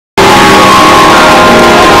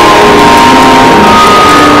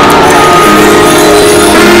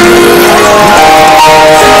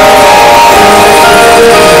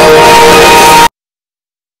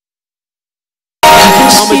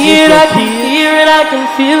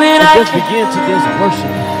feel it. And just begin to just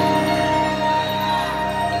worship.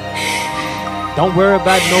 Don't worry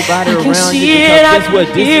about nobody around you, because guess what?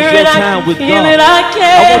 This is your time with God. I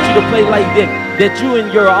want you to play like that you in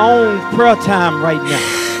your own prayer time right now.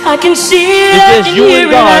 I can see it. It's just you and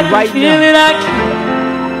God right now.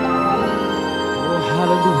 Oh,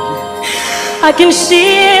 hallelujah. I can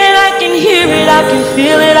see it, I can hear it, I can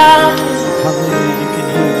feel it. Hallelujah, you can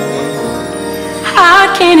hear it.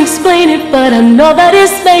 I can't explain it, but I know that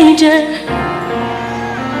it's major.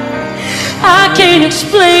 I can't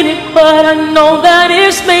explain it, but I know that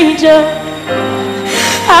it's major.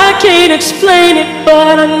 I can't explain it,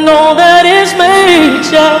 but I know that it's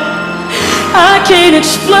major. I can't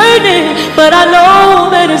explain it, but I know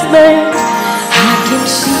that it's major. I can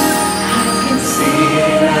see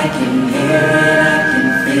it, I can hear it, I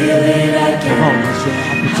can feel it, I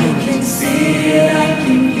can see it, I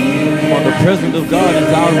can hear it. The presence of God is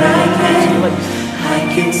already in this place. I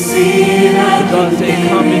can see it, I God said,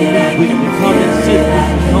 come and meet with me, come and sit with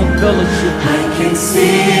me, come fellowship. I can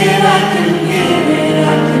see it, I can hear it,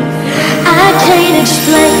 I can feel it. I can't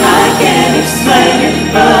explain it,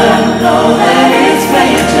 but I know that it's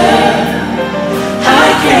major.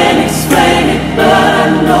 I can't explain it, but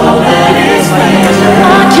I know that it's major.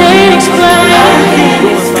 I can't explain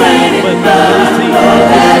it, but I know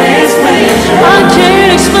that it's major. I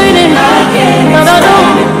can't explain it, but I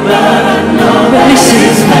know that it's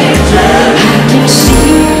major. I can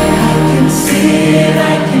see it,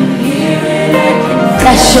 I can hear it, I can feel it.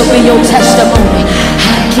 That shall be your testimony.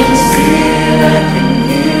 I can see it, I can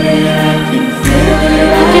hear it, I can feel it.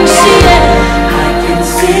 I can see it, I can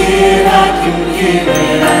see it, I can hear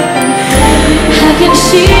it, I can feel it. I can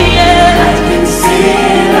see it, I can see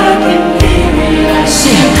it, I can hear it.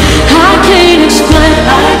 See, I can't explain it,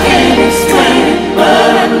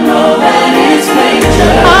 but I know that it's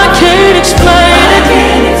major. I can't explain it,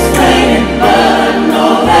 but I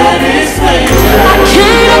know that it's major. I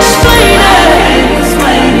can't explain it,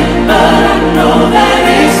 but I know that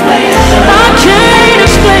it's major. I can't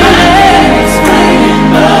explain it,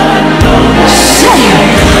 but I know that it's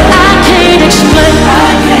major. I can't explain,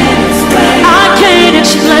 I can't explain, I can't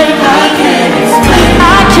explain, I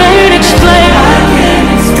can't explain,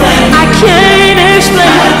 I can't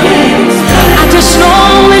explain, I just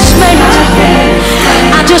know it's major.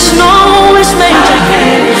 I just know it's major.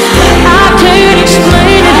 I can't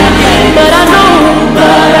explain it, but I know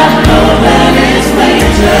that it's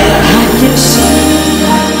major. I can see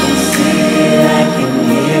it, I can see it, I can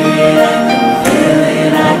hear it, I can feel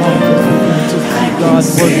it, I can see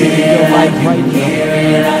it, I can hear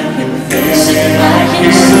it, I can feel it, I can see it, I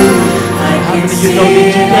can see it,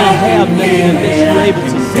 I can hear it, I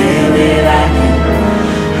can feel it, I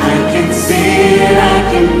can see it, I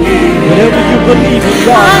can hear it. Whatever you believe in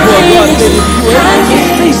God for, God said, if you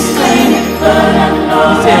ever explain it, but I know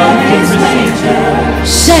that it's major.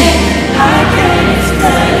 Say, I can't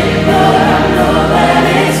explain it, but I know that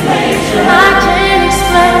it's major. I can't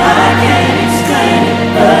explain it,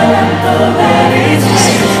 but I know that it's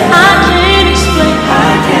major. I can't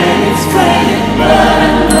explain it, but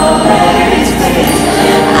I know that it's major.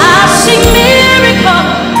 I see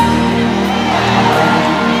miracles.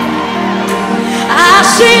 I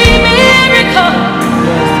see miracles.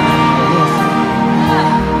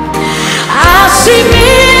 I see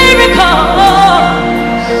miracles.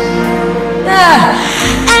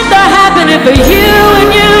 And they're happening for you and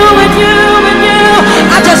you and you and you.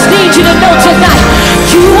 I just need you to know tonight,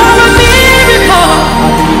 you are a miracle.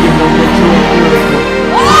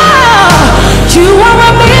 Oh, you are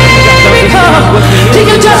a miracle. Do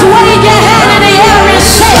you just wave your hand in the air and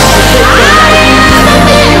say, I am a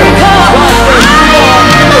miracle. I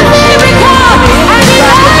am a miracle.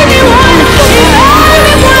 I need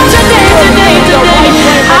everyone today.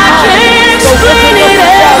 I can't explain it,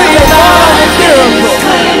 everybody.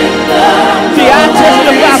 see, I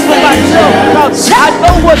testify for myself, because I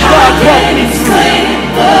know what God brought me through.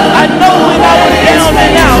 I know when I was down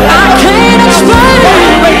and out. I can't explain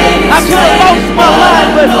it. I could have lost my mind,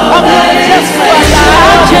 but I'm going to testify.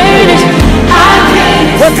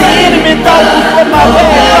 What the enemy thought was for my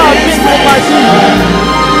bad, God did for my good.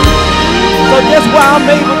 So that's why I'm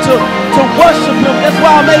able to worship Him. That's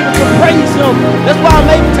why I'm able to praise Him. That's why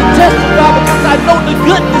I'm able to testify, because I know the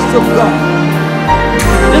goodness of God.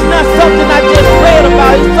 It's not something I just read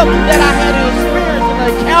about. It's something that I had an experience and an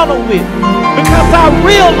encounter with. Because I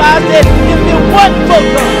realized that if it wasn't for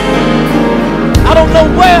God, I don't know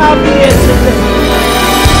where I'll be at today.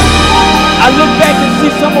 I look back and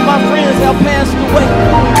see some of my friends have passed away.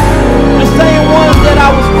 The same ones that I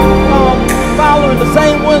was following, the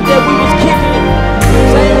same ones that we was kicking it, the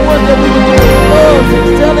same ones that we were doing clubs and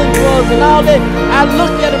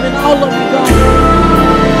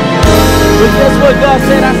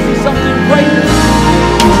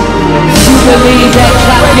believe that,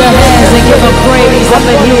 clap your hands and give him praise up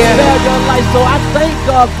in here. So I thank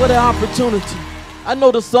God for the opportunity. I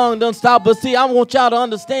know the song doesn't stop, but see, I want y'all to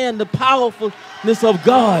understand the powerfulness of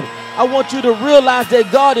God. I want you to realize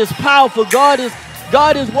that God is powerful. God is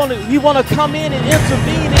He want to come in and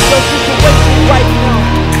intervene in your situation right now.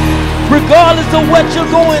 Regardless of what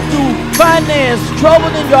you're going through, finance,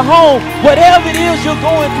 trouble in your home, whatever it is you're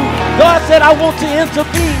going through, God said, I want to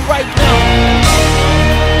intervene right now.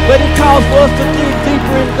 But it calls for us to dig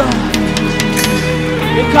deeper in God.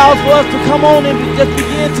 It calls for us to come on and just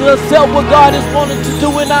begin to accept what God is wanting to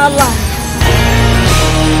do in our life.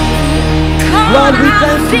 Lord, we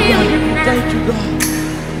thank you, God. We thank you, God.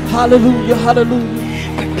 Hallelujah, hallelujah.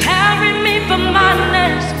 Preparing me for my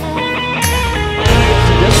next move.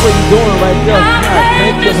 That's what you're doing right there. God,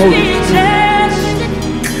 thank you, Holy Spirit.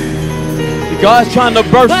 God's trying to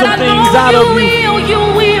burst some things out of you. You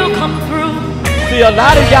will come through. See, a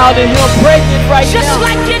lot of y'all in here pregnant right now. Just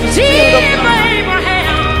like you did,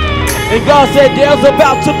 Abraham. And God said there's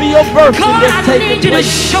about to be a birth that's taking place. God, I need you to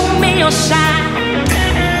show me your sign.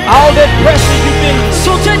 All that pressure you've been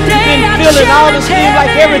feeling, all this seems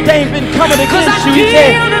like everything's been coming against you. He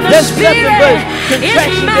said, there's nothing but contraction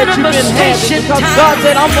that you've been having. Because God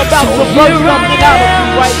said, I'm about to burst something out of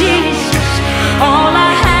you right now.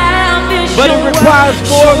 But it requires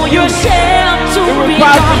for you. It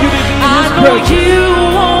requires for you to be in His presence. You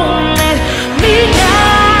won't let me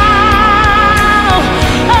down.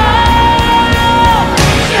 Oh,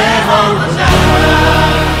 Jehovah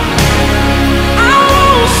Jireh.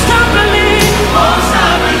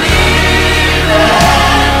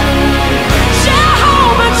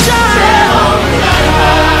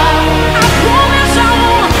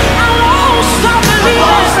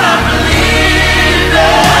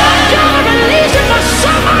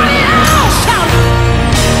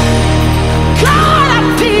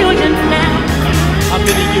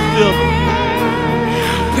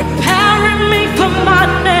 Preparing me for my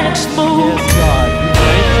next move. Yes, God.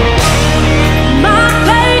 My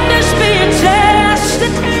faith is being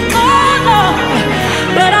tested. Oh no,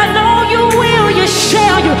 but I know you will. You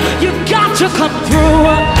shall. You got to come through.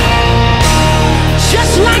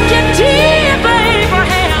 Just like you did for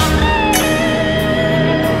Abraham.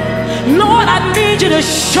 Lord, I need you to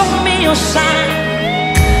show me your sign.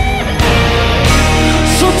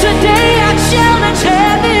 So today I challenge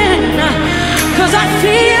heaven, 'cause I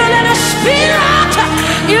feel that the Spirit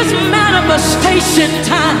is manifestation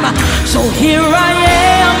time. So here I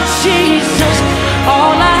am, Jesus.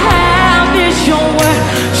 All I have is your word.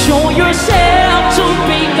 Show yourself to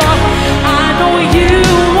be God. I know you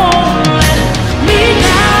won't let me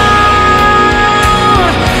down.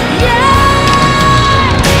 Yeah.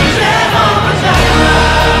 Jehovah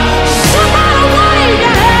Jireh. Somebody wave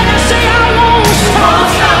your hand and say, I won't stop.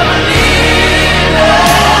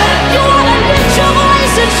 You want to lift your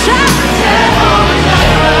voice and shout, Jehovah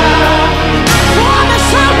Jireh. I promise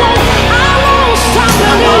I won't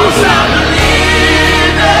stop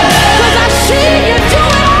believing. 'Cause I see you do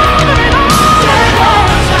it over and over.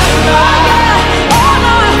 Jehovah Jireh. Oh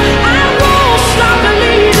no, I won't stop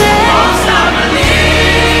believing.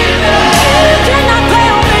 You cannot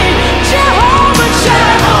fail me, Jehovah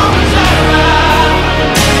Jireh.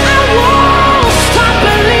 I won't stop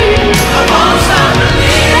believing.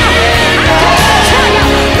 I can't tell you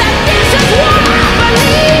that this is what I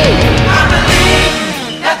believe. I believe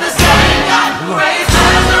that the same God who raised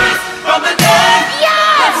Lazarus from the dead,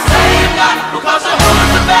 Yes. the same God who caused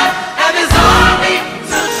Jehoshaphat and his army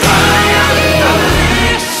to triumph. I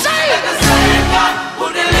believe Say that it. the same God who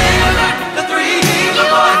delivered the three Hebrew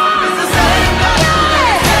boys is the same God who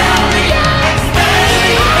is healing,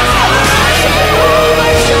 expanding, accelerating.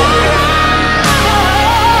 Jehovah Jireh.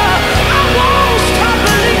 I won't stop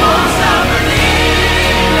believing. Won't stop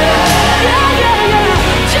believing. Yeah.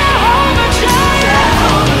 Jehovah Jireh.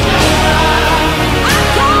 I've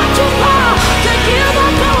gone too far to give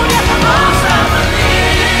up on you. Won't stop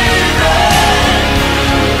believing.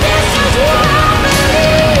 This is what I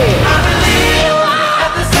believe. I believe You are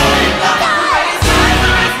that the same God who raised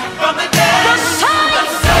Lazarus from the dead, the same the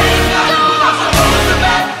same God who caused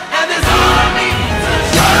Jehoshaphat and his army to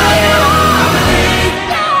triumph. I believe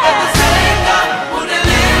that the same God who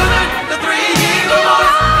delivered the three Hebrew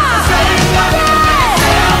boys is the same God who is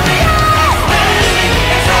healing, expanding,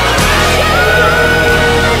 accelerating.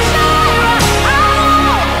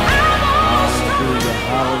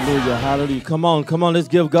 Hallelujah, hallelujah. Come on, let's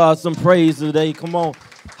give God some praise today. Come on.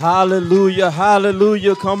 Hallelujah,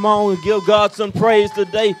 hallelujah. Come on and give God some praise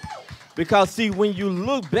today. Because see, when you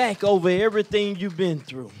look back over everything you've been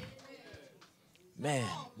through, man,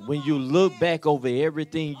 when you look back over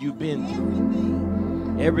everything you've been through,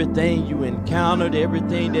 everything you encountered,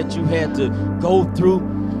 everything that you had to go through,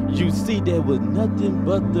 you see there was nothing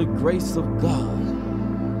but the grace of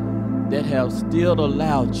God that have still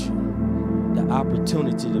allowed you the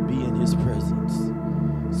opportunity to be in his presence.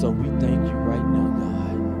 So we thank you right now,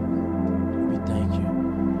 God. We thank you.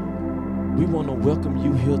 We want to welcome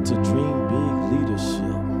you here to Dream Big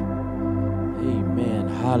Leadership. Amen.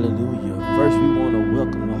 Hallelujah. First, we want to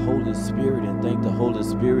welcome the Holy Spirit and thank the Holy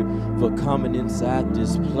Spirit for coming inside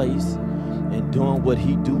this place and doing what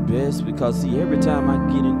he do best. Because see, every time I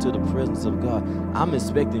get into the presence of God, I'm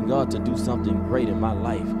expecting God to do something great in my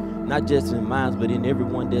life. Not just in mine, but in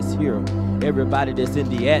everyone that's here, everybody that's in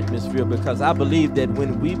the atmosphere. Because I believe that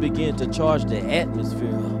when we begin to charge the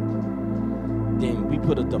atmosphere, then we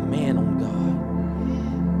put a demand on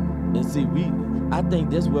God. And see, I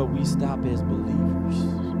think that's where we stop as believers.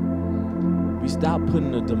 We stop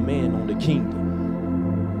putting a demand on the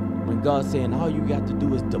kingdom. When God's saying all you got to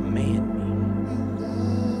do is demand me.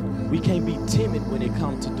 We can't be timid when it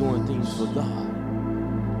comes to doing things for God.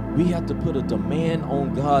 We have to put a demand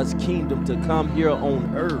on God's kingdom to come here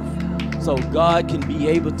on earth so God can be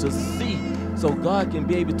able to see, so God can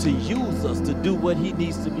be able to use us to do what he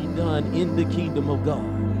needs to be done in the kingdom of God.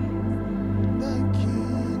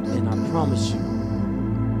 And I promise you,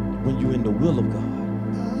 when you're in the will of God,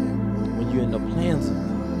 when you're in the plans of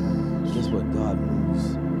God, guess what? God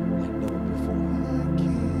moves like never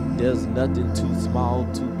before. There's nothing too small,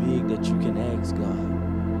 too big that you can ask God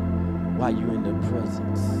while you're in the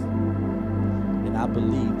presence. And I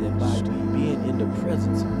believe that by being in the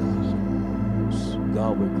presence of God,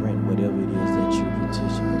 God will grant whatever it is that you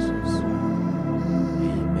petition.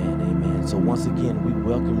 Amen, amen. So once again, we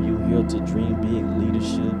welcome you here to Dream Big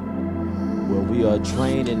Leadership, where we are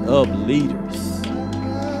training up leaders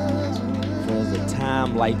for a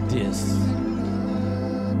time like this.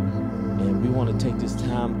 And we want to take this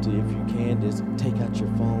time to, if you can, just take out your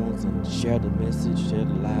phones and share the message, share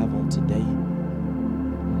the live on today.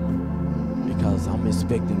 Because I'm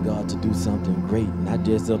expecting God to do something great, not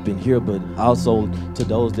just up in here, but also to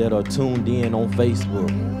those that are tuned in on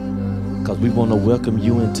Facebook. Because we want to welcome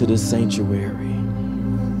you into this sanctuary.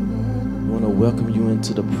 We want to welcome you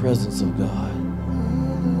into the presence of God.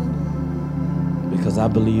 Because I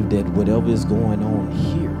believe that whatever is going on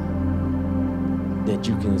here, that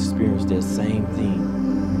you can experience that same thing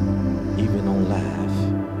even on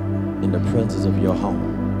live in the presence of your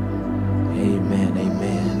home. Amen,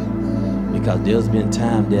 amen. Because there's been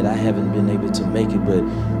time that I haven't been able to make it, but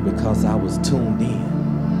because I was tuned in,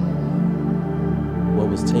 what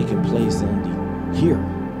was taking place here,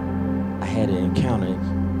 I had an encounter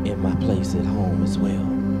in my place at home as well.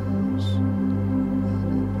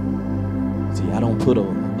 See, I don't put a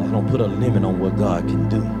limit on what God can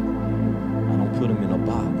do. I don't put him in a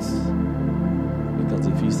box. Because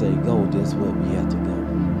if he say go, that's what we have to go.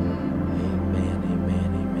 Amen,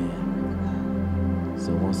 amen, amen.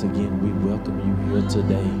 So once again, we welcome you here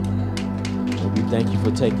today. And we thank you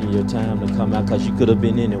for taking your time to come out, because you could have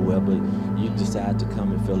been anywhere, but you decided to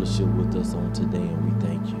come and fellowship with us on today, and we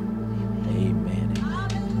thank you. Amen,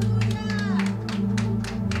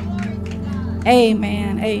 amen.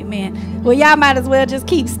 Amen, amen. Well, y'all might as well just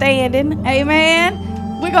keep standing. Amen.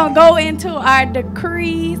 We're going to go into our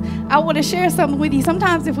decrees. I want to share something with you.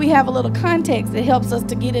 Sometimes if we have a little context, it helps us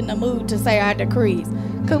to get in the mood to say our decrees,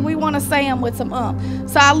 because we want to say them with some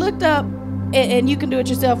So I looked up, and you can do it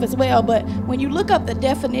yourself as well, but when you look up the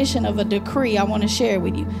definition of a decree, I want to share it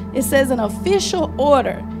with you. It says an official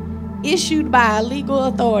order issued by a legal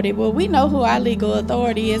authority. Well, we know who our legal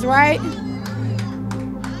authority is, right?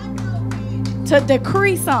 To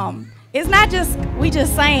decree something. It's not just, we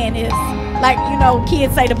just saying it's like, you know,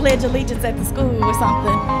 kids say the Pledge of Allegiance at the school or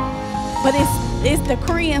something. But it's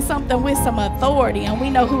decreeing something with some authority, and we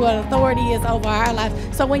know who an authority is over our life.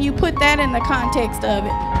 So when you put that in the context of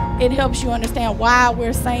it, it helps you understand why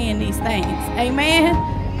we're saying these things. Amen?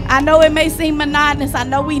 I know it may seem monotonous. I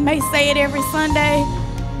know we may say it every Sunday,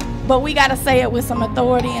 but we got to say it with some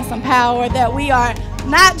authority and some power, that we are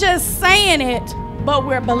not just saying it, but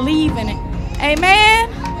we're believing it. Amen?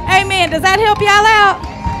 Amen. Does that help y'all out?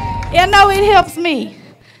 Yeah, no, it helps me.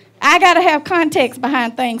 I got to have context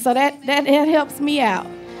behind things, so that helps me out.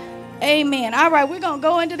 Amen. All right, we're going to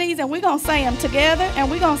go into these, and we're going to say them together,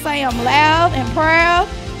 and we're going to say them loud and proud.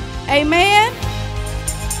 Amen.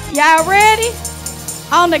 Y'all ready?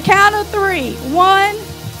 On the count of 3. 1,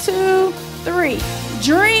 2, 3.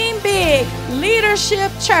 Dream Big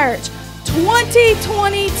Leadership Church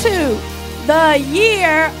 2022. The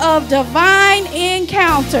year of divine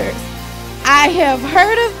encounters. I have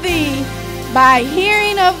heard of thee by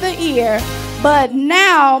hearing of the ear, But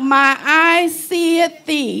now my eyes seeth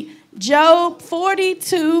thee. Job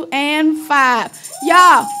 42:5.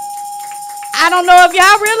 Y'all, I don't know if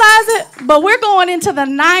y'all realize it, but we're going into the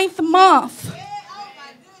 9th month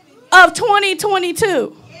of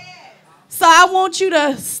 2022. So I want you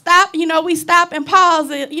to stop, we stop and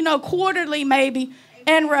pause it, quarterly maybe,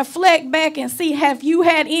 and reflect back and see, have you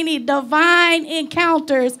had any divine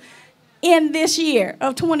encounters in this year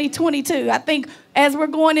of 2022? I think as we're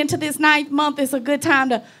going into this 9th month, it's a good time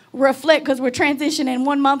to reflect, because we're transitioning.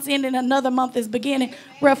 One month's ending, another month is beginning.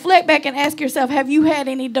 Reflect back and ask yourself, have you had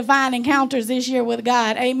any divine encounters this year with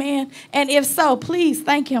God? Amen. And if so, please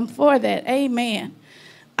thank him for that. Amen.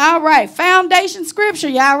 All right, foundation scripture.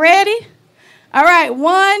 Y'all ready? All right,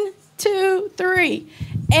 1, 2, 3.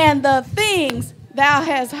 And the things thou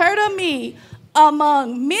hast heard of me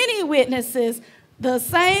among many witnesses, the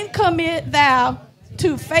same commit thou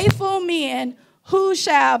to faithful men, who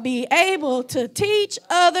shall be able to teach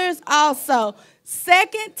others also.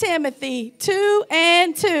 2 Timothy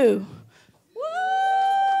 2:2. Woo!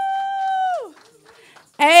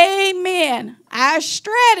 Amen. Our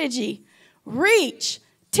strategy: reach,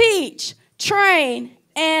 teach, train,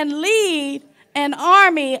 and lead an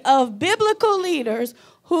army of biblical leaders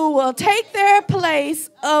who will take their place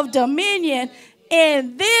of dominion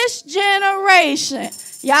in this generation.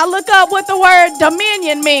 Y'all look up what the word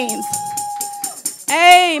dominion means.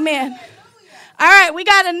 Amen. All right, we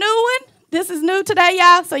got a new one. This is new today,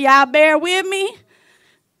 y'all, so y'all bear with me.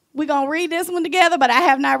 We're going to read this one together, but I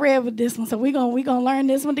have not read with this one, so we're gonna learn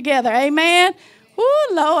this one together. Amen. Ooh,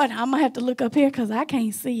 Lord, I'm going to have to look up here because I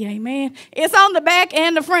can't see. Amen. It's on the back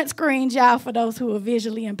and the front screens, y'all, for those who are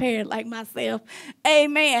visually impaired like myself.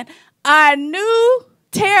 Amen. Our new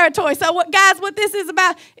territory. So, what this is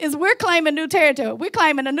about is we're claiming new territory. We're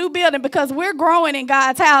claiming a new building because we're growing in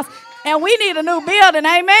God's house, and we need a new building.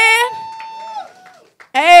 Amen.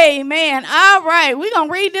 Amen. All right. We're going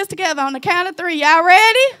to read this together on the count of 3. Y'all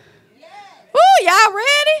ready? Ooh, y'all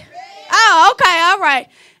ready? Oh, okay. All right.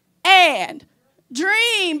 And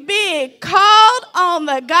dream big, called on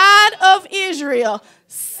the God of Israel,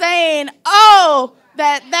 saying, oh,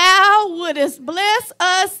 that thou wouldest bless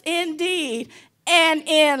us indeed, and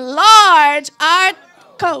enlarge our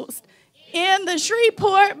coast in the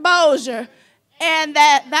Shreveport Bossier, and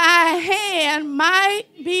that thy hand might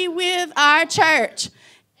be with our church,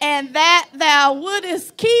 and that thou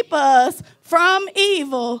wouldest keep us from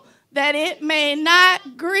evil, that it may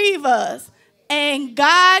not grieve us. And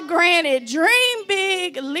God granted Dream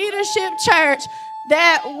Big Leadership Church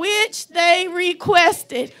that which they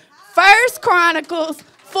requested. 1 Chronicles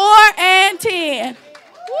 4:10.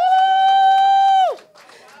 Woo!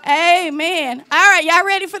 Amen. All right, y'all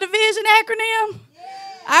ready for the vision acronym?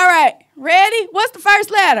 All right, ready? What's the first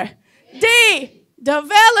letter? D.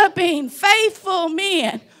 Developing faithful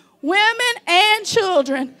men, women, and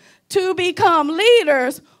children to become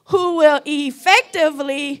leaders who will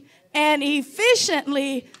effectively and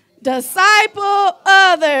efficiently disciple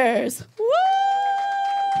others. Woo!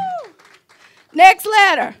 Next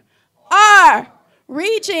letter, R.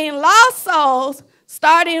 Reaching lost souls,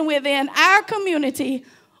 starting within our community,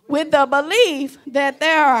 with the belief that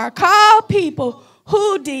there are called people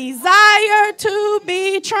who desire to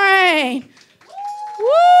be trained.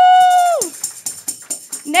 Woo!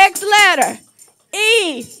 Next letter,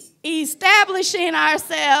 E. Establishing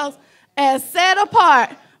ourselves as set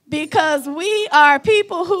apart, because we are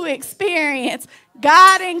people who experience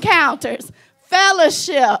God encounters,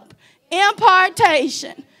 fellowship,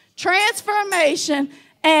 impartation, transformation,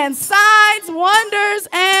 and signs, wonders,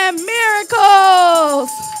 and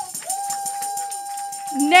miracles.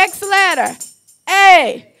 Next letter,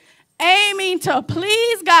 A. Aiming to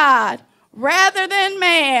please God rather than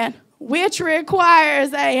man, which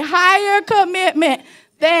requires a higher commitment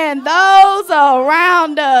than those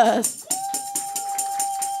around us.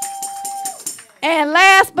 And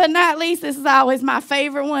last but not least, this is always my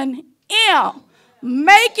favorite one, M.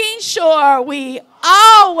 Making sure we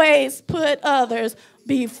always put others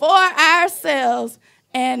before ourselves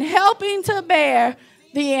and helping to bear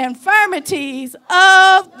the infirmities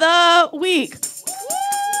of the weak.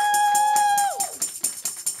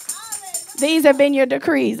 These have been your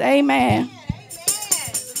decrees. Amen.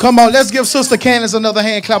 Come on, let's give Sister Candace another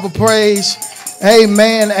hand clap of praise.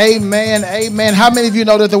 Amen, amen, amen. How many of you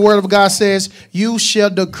know that the word of God says, you shall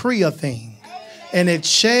decree a thing and it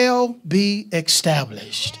shall be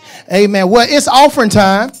established? Amen. Well, it's offering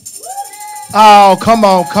time. Oh, come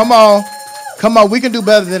on, come on. Come on, we can do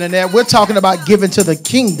better than that. We're talking about giving to the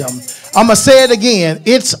kingdom. I'm going to say it again.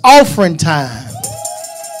 It's offering time.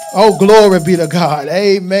 Oh, glory be to God.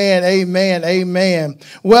 Amen, amen, amen.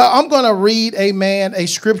 Well, I'm going to read, amen, a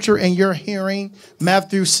scripture in your hearing,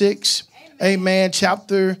 Matthew 6, amen,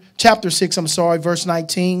 chapter 6, verse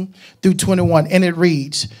 19 through 21. And it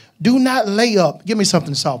reads, do not lay up, give me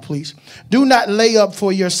something to solve, please. Do not lay up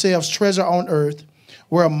for yourselves treasure on earth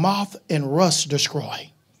where moth and rust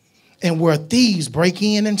destroy and where thieves break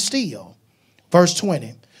in and steal. Verse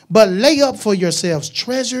 20, but lay up for yourselves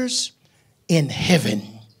treasures in heaven.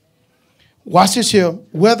 Watch this here.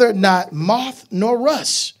 Whether not moth nor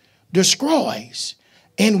rust destroys,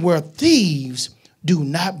 and where thieves do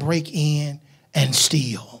not break in and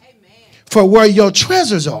steal. Amen. For where your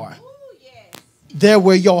treasures are, there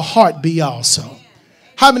will your heart be also.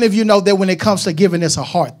 How many of you know that when it comes to giving, it's a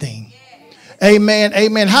heart thing? Amen.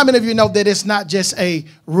 Amen. How many of you know that it's not just a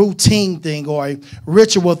routine thing or a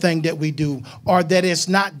ritual thing that we do, or that it's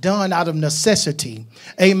not done out of necessity?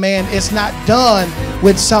 Amen. It's not done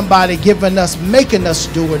with somebody giving us, making us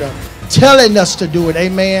do it, or telling us to do it.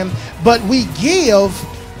 Amen. But we give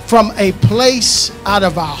from a place out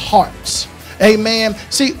of our hearts. Amen.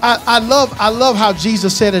 See, I love how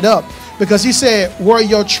Jesus set it up, because he said, where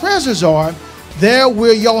your treasures are, there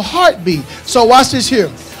will your heart be. So watch this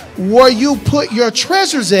here. Where you put your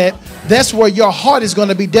treasures at, that's where your heart is going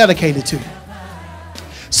to be dedicated to.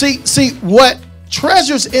 See, what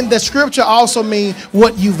treasures in the scripture also mean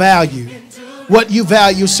what you value. What you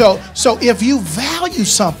value. So if you value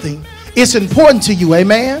something, it's important to you.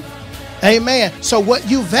 Amen. Amen. So what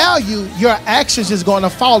you value, your actions is going to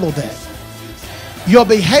follow that. Your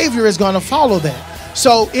behavior is going to follow that.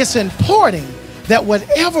 So it's important that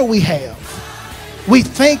whatever we have, we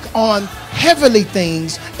think on heavenly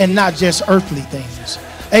things and not just earthly things.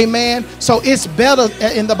 Amen. So it's better,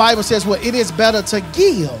 and the Bible says, well, it is better to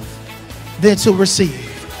give than to receive.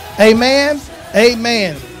 Amen.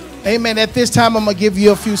 Amen. Amen. At this time, I'm going to give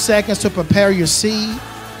you a few seconds to prepare your seed.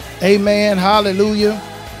 Amen. Hallelujah.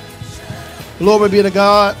 Glory be to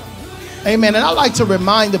God. Amen. And I like to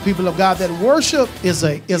remind the people of God that worship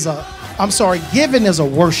giving is a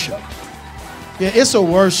worship. Yeah, it's a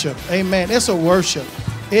worship. Amen. It's a worship.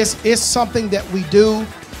 It's something that we do,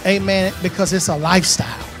 amen, because it's a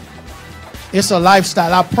lifestyle. It's a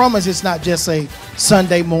lifestyle. I promise it's not just a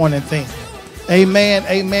Sunday morning thing. Amen,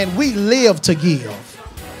 amen. We live to give.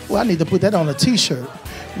 Well, I need to put that on a t-shirt.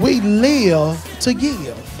 We live to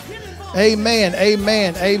give. Amen,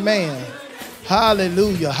 amen, amen.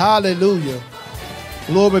 Hallelujah, hallelujah.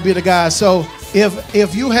 Glory be to God. So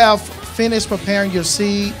if you have finished preparing your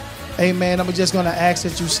seed, amen, I'm just going to ask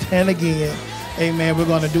that you stand again. Amen. We're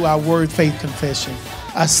going to do our word faith confession,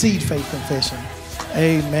 our seed faith confession.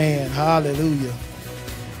 Amen. Hallelujah.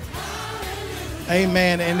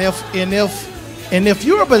 Amen. And if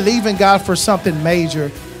you're believing God for something major,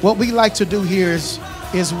 what we like to do here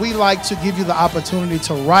is we like to give you the opportunity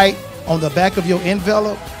to write on the back of your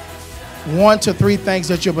envelope 1 to 3 things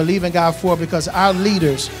that you're believing God for, because our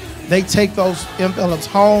leaders, they take those envelopes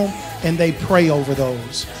home and they pray over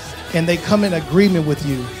those, and they come in agreement with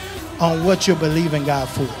you on what you're believing God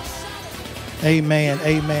for. Amen.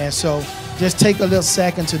 Amen. So just take a little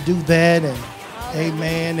second to do that. And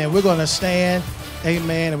amen. And we're going to stand.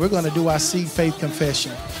 Amen. And we're going to do our seed faith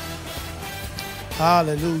confession.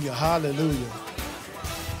 Hallelujah. Hallelujah.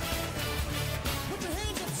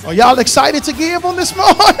 Are y'all excited to give on this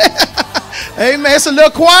morning? Amen. It's a little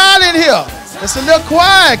quiet in here. It's a little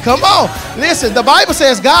quiet. Come on. Listen, the Bible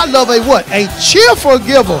says God loves a what? A cheerful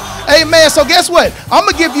giver. Amen. So guess what? I'm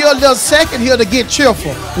going to give you a little second here to get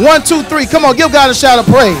cheerful. 1, 2, 3. Come on. Give God a shout of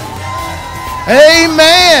praise.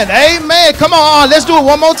 Amen. Amen. Come on. Let's do it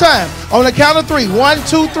one more time. On the count of 3. 1,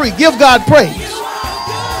 2, 3. Give God praise.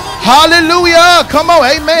 Hallelujah. Come on.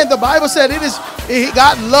 Amen. The Bible said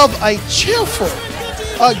God loves a cheerful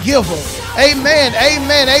giver. Amen.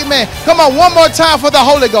 Amen. Amen. Come on. One more time for the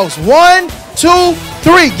Holy Ghost. 1, 2,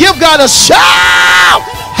 3. Give God a shout.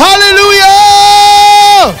 Hallelujah.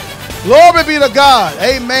 Glory be to God.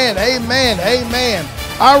 Amen. Amen. Amen.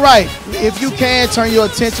 All right. If you can, turn your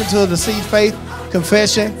attention to the seed faith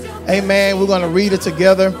confession. Amen. We're going to read it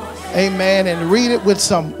together. Amen. And read it with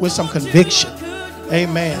some conviction.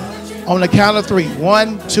 Amen. On the count of 3.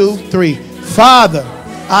 1, 2, 3. Father,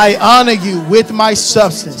 I honor you with my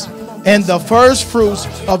substance and the first fruits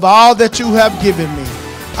of all that you have given me.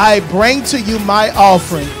 I bring to you my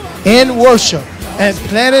offering in worship and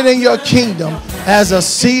plant it in your kingdom as a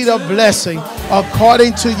seed of blessing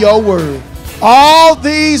according to your word. All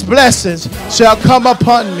these blessings shall come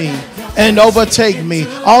upon me and overtake me.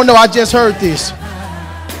 Oh no, I just heard this.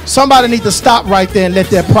 Somebody need to stop right there and let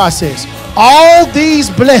that process. All these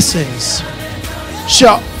blessings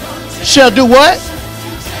shall do what?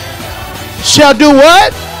 shall do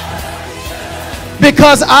what?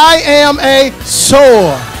 Because I am a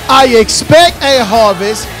sower. I expect a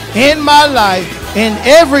harvest in my life, in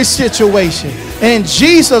every situation. In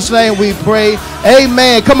Jesus' name we pray.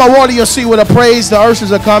 Amen. Come on, water your seat with a praise. The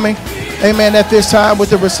ushers are coming. Amen. At this time with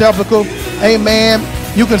the receptacle. Amen.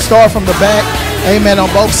 You can start from the back. Amen.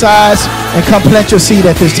 On both sides. And come plant your seed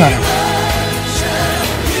at this time.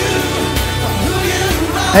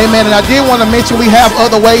 Amen. And I did want to mention we have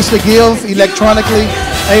other ways to give electronically.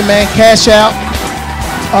 Amen. Cash out,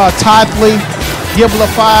 Tithely,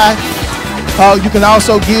 Givelify. You can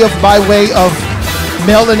also give by way of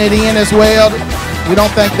mailing it in as well. We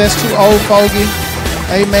don't think that's too old fogey.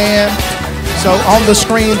 Amen. So on the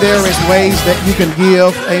screen there is ways that you can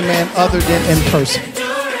give. Amen. Other than in person.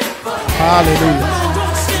 Hallelujah.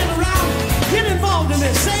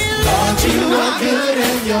 Lord, you are good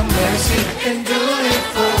and your mercy endureth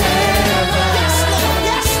forever.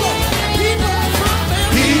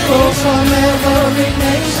 People from every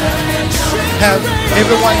nation. Have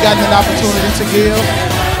everyone gotten an opportunity to give?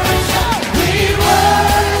 We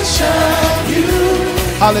worship you.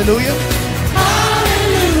 Hallelujah.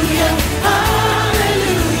 Hallelujah.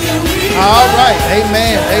 Hallelujah. All right.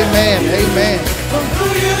 Amen. Amen. Amen.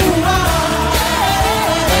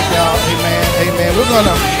 Thank y'all. Amen. Amen.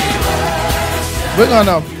 We're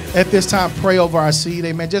gonna at this time pray over our seed.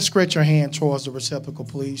 Amen. Just stretch your hand towards the receptacle,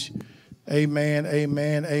 please. Amen.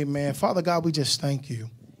 Amen. Amen. Father God, we just thank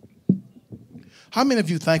you. How many of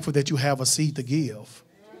you thankful that you have a seed to give?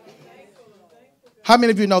 How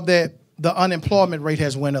many of you know that the unemployment rate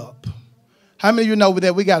has went up? How many of you know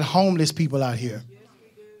that we got homeless people out here?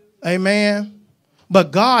 Amen.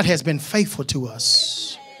 But God has been faithful to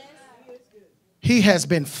us. He has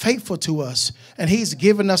been faithful to us, and he's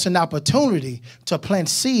given us an opportunity to plant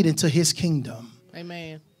seed into his kingdom.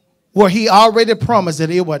 Amen. Where he already promised that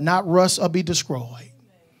it would not rust or be destroyed.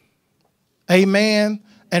 Amen.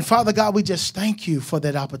 And Father God, we just thank you for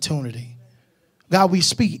that opportunity. God, we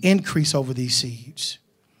speak increase over these seeds.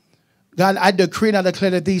 God, I decree and I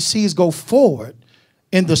declare that these seeds go forward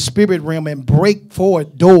in the spirit realm and break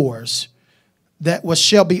forward doors that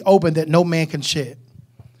shall be open that no man can shut.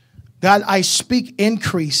 God, I speak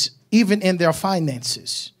increase even in their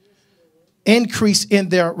finances, increase in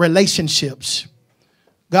their relationships.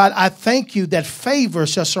 God, I thank you that favor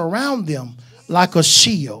shall surround them like a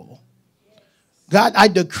shield. God, I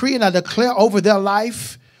decree and I declare over their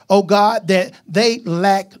life, oh God, that they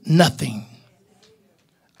lack nothing.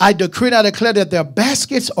 I decree and I declare that their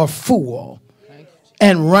baskets are full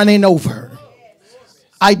and running over.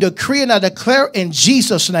 I decree and I declare in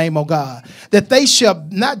Jesus' name, oh God, that they shall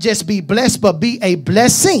not just be blessed, but be a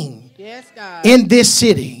blessing. Yes, God. In this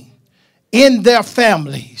city, in their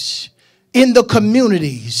families, in the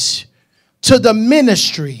communities, to the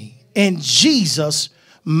ministry, in Jesus'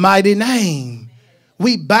 mighty name.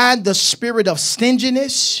 We bind the spirit of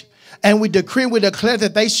stinginess, and we decree and we declare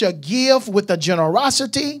that they shall give with a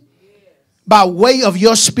generosity by way of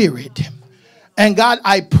your spirit. And God,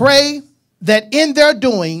 I pray that in their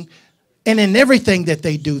doing and in everything that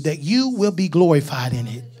they do, that you will be glorified in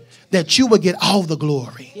it, that you will get all the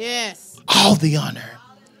glory, yes, all the honor,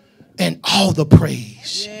 and all the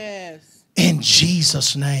praise. Yes. In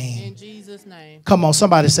Jesus' name. In Jesus' name. Come on,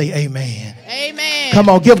 somebody say amen. Amen. Come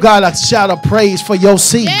on, give God a shout of praise for your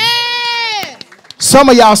seed. Yes. Some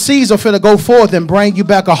of y'all seeds are finna go forth and bring you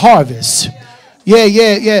back a harvest.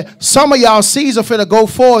 Yeah. Some of y'all seeds are finna go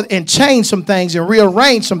forward and change some things and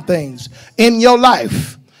rearrange some things in your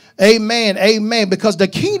life. Amen. Amen. Because the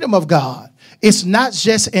kingdom of God is not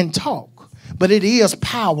just in talk, but it is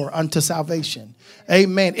power unto salvation.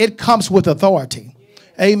 Amen. It comes with authority.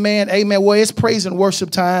 Amen. Amen. Well, it's praise and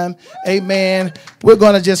worship time. Amen. We're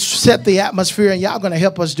going to just set the atmosphere, and y'all going to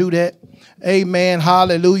help us do that. Amen.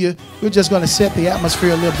 Hallelujah. We're just going to set the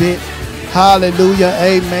atmosphere a little bit. Hallelujah.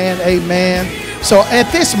 Amen. Amen. So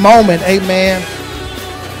at this moment, amen,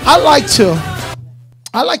 I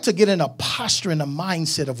like to get in a posture and a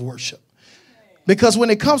mindset of worship. Because when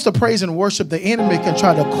it comes to praise and worship, the enemy can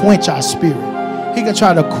try to quench our spirit. He can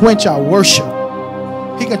try to quench our worship.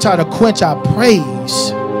 He can try to quench our praise.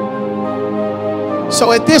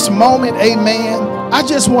 So at this moment, amen, I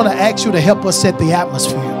just want to ask you to help us set the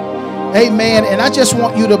atmosphere. Amen. And I just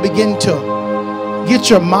want you to begin to get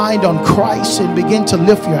your mind on Christ and begin to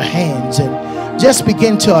lift your hands and just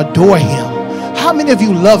begin to adore him. How many of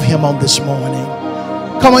you love him on this morning?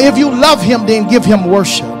 Come on, if you love him, then give him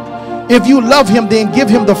worship. If you love him, then give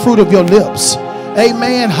him the fruit of your lips.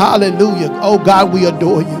 Amen. Hallelujah. Oh God, we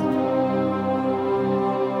adore you.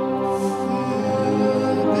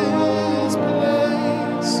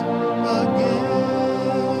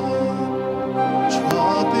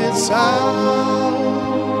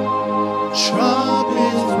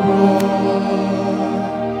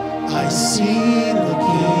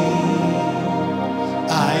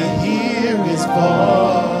 his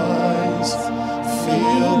voice.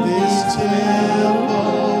 Fill this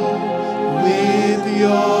temple with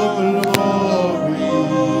your glory.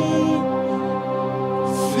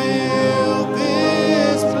 Fill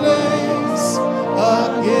this place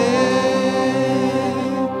again.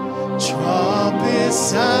 Trumpets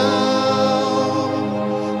sound,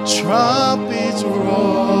 trumpets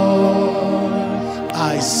roar.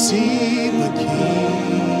 I see the King.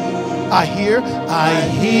 I hear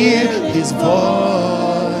his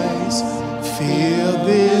voice. Fill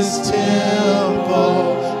this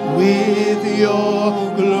temple with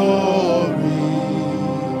your glory.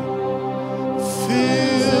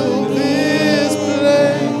 Fill this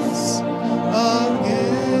place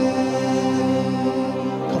again.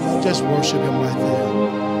 Come on, just worship him right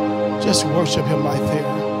there. Just worship him right there.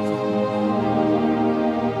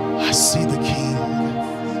 I see the King.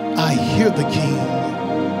 I hear the King.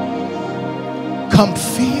 Come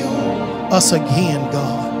fill us again,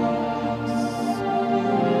 God.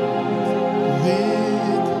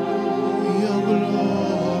 With your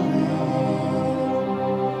glory.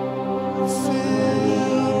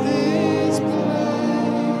 Fill this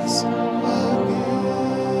place again.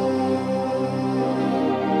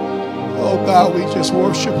 Oh God, we just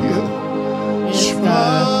worship you. Yes,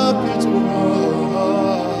 God. Trumpets roar.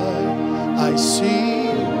 I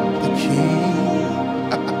see the King.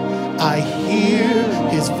 I hear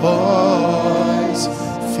his voice.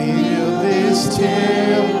 Fill this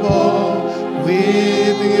temple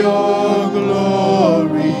with your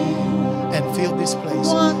glory. And fill this place.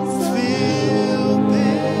 Fill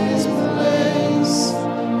this place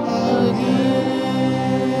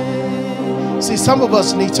again. See, some of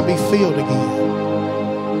us need to be filled again.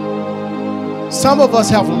 Some of us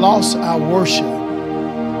have lost our worship.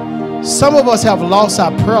 Some of us have lost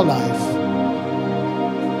our prayer life.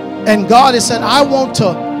 And God is saying, I want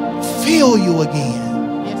to fill you again.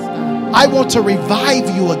 Yes, God. I want to revive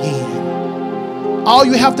you again. All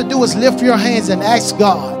you have to do is lift your hands and ask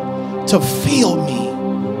God to fill me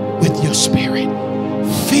with your spirit.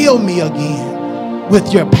 Fill me again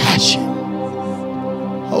with your passion.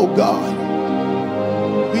 Oh God.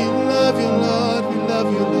 We love you, Lord. We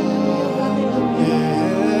love you, Lord. Yeah.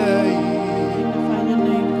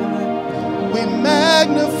 We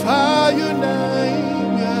magnify your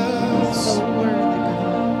name, yes. So worthy,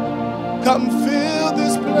 God. Come fill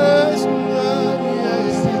this place,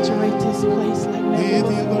 yeah. Saturate this place like With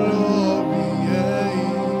never your before. glory, yeah.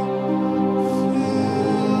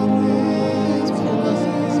 Fill us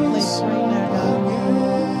in this place right now, God.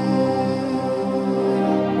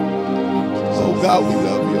 Oh God, we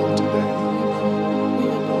love you today.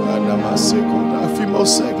 A few more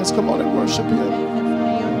seconds. Come on and worship him.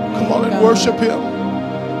 Come on and worship him.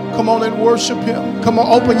 Come on and worship him. Come on,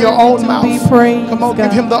 open your own mouth. Come on,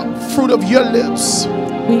 give him the fruit of your lips.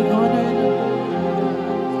 We honor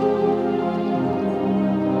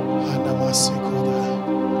and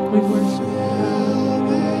we worship.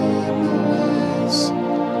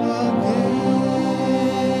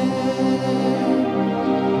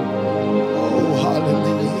 Oh,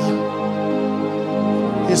 hallelujah.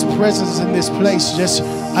 His presence is in this place. Just,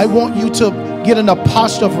 I want you to get in a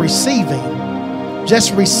posture of receiving.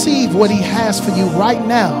 Just receive what he has for you right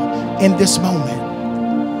now in this moment.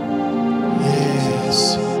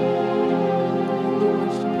 Yes.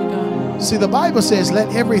 See, the Bible says,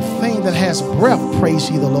 let everything that has breath praise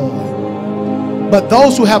ye the Lord. But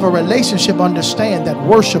those who have a relationship understand that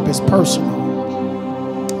worship is personal.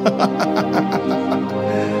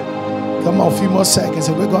 Come on, a few more seconds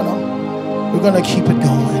and we're gonna keep it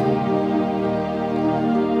going.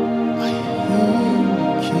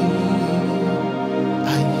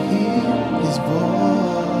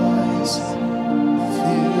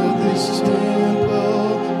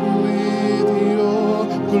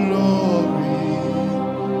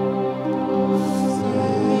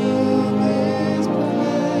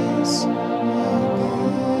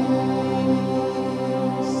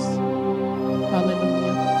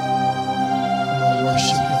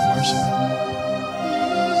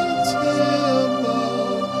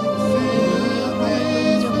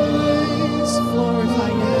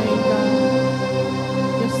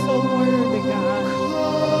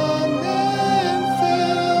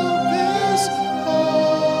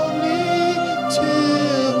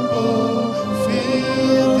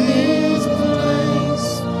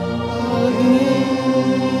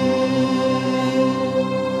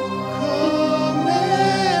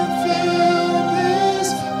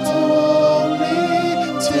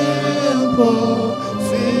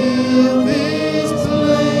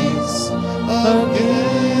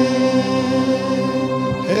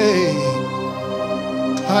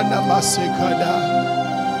 Anamasekada.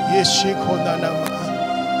 Yeshikonanama.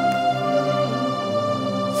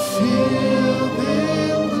 Feel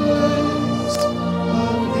this place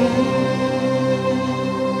again.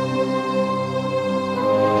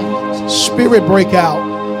 Spirit break out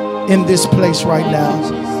in this place right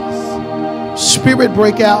now. Spirit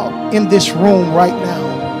break out in this room right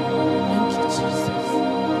now.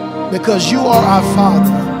 Because you are our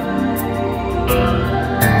Father.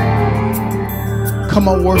 Come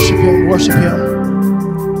on, worship Him, worship Him.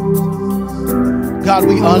 God,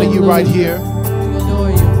 we honor you right here.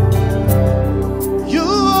 You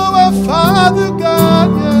are our Father, God,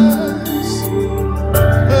 yes.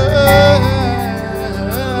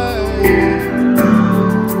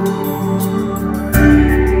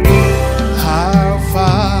 Our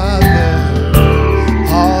Father,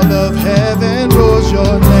 all of heaven roars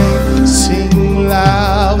your name. Sing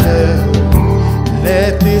louder.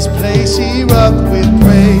 Let this place erupt with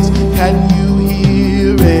praise. Can you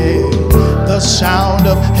hear it? The sound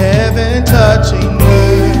of heaven touching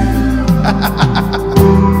earth.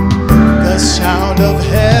 The sound of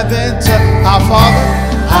heaven our Father.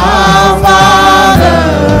 Our Father,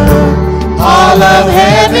 all of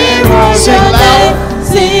heaven roars Sing your louder. name.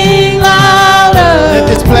 Sing louder. Let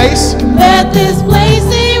this place. Let this place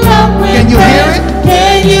erupt with Can you hear praise. it?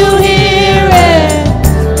 Can you hear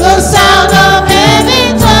it? The sound of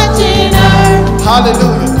heaven touching earth.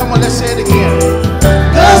 Hallelujah. Come on, let's say it again.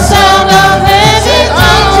 The sound of heaven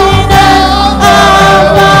touching earth. Our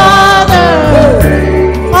Father,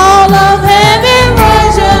 all of heaven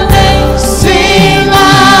roars your name. Sing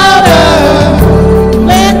louder.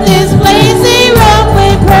 Let this place erupt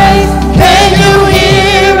with praise. Can you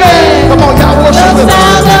hear it? Come on, y'all worship The with us.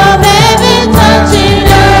 sound of heaven touching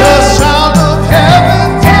The earth. sound of heaven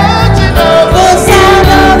touching earth. The sound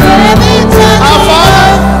of heaven touching Our Father.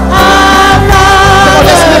 earth. Our Come on,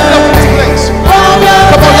 let's lift Father, up in this place. all of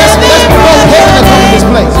Come on, let's heaven provoke roars heaven to come in this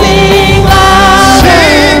your place. name. Sing loud.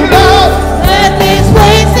 Sing loud. Let this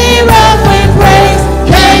place erupt with praise.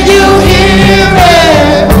 Can you hear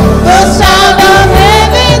it? The sound of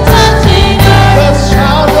heaven touching earth. The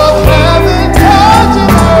sound of heaven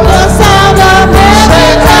touching earth. The sound of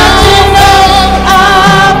heaven touching earth.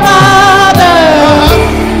 Our Father,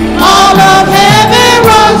 all of heaven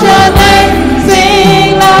roars your name.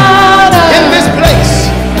 Sing louder. In this place.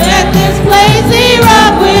 Let this place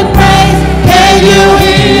erupt with praise. Can you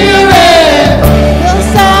hear it? The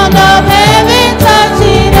sound of heaven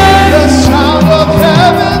touching earth. The sound of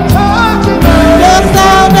heaven touching earth. The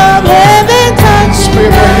sound of heaven touching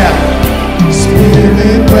Spirit break earth. out.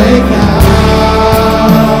 Spirit break out.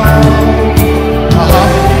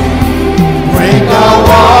 Break our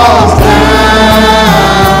walls down.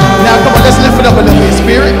 Now come on, let's lift it up a little bit.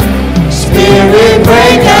 Spirit. Spirit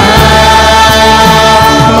break out.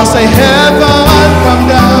 Come on, say heaven come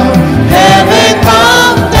down. Heaven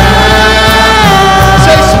come down.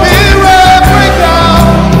 Say spirit break out.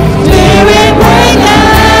 Spirit break out.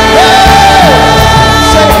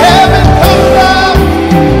 Say heaven come down.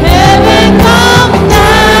 Heaven come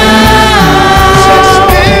down. Say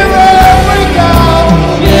spirit break out.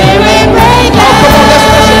 Spirit break Oh, come on, let's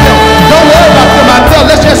worship Him. Don't worry about them out there.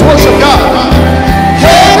 Let's just worship God.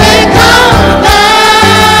 Heaven come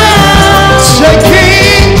down. Say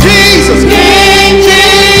King Jesus. King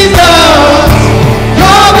Jesus,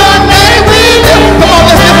 you're the name we lift. Come on,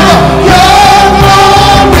 let's lift it up. Your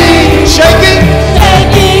glory, Shaking.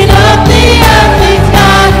 shaking up the earth and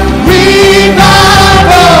sky.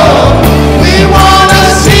 Revival, we wanna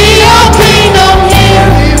see your kingdom here.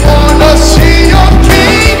 We wanna see your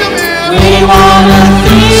kingdom here. We wanna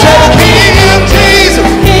see Say your King Jesus.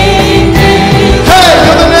 King Jesus. Hey,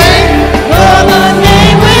 you're the name. You're the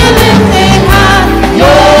name we're lifting high.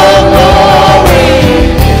 Your glory,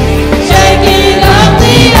 shaking up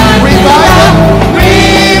the earth and sky.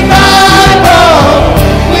 Revival,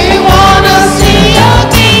 we wanna see your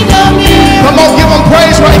kingdom here. Come on, give Him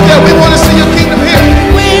praise right there. We want to see your kingdom here.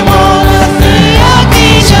 We wanna see your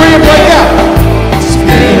kingdom Spirit break here. out.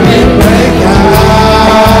 Spirit break out.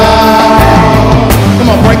 Come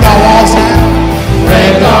on, break our walls down.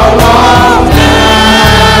 Break our walls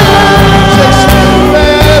down. Say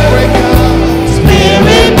spirit break out.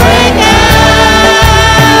 Spirit break out.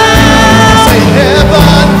 Say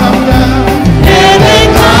heaven come down. Heaven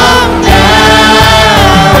come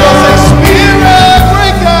down. Come on, say spirit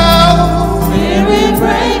break out. Spirit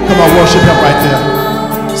break Come on, worship Him right there.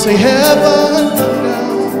 Say heaven come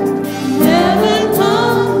down. Heaven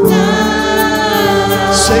come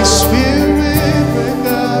down. Say spirit break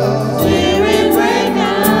out. Spirit break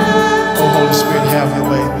out. Oh, Holy Spirit, have your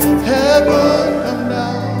way. Heaven come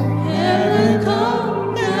down. Heaven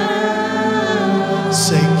come down.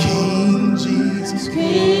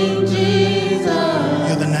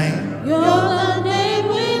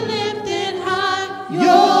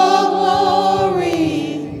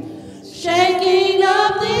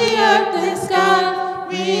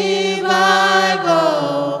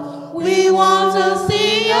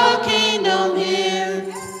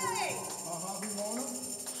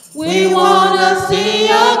 see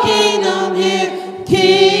your kingdom here,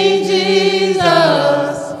 King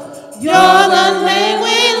Jesus. You're the name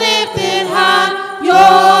we lifted high,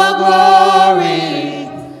 your glory,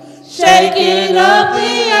 shaking up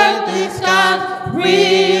the earth and sky,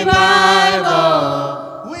 revival.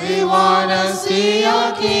 We want to see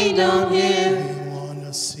your kingdom here. We want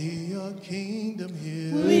to see your kingdom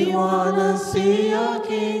here. We want to see your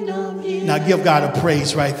kingdom here. Now give God a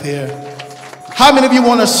praise right there. How many of you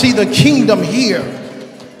want to see the kingdom here?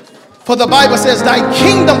 For the Bible says, thy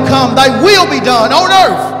kingdom come, thy will be done on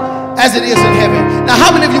earth as it is in heaven. Now,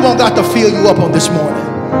 how many of you want God to fill you up on this morning?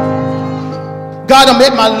 God, I'm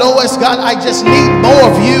at my lowest. God, I just need more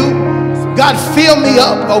of you. God, fill me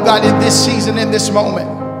up, oh God, in this season, in this moment.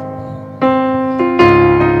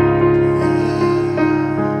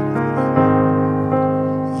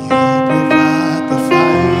 You provide the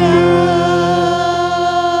fire.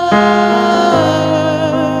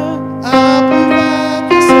 I provide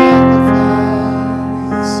the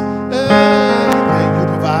sacrifice. Hey, you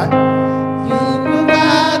provide. You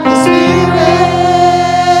provide the Spirit.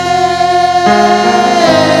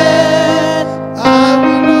 I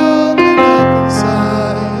will open up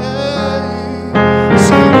inside.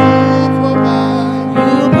 So you provide. You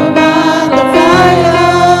provide the fire.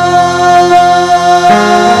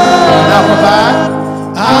 I provide.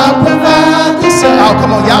 I provide the sacrifice. Oh,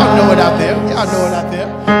 come on, y'all know it out there. Y'all know it out there.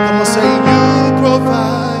 Come on, say you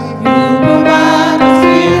provide. You provide the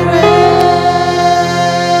Spirit.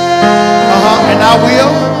 And I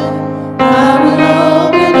will. I will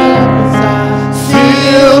open up inside.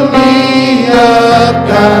 Fill me up,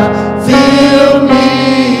 God. Fill me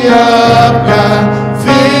up, God.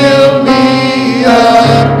 Fill me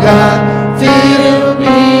up, God. Fill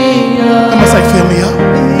me up. Come on, say, fill me up.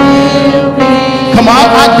 Fill me Come on, I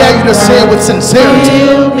dare you to say it with sincerity.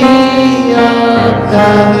 Fill me up,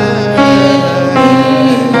 God.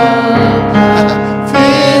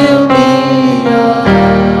 Fill me up.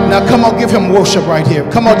 Now, come on, give him worship right here.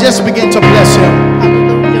 Come on, just begin to bless him.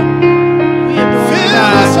 Hallelujah. We adore you, Fill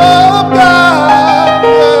God. us up, God.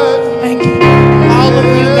 Thank you. All of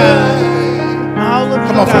you, God. All of you,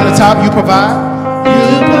 Come on, from the God. top, you provide.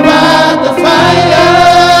 You provide the fire.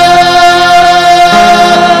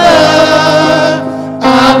 I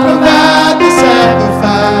provide the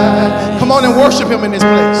sacrifice. Come on and worship him in this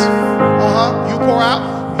place. You pour out.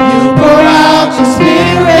 You pour out your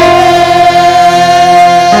Spirit.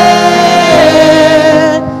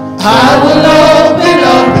 I will open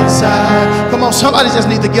up inside. Come on, somebody just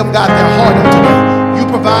need to give God their heart on today. You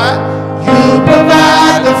provide. You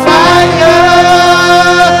provide the fire.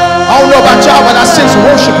 I don't know about y'all, but I sense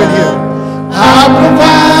worship in here. I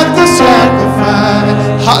provide the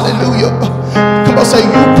sacrifice. Hallelujah. Come on, say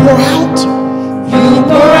you pour out. You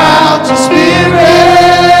pour out your Spirit.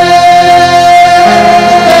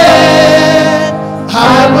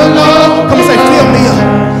 I will open. Come on, say fill me up.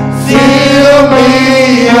 Fill me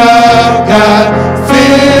up, God.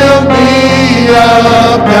 Fill me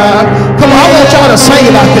up, God. Come on, I want y'all to sing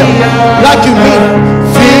it out there like you mean it.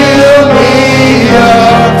 Fill me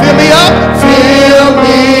up. Fill me up. Fill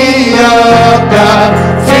me up, God.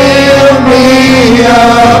 Fill me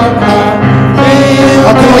up, God.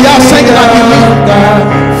 Oh, come on, y'all sing it like you mean it.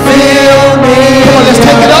 Fill me. Come on, let's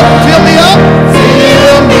take it up. Fill me up.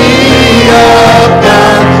 Fill me up,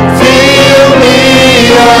 God. Fill me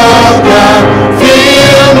up, God.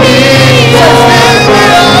 Fill me up. Fill me up.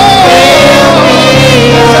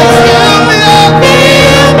 Fill me up.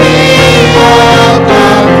 Fill me up,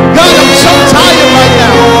 God. God, I'm so tired right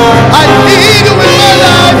now. I need you in my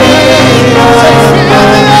life. Say, fill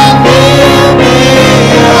me up.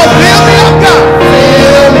 Oh, fill me up, God.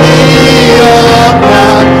 Fill me up,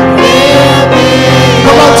 God.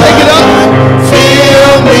 Come on, take it up.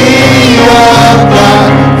 Fill me up, God.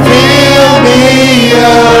 Fill me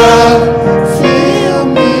up. Fill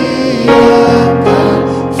me up, God.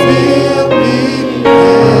 Fill me up.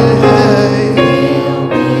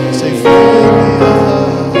 Say, fill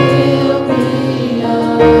me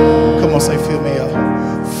up. Come on, say, fill me up.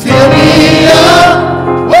 Fill me up.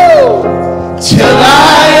 Woo! Till I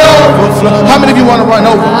overflow. How many of you want to run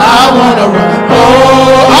over? I want to run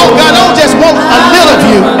over. Oh, God, I don't just want a little of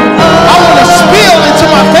you. I want to spill into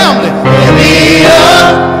my family. Fill me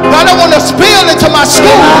up. God, I want to spill into my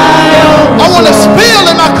school. I want to spill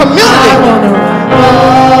in my community.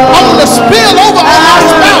 I want to spill over on my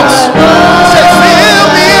spouse. Say, fill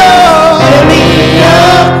me up. Fill me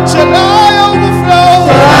up. Till I overflow.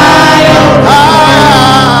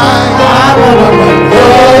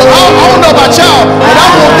 I don't know about y'all, but I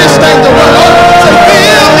want this thing to run over. Say,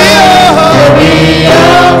 fill me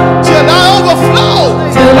up. Till I overflow.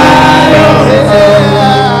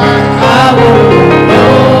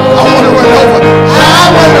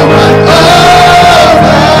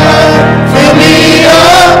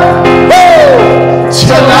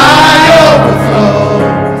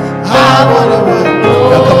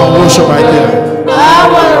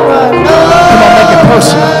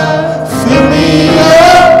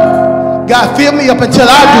 God, fill me up until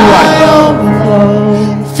I do right.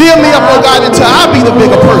 Fill me up, oh God, until I be the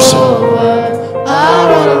bigger person.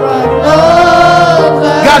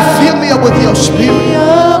 God, fill me up with your spirit.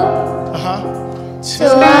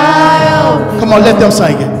 Come on, let them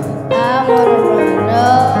sing it.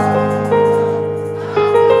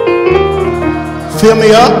 Fill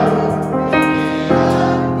me up.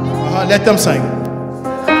 Let them sing it.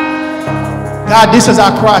 God, this is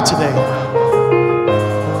our cry today.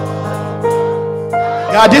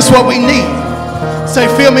 God, this is what we need. Say,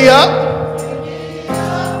 fill me up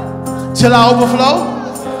till I overflow.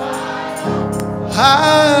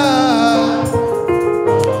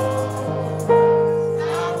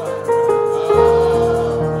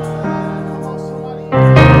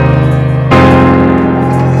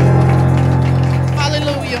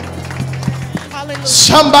 Hallelujah.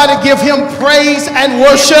 Somebody give him praise and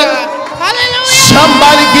worship. Hallelujah.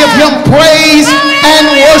 Somebody give him praise and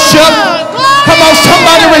worship. Come on,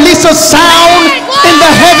 somebody release a sound in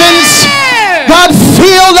the heavens. God,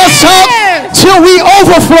 fill us up till we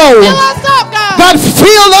overflow. God,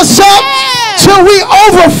 fill us up till we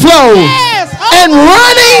overflow and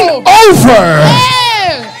running over.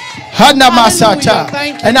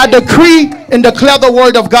 And I decree and declare the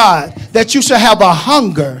word of God that you shall have a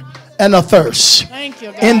hunger and a thirst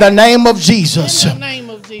in the name of Jesus,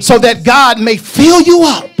 so that God may fill you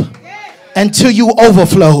up until you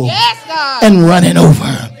overflow and running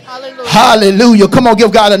over. Hallelujah. Come on,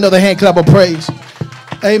 give God another hand clap of praise.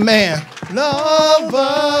 Amen. Love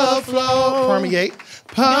overflow. Permeate.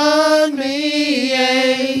 Permeate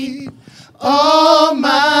all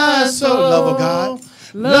my soul. Love of God.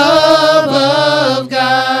 Love of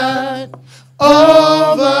God.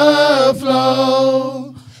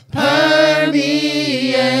 Overflow. Permeate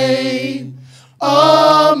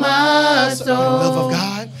all my soul. Love of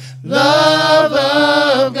God. Love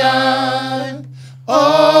of God.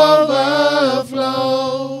 Overflow.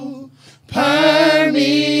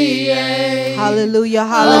 Permeate. Hallelujah,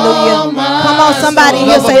 hallelujah. Come on, somebody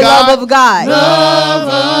here say love of God.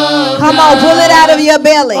 Come on, pull it out of your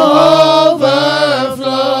belly. Overflow.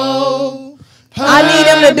 I need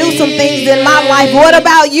him to do some things in my life. What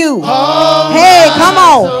about you? Hey, come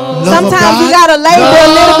on. Sometimes you got to labor a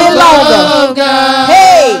little bit longer.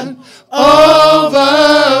 Hey.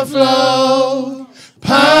 Overflow.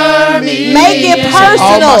 Permeate. Make it personal.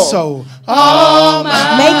 All my soul. All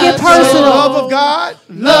my Make it personal. Love of God.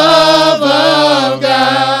 Love of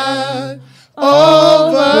God.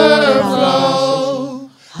 Overflow.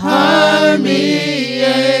 Permeate.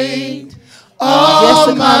 Just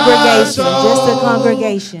a congregation. Just a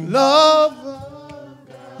congregation. Love.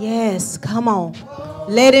 Yes, come on.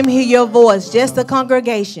 Let him hear your voice. Just a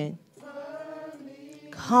congregation.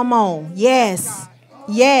 Come on. Yes.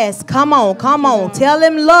 Yes. Come on. Come on. Tell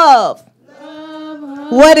him love.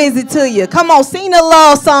 What is it to you? Come on. Sing a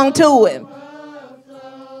love song to him.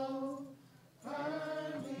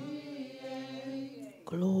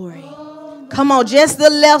 Glory. Come on. Just the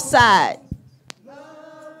left side.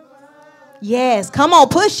 Yes. Come on.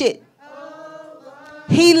 Push it.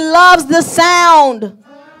 He loves the sound.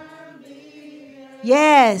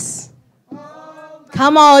 Yes.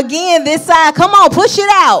 Come on again, this side. Come on, push it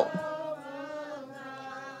out.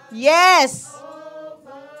 Yes.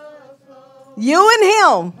 You and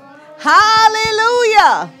him.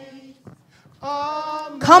 Hallelujah.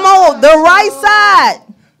 Come on, the right side.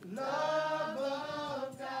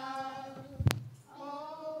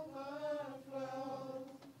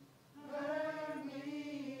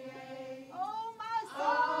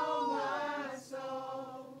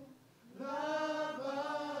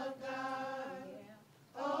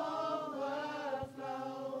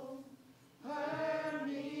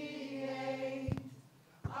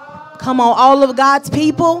 Come on, all of God's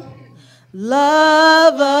people.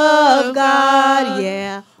 Love of God,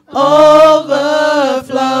 yeah. Overflow,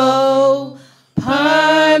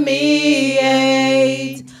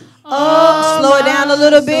 permeate. Oh, slow it down a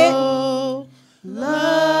little bit.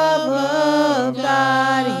 Love of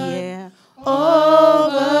God, yeah.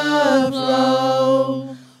 Overflow.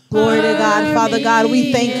 Glory to God. Father God,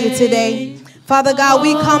 we thank you today. Father God,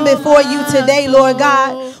 we come before you today, Lord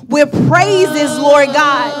God, with praises, Lord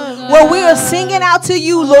God, where we are singing out to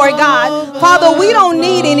you, Lord God. Father, we don't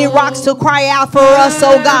need any rocks to cry out for us,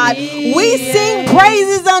 oh God. We sing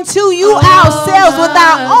praises unto you ourselves with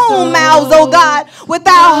our own mouths, oh God, with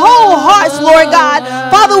our whole hearts, Lord God.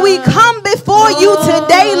 Father, we come before you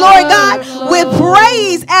today, Lord God, with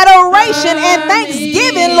praise, adoration, and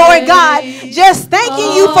thanksgiving, Lord God. Just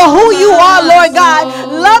thanking you for who you are, Lord God.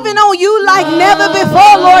 Loving on you like never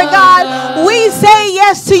before, Lord God. We say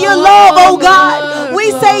yes to your love, oh God.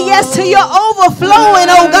 We say yes yes to your overflowing,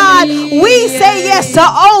 oh God. We say yes to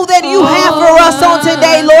all that you have for us on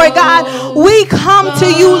today, Lord God. We come to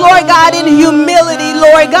you, Lord God, in humility,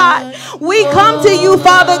 Lord God. We come to you,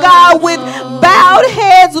 Father God, with bowed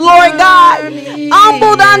heads, Lord God,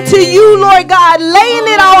 humbled unto you, Lord God, laying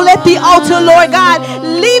it all at the altar, Lord God,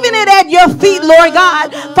 leaving it at your feet, Lord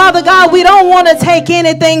God. Father God, we don't want to take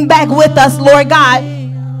anything back with us, Lord God.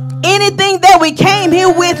 Anything that we came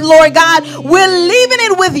here with, Lord God, we're leaving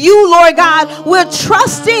it with you, Lord God. We're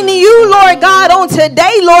trusting you, Lord God, on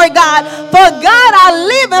today, Lord God. For God I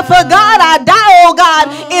live and for God I die, oh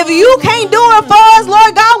God. If you can't do it for us,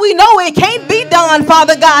 Lord God, we know it can't be done,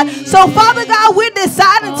 Father God. So, Father God, we're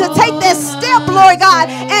deciding to take that step, Lord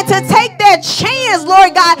God, and to take that chance,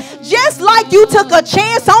 Lord God, just like you took a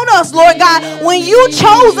chance on us, Lord God. When you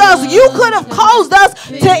chose us, you could have caused us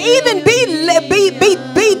to even be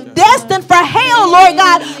destined for hell, Lord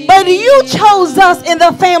God, but you chose us in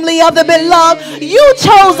the family of the beloved. You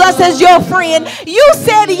chose us as your friend. You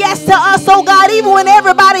said yes to us, oh God, even when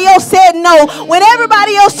everybody else said no, when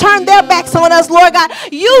everybody else turned their backs on us, Lord God.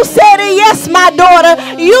 You said yes, my daughter.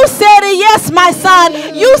 You said yes, my son.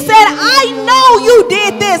 You said, I know you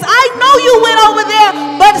did this. I know you went over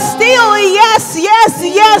there, but still yes, yes,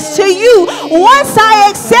 yes to you. Once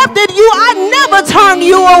I accepted you, I never turned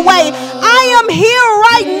you away. I am here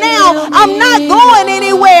right now. I'm not going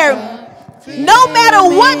anywhere. No matter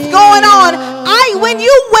what's going on,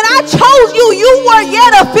 when I chose you, you were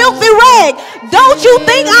yet a filthy rag. Don't you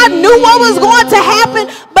think I knew what was going to happen?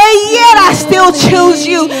 But yet I still choose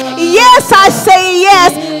you. Yes, I say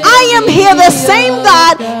yes. I am here the same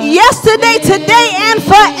God, yesterday, today, and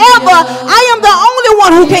forever. I am the only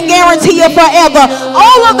one who can guarantee you forever.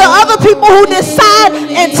 All of the other people who decide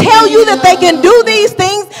and tell you that they can do these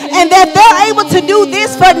things and that they're able to do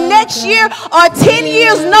this for next year or 10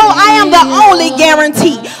 years, no, I am the only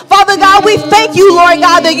guarantee. Father God, we thank you, Lord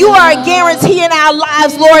God, that you are a guarantee in our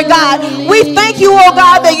lives, Lord God. We thank you, oh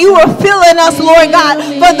God, that you are filling us, Lord God,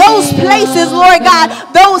 for those places, Lord God,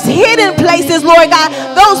 those hidden places, Lord God,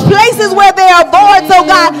 those places where there are voids, oh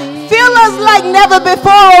God. Fill us like never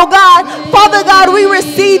before, oh God. Father God, we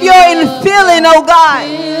receive your infilling, oh God.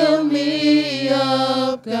 Fill me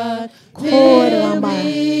up, God.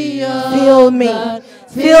 Fill me.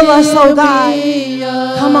 Fill us, oh God.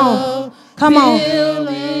 Come on. Come on.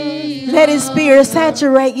 Let his spirit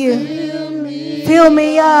saturate you. Fill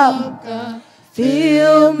me up.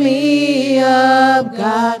 Fill me up,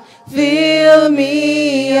 God. Fill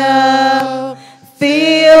me up.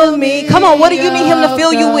 Fill me. Come on, what do you need him to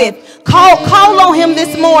fill you with? Call on him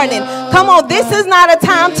this morning. Come on, this is not a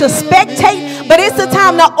time to spectate, but it's a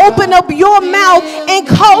time to open up your mouth and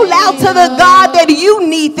call out to the God that you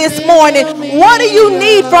need this morning. What do you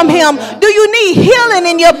need from him? Do you need healing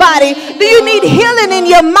in your body? Do you need healing in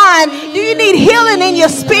your mind? Do you need healing in your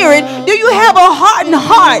spirit? Do you have a hardened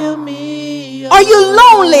heart? Are you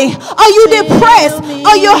lonely? Are you depressed?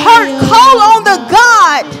 Are you hurt? Call on the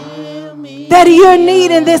God that you're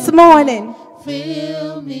needing this morning.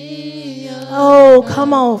 Oh,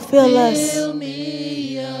 come on, fill us.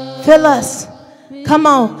 Fill us. Come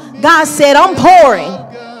on. God said, I'm pouring.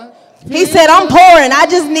 He said, I'm pouring. I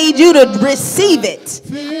just need you to receive it.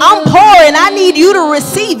 I'm pouring. I need you to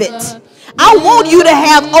receive it. I want you to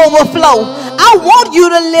have overflow. I want you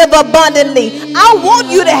to live abundantly. I want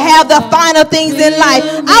you to have the finer things in life.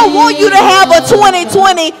 I want you to have a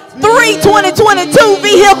 2023, 2022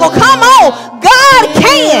 vehicle. Come on. God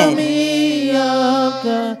can.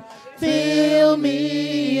 Fill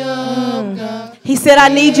me up, God. He said, I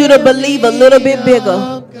need you to believe a little bit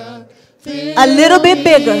bigger. A little bit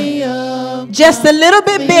bigger. Just a little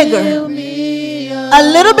bit bigger. A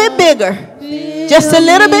little bit bigger. Just a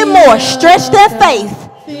little bit more. Stretch that faith.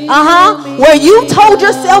 Where you told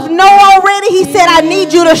yourself no already, he said, I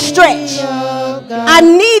need you to stretch. I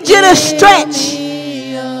need you to stretch.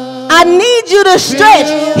 I need you to stretch.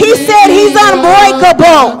 He said he's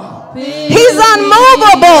unbreakable. He's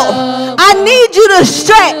unmovable. I need you to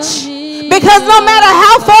stretch. Because no matter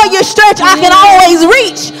how far you stretch, I can always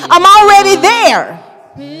reach. I'm already there.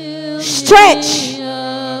 Stretch.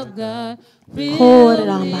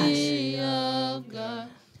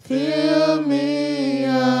 Fill me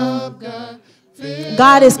up, God.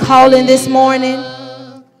 God is calling this morning.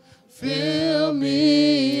 Fill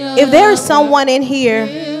me up. If there is someone in here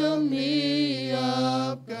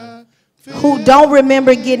who don't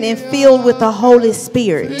remember getting filled with the Holy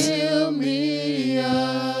Spirit,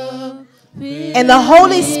 and the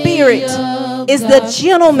Holy Spirit is the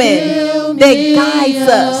gentleman that guides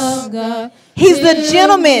us. He's the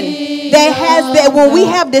gentleman that has that when we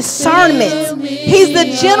have discernment. He's the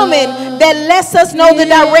gentleman that lets us know the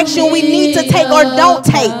direction we need to take or don't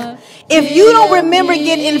take. If you don't remember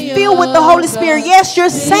getting filled with the Holy Spirit, yes, you're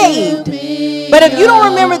saved. But if you don't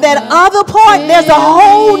remember that other part, there's a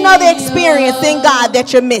whole nother experience in God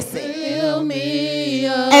that you're missing.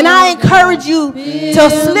 And I encourage you to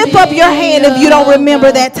slip up your hand if you don't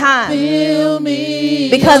remember that time.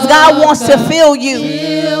 Because God wants to fill you.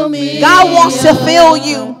 God wants to fill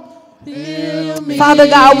you. Father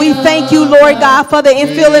God, we thank you, Lord God, for the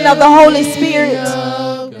infilling of the Holy Spirit.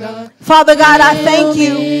 Father God, I thank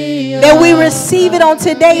you that we receive it on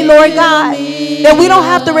today, Lord God. That we don't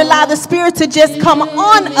have to rely on the Spirit to just come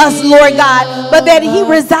on us, Lord God, but that He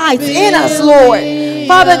resides in us, Lord.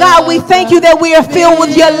 Father God, we thank you that we are filled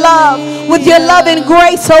with your love and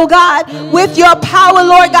grace, oh God, with your power,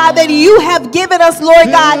 Lord God, that you have given us, Lord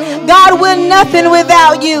God. God, we're nothing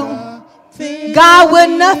without you. God, we're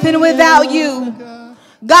nothing without you.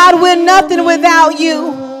 God, we're nothing without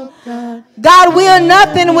you. God, we are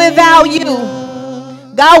nothing without you.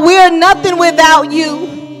 God, we are nothing without you.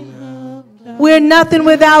 We're nothing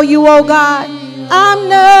without you, oh God. I'm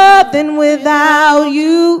nothing without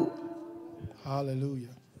you. Hallelujah.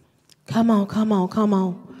 Come on, come on, come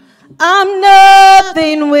on. I'm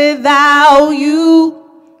nothing without you.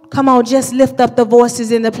 Come on, just lift up the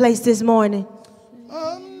voices in the place this morning.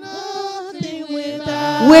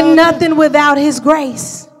 We're nothing without His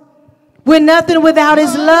grace. We're nothing without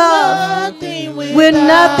His love. We're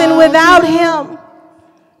nothing without Him.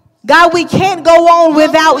 God, we can't go on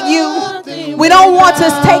without you. We don't want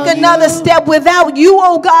to take another step without you,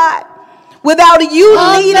 oh God. Without you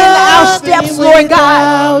leading our steps, Lord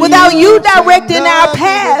God. Without you directing our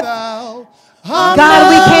path. God,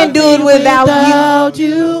 we can't do it without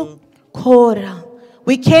you.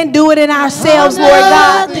 We can't do it in ourselves, Lord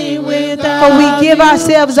God. For we give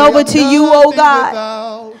ourselves over to you, oh God.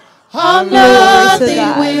 I'm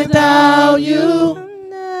nothing without you.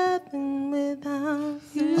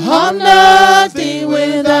 I'm nothing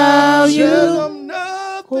without you.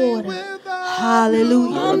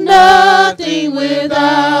 Hallelujah. I'm nothing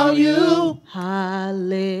without you.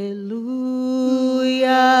 Hallelujah.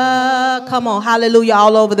 Come on, hallelujah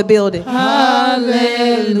all over the building. Hallelujah.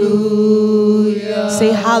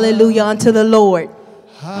 Say hallelujah unto the Lord.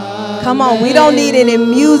 Hallelujah. Come on, we don't need any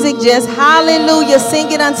music, just hallelujah,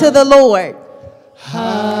 sing it unto the Lord.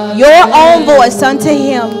 Hallelujah. Your own voice unto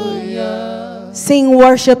Him. Sing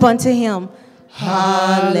worship unto Him.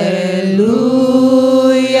 Hallelujah.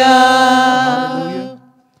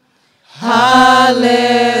 Hallelujah.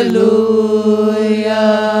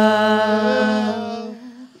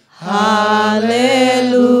 Hallelujah.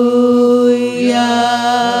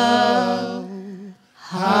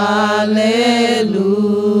 Hallelujah.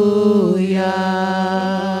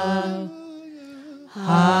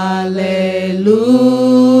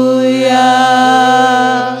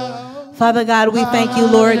 Hallelujah. Father God, we thank you,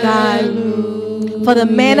 Lord God, for the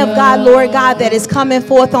man of God, Lord God, that is coming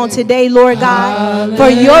forth on today, Lord God, for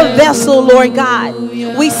your vessel, Lord God.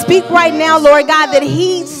 We speak right now, Lord God, that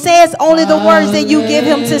he says only the words that you give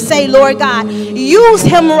him to say, Lord God. Use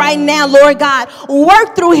him right now, Lord God.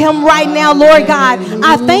 Work through him right now, Lord God.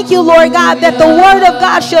 I thank you, Lord God, that the word of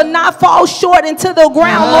God shall not fall short into the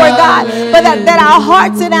ground, Lord God, but that our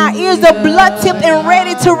hearts and our ears are blood-tipped and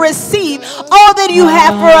ready to receive all that you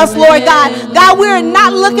have for us, Lord God. God, we're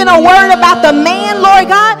not looking a word about the man, Lord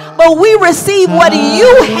God, but we receive what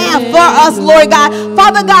you have for us, Lord God.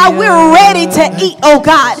 Father God, we're ready to eat, oh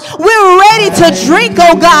God. We're ready to drink,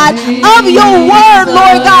 oh God, of your word,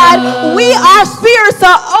 Lord God. Our spirits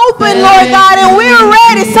are open, Lord God, and we're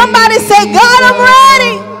ready. Somebody say, God, I'm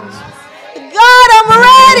ready. God, I'm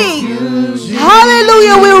ready.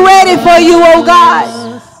 Hallelujah, we're ready for you, oh God.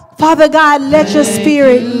 Father God, let your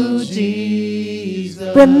spirit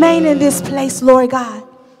remain in this place, Lord God.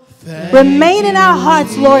 Remain in our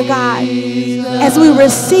hearts, Lord God, as we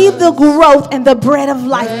receive the growth and the bread of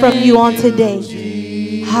life from you on today.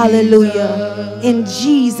 Hallelujah. In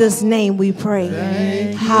Jesus' name we pray.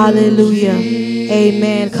 Hallelujah.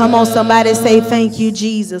 Amen. Come on, somebody say thank you,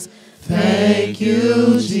 Jesus. Thank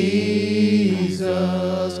you,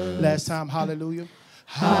 Jesus. Last time, hallelujah.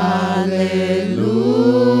 Hallelujah.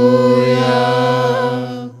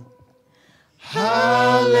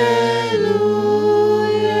 Hallelujah.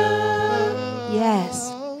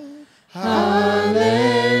 Yes. Hallelujah.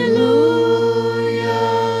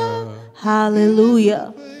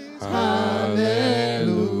 Hallelujah.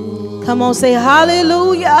 Hallelujah. Come on, say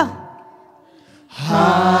hallelujah.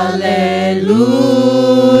 Hallelujah.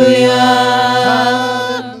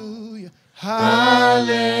 Hallelujah.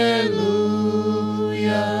 Hallelujah.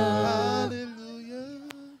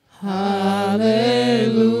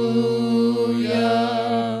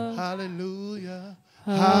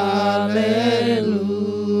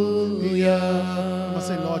 Hallelujah. I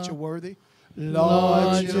say, Lord, you're worthy.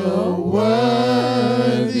 Lord, you're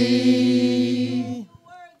worthy.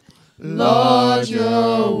 Lord,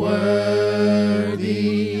 you're worthy.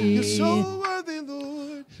 You're so worthy,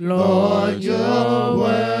 Lord. Lord, you're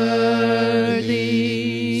worthy.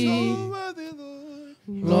 So worthy, Lord.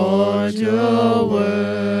 Lord, you're worthy.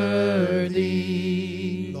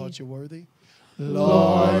 Lord, you're worthy.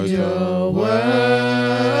 Lord, you're worthy.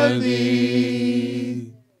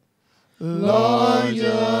 Lord,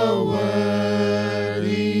 you're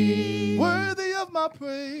worthy. Worthy of my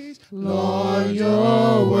praise. Lord,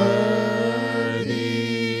 you're worthy.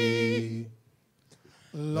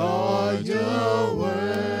 Lord, you're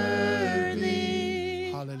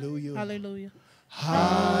worthy. Hallelujah. Hallelujah.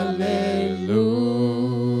 Hallelujah.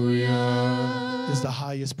 Is the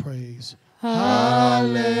highest praise.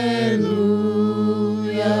 Hallelujah.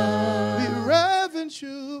 We reverence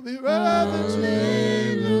you. We reverence you.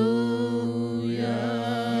 Hallelujah.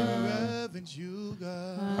 We reverence you,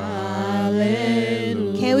 God.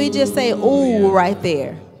 Hallelujah. Can we just say ooh right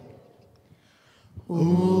there?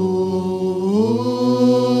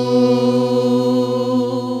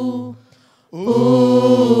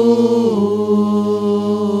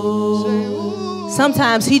 Say, ooh.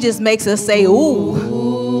 Sometimes he just makes us say ooh.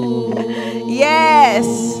 Yes.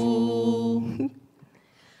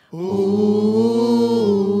 Ooh.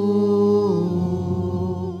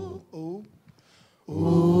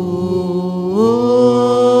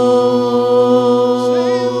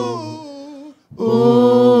 Say,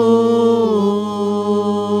 ooh.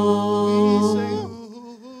 We say,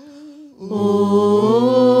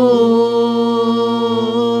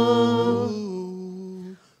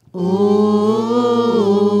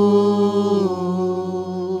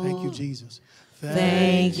 ooh. Thank you, Jesus.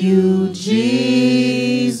 Thank you,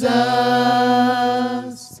 Jesus.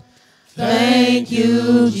 Thank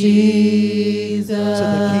you, Jesus. To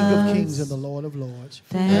the King of Kings and the Lord of Lords.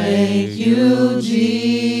 Thank you,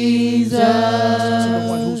 Jesus. To the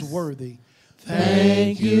one who's worthy.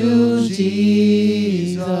 Thank you,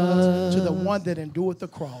 Jesus. To the one that endured the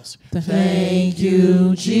cross. Thank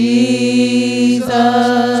you, Jesus. To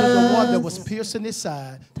the one that was pierced in his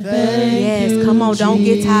side. Yes, come on, don't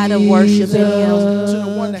get tired of worshiping him. To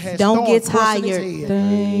the one that has Don't get thorns coursing tired. his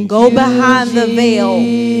head. Go behind the veil.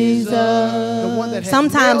 The one that has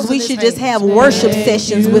Sometimes nails we in his should just hands. have worship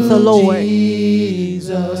sessions with the Lord.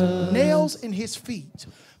 Nails in his feet.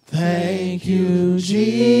 Thank you,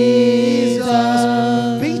 Jesus.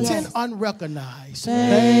 Beaten unrecognized.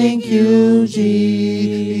 Thank you,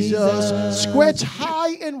 Jesus. Jesus. Scratched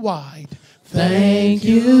high and wide. Thank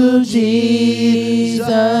you, Jesus.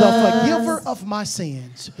 The forgiver of my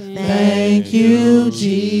sins. Thank you,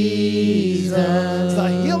 Jesus. The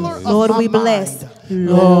healer of Lord, my we bless. mind.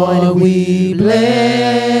 Lord, we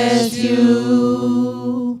bless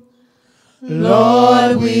you.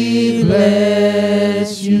 Lord, we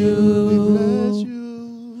bless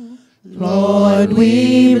you. Lord,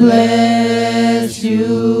 we bless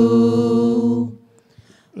you.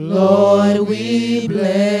 Lord, we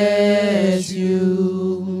bless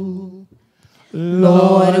you.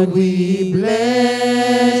 Lord, we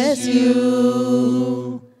bless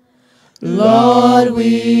you. Lord,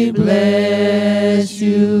 we bless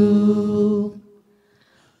you.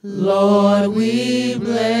 Lord, we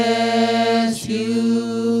bless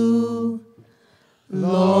you.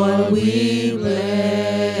 Lord, we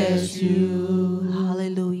bless you.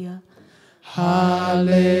 Hallelujah.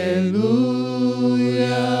 Hallelujah.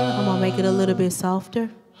 Come on, make it a little bit softer.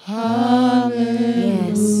 Hallelujah.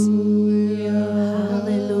 Yes.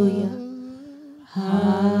 Hallelujah.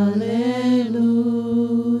 Hallelujah.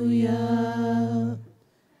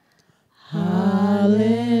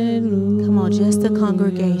 Hallelujah. Come on, just the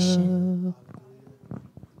congregation.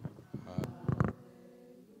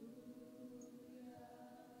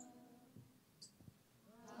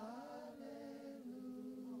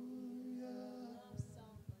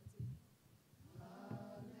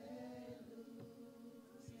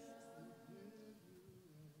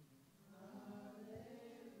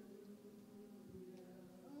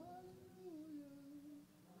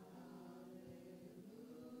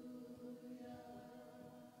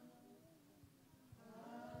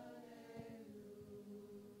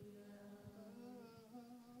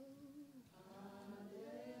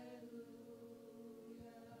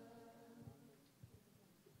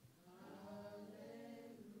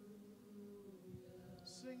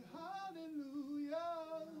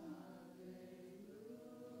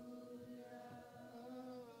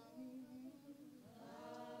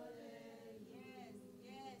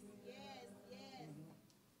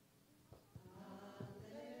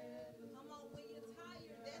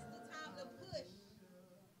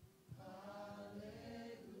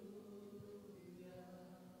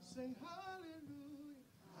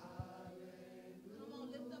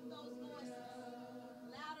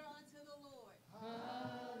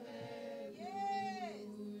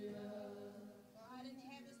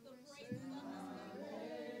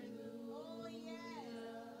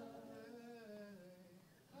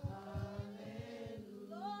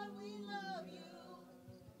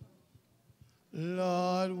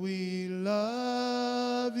 Lord, we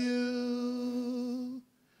love you.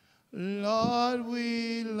 Lord,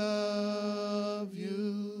 we love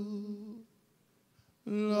you.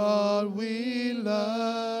 Lord, we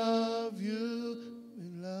love you. We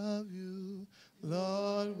love you.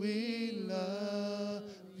 Lord, we love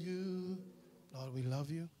you. Lord, we love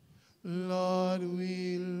you. Lord,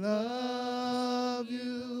 we love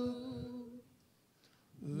you.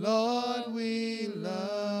 Lord, we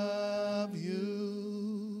love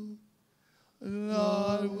you.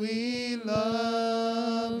 Lord, we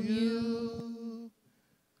love you.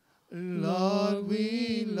 Lord,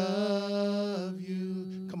 we love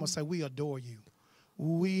you. Come on, say, we adore you.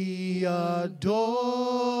 We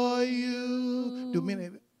adore you. Do many?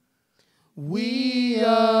 We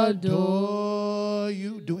adore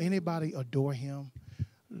you. Do anybody adore him?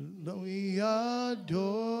 We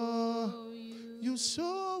adore you.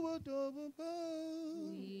 So adorable.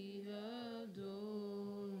 We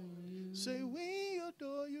adore you. Say, we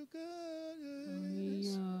adore you, God. We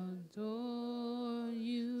adore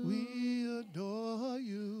you. We adore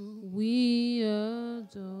you. We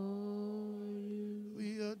adore you.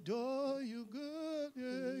 We adore you, God. We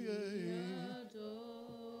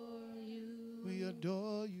adore you. We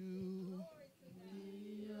adore you.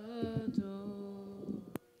 We adore.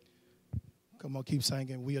 Come on, keep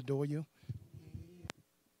singing. We adore you.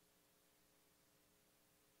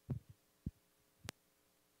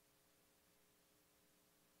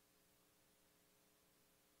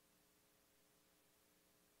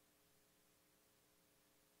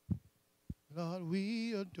 Lord,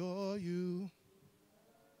 we adore you.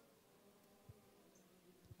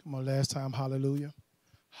 Come on, last time, hallelujah.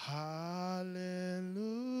 Hallelujah.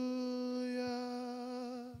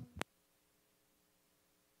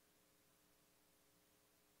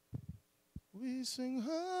 We sing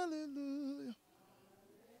hallelujah.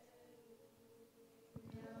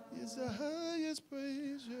 It's the highest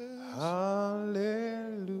praise, yes. Hallelujah.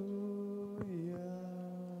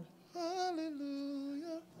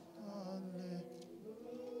 Hallelujah.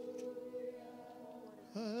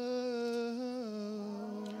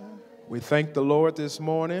 We thank the Lord this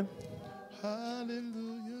morning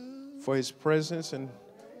Hallelujah. for his presence and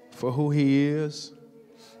for who he is.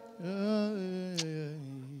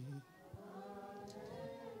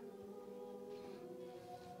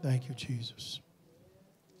 Thank you, Jesus.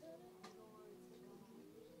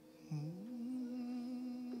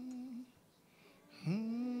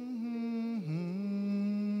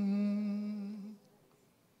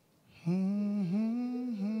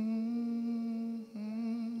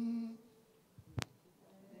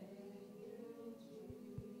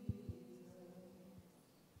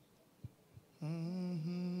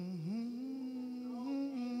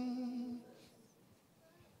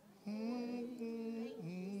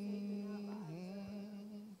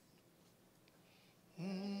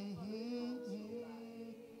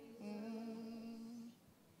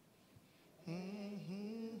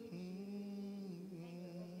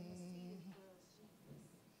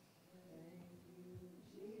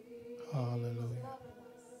 Hallelujah.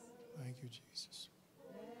 Thank you, Jesus.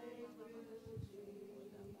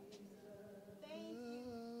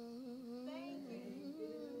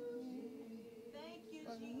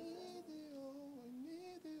 I need thee, oh, I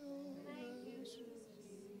need thee, oh, yes.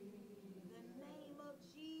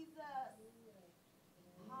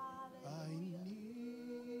 I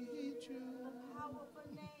need you.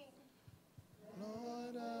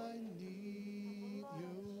 Lord, I need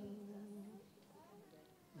you.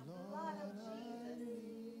 Lord, I need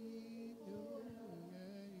you.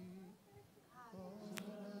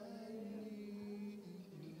 Lord, I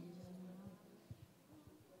need you.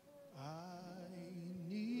 I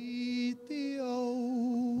need thee,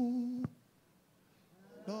 oh.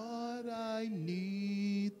 Lord, I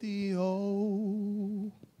need thee,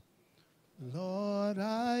 oh. Lord,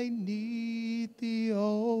 I need thee,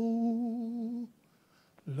 oh.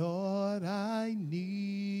 Lord, I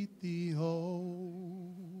need thee,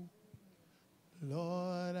 oh.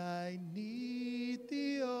 Lord, I need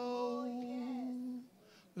thee, oh.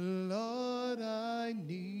 Lord, I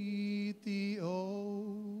need thee,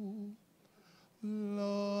 oh.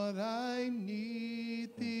 Lord, I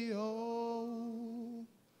need thee, oh.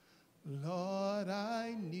 Lord,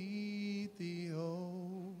 I need thee,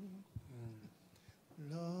 oh.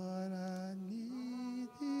 Lord, I need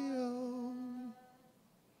thee, oh.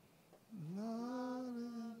 Lord,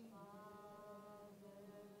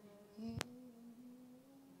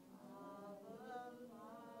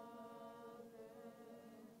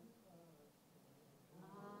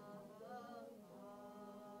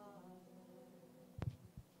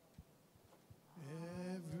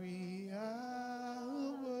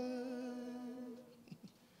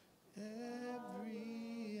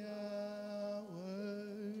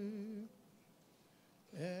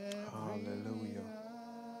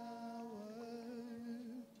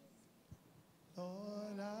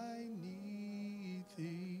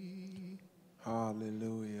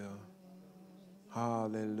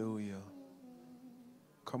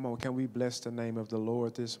 Come on, can we bless the name of the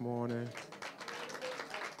Lord this morning?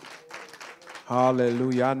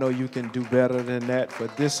 Hallelujah. I know you can do better than that,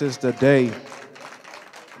 but this is the day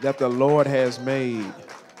that the Lord has made.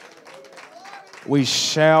 We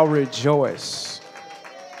shall rejoice.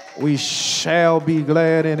 We shall be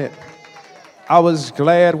glad in it. I was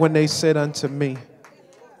glad when they said unto me,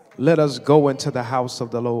 let us go into the house of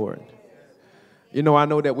the Lord. You know, I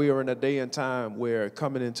know that we are in a day and time where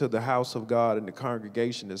coming into the house of God and the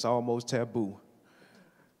congregation is almost taboo.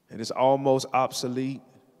 And it's almost obsolete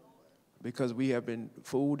because we have been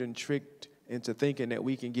fooled and tricked into thinking that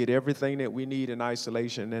we can get everything that we need in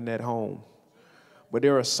isolation and at home. But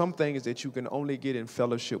there are some things that you can only get in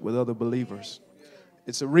fellowship with other believers.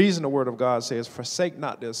 It's a reason the word of God says, forsake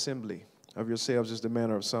not the assembly of yourselves as the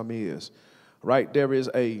manner of some is. Right? There is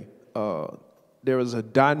a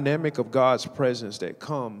dynamic of God's presence that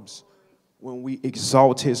comes when we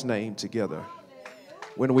exalt his name together.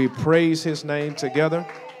 When we praise his name together.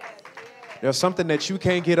 There's something that you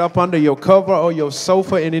can't get up under your cover or your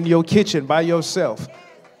sofa and in your kitchen by yourself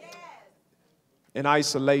in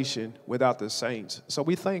isolation without the saints. So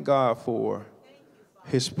we thank God for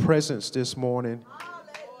his presence this morning.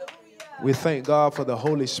 We thank God for the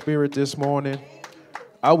Holy Spirit this morning.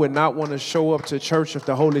 I would not want to show up to church if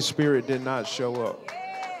the Holy Spirit did not show up.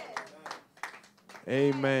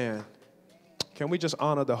 Amen. Can we just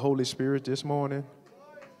honor the Holy Spirit this morning?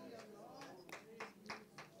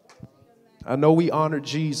 I know we honor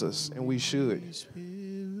Jesus, and we should.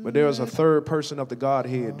 But there is a third person of the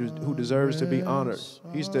Godhead who deserves to be honored.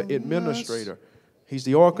 He's the administrator. He's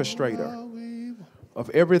the orchestrator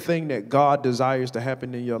of everything that God desires to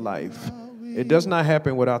happen in your life. It does not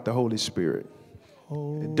happen without the Holy Spirit.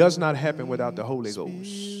 It does not happen without the Holy Ghost.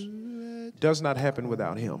 It does not happen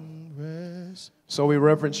without him. So we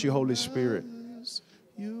reverence you, Holy Spirit.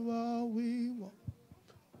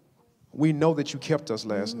 We know that you kept us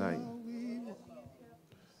last night.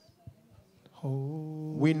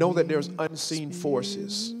 We know that there's unseen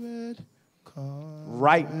forces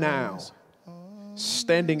right now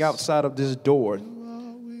standing outside of this door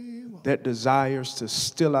that desires to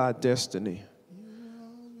steal our destiny.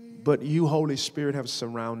 But you, Holy Spirit, have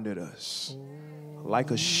surrounded us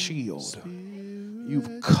like a shield.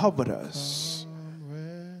 You've covered us.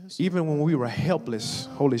 Even when we were helpless,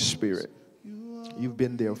 Holy Spirit, you've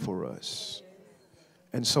been there for us.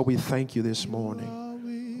 And so we thank you this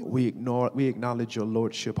morning. We acknowledge your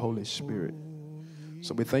Lordship, Holy Spirit.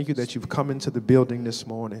 So we thank you that you've come into the building this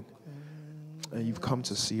morning and you've come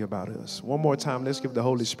to see about us. One more time, let's give the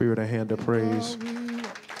Holy Spirit a hand of praise.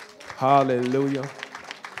 Hallelujah.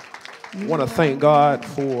 I want to thank God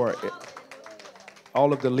for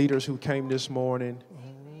all of the leaders who came this morning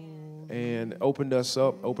and opened us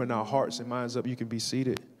up, opened our hearts and minds up. You can be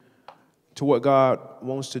seated to what God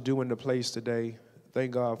wants to do in the place today.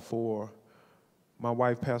 Thank God for my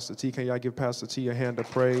wife, Pastor T. Can y'all give Pastor T a hand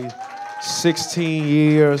of praise? 16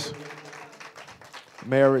 years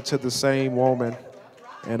married to the same woman,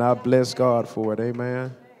 and I bless God for it.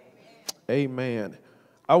 Amen. Amen.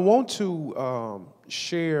 I want to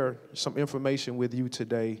share some information with you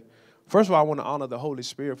today. First of all, I want to honor the Holy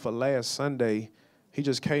Spirit for last Sunday. He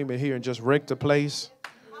just came in here and just wrecked the place.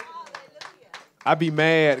 I be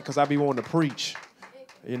mad because I be wanting to preach,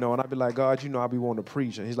 you know, and I be like, God, you know I be wanting to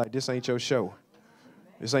preach. And he's like, this ain't your show.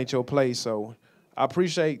 This ain't your place. So I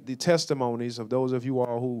appreciate the testimonies of those of you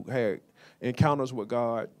all who had encounters with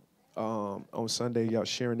God on Sunday. Y'all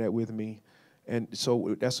sharing that with me. And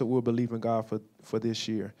so that's what we're believing God for this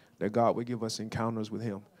year, that God will give us encounters with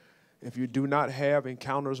him. If you do not have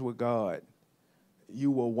encounters with God,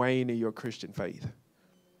 you will wane in your Christian faith.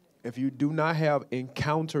 If you do not have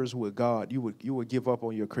encounters with God, you would give up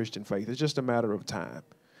on your Christian faith. It's just a matter of time.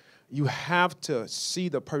 You have to see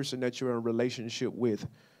the person that you're in a relationship with,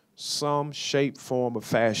 some shape, form, or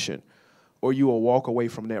fashion, or you will walk away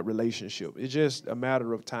from that relationship. It's just a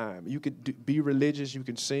matter of time. You could be religious, you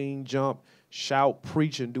can sing, jump, shout,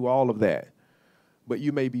 preach, and do all of that. But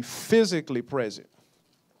you may be physically present,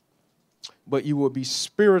 but you will be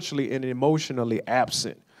spiritually and emotionally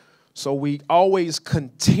absent. So we always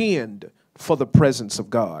contend for the presence of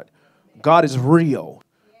God. God is real.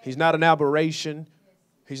 He's not an aberration.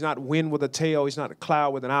 He's not wind with a tail. He's not a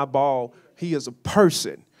cloud with an eyeball. He is a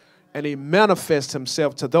person. And he manifests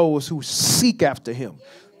himself to those who seek after him,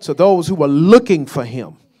 to those who are looking for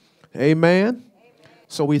him. Amen.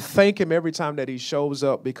 So we thank him every time that he shows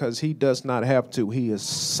up because he does not have to. He is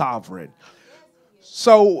sovereign.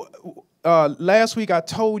 So last week I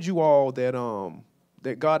told you all that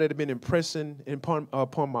that God had been impressing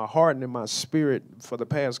upon my heart and in my spirit for the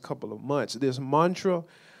past couple of months. This mantra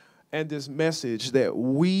and this message that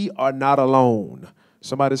we are not alone.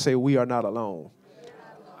 Somebody say, we are not alone.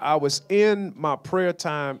 I was in my prayer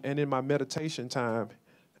time and in my meditation time,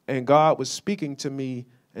 and God was speaking to me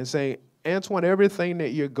and saying, Antwan, everything that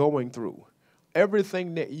you're going through,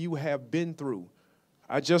 everything that you have been through,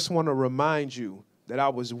 I just want to remind you that I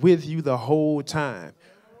was with you the whole time.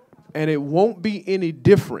 And it won't be any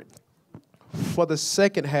different for the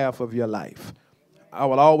second half of your life. I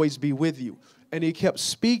will always be with you. And he kept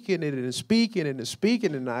speaking it and speaking and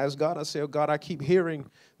speaking. And I asked God, I said, God, I keep hearing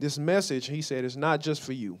this message. He said, it's not just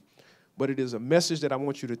for you, but it is a message that I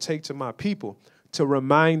want you to take to my people to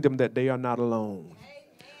remind them that they are not alone.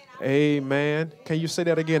 Amen. Can you say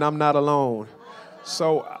that again? I'm not alone.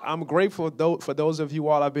 So I'm grateful for those of you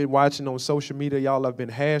all I've been watching on social media. Y'all have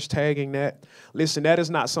been hashtagging that. Listen, that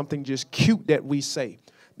is not something just cute that we say.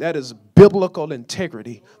 That is biblical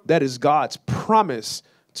integrity. That is God's promise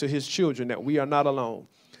to his children that we are not alone.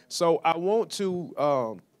 So I want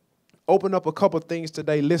to open up a couple things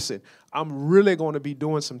today. Listen, I'm really going to be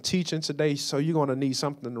doing some teaching today, so you're going to need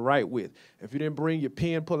something to write with. If you didn't bring your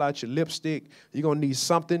pen, pull out your lipstick. You're going to need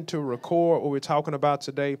something to record what we're talking about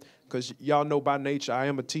today, because y'all know by nature I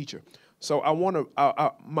am a teacher. So I want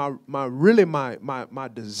to, my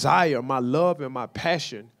desire, my love, and my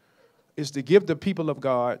passion is to give the people of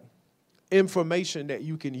God information that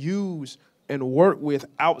you can use and work with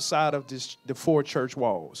outside of the four church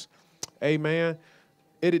walls. Amen.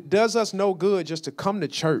 It does us no good just to come to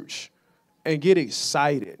church and get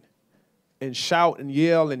excited and shout and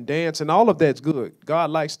yell and dance, and all of that's good.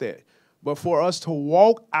 God likes that. But for us to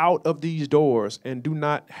walk out of these doors and do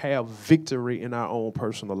not have victory in our own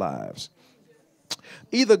personal lives.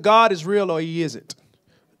 Either God is real or he isn't.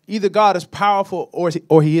 Either God is powerful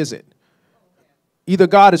or he isn't. Either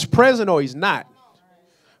God is present or he's not.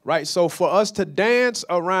 Right? So for us to dance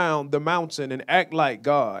around the mountain and act like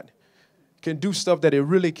God can do stuff that it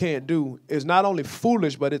really can't do is not only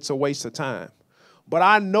foolish, but it's a waste of time. But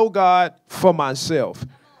I know God for myself.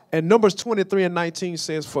 And Numbers 23:19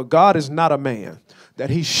 says, for God is not a man that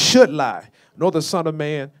he should lie, nor the son of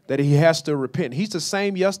man that he has to repent. He's the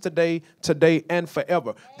same yesterday, today, and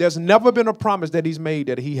forever. There's never been a promise that he's made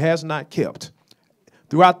that he has not kept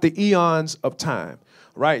throughout the eons of time.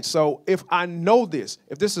 Right? So if I know this,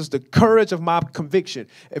 if this is the courage of my conviction,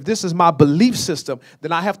 if this is my belief system,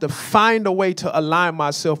 then I have to find a way to align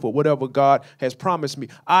myself with whatever God has promised me.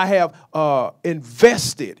 I have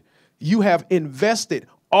invested, you have invested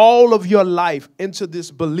all of your life into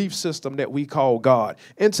this belief system that we call God,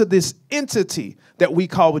 into this entity that we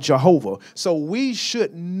call Jehovah. So we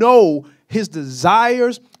should know his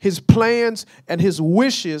desires, his plans, and his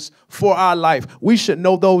wishes for our life. We should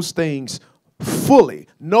know those things fully.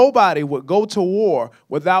 Nobody would go to war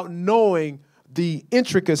without knowing the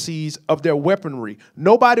intricacies of their weaponry.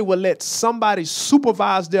 Nobody would let somebody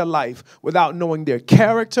supervise their life without knowing their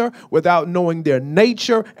character, without knowing their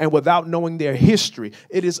nature, and without knowing their history.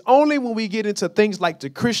 It is only when we get into things like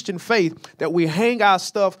the Christian faith that we hang our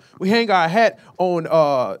stuff, we hang our hat on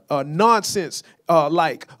nonsense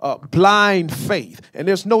like blind faith. And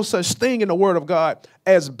there's no such thing in the Word of God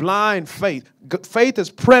as blind faith. Faith is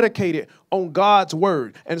predicated on God's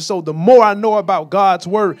word. And so the more I know about God's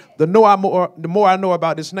word, the more I know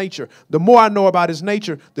about his nature. The more I know about his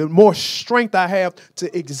nature, the more strength I have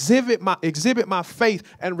to exhibit my faith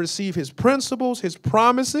and receive his principles, his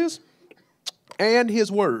promises, and his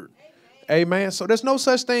word. Amen. So there's no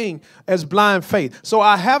such thing as blind faith. So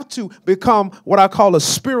I have to become what I call a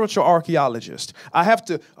spiritual archaeologist. I have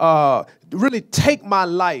to really take my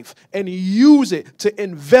life and use it to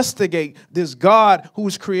investigate this God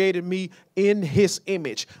who's created me in his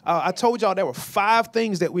image. I told y'all there were 5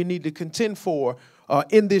 things that we need to contend for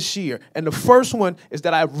in this year. And the first one is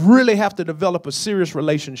that I really have to develop a serious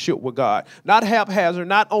relationship with God. Not haphazard,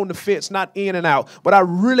 not on the fence, not in and out, but I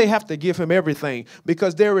really have to give him everything,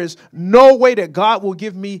 because there is no way that God will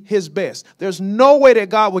give me his best. There's no way that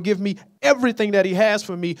God will give me everything that he has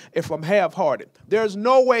for me if I'm half-hearted. There's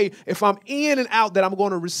no way if I'm in and out that I'm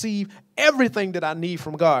going to receive everything that I need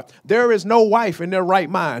from God. There is no wife in their right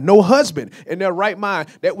mind, no husband in their right mind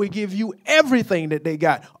that will give you everything that they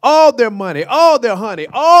got, all their money, all their honey,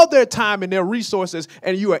 all their time and their resources,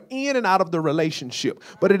 and you are in and out of the relationship.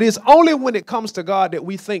 But it is only when it comes to God that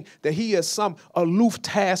we think that he is some aloof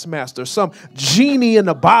taskmaster, some genie in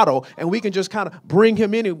a bottle, and we can just kind of bring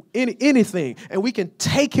him anything, and we can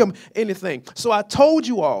take him anything. So I told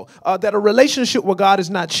you all that a relationship with God is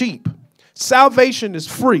not cheap. Salvation is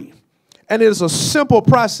free. And it is a simple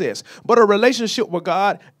process. But a relationship with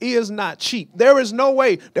God is not cheap. There is no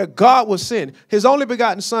way that God will send his only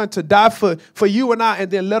begotten son to die for you and I and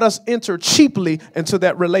then let us enter cheaply into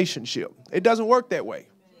that relationship. It doesn't work that way.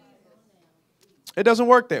 It doesn't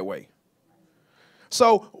work that way.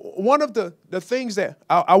 So one of the things that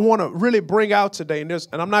I want to really bring out today, and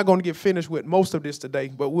I'm not going to get finished with most of this today,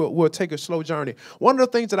 but we'll take a slow journey. One of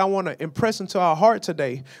the things that I want to impress into our heart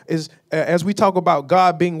today is, as we talk about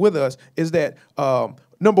God being with us, is that,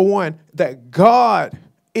 number one, that God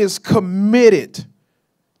is committed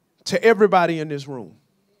to everybody in this room.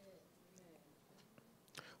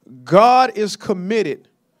 God is committed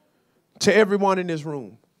to everyone in this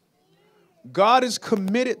room. God is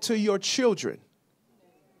committed to your children.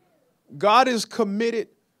 God is committed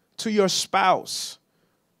to your spouse.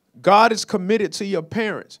 God is committed to your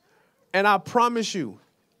parents. And I promise you,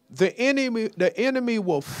 the enemy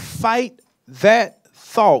will fight that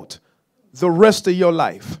thought the rest of your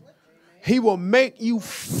life. He will make you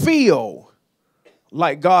feel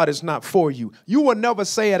like God is not for you. You will never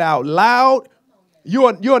say it out loud.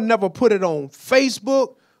 You'll never put it on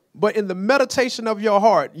Facebook. But in the meditation of your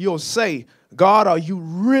heart, you'll say, God, are you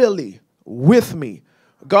really with me?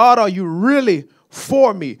 God, are you really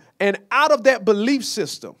for me? And out of that belief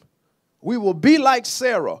system, we will be like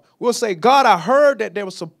Sarah. We'll say, God, I heard that there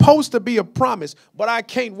was supposed to be a promise, but I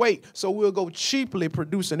can't wait. So we'll go cheaply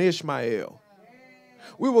produce an Ishmael.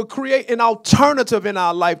 We will create an alternative in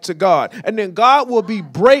our life to God. And then God will be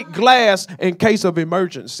break glass in case of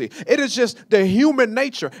emergency. It is just the human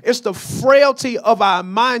nature. It's the frailty of our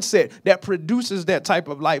mindset that produces that type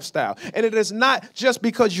of lifestyle. And it is not just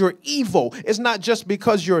because you're evil. It's not just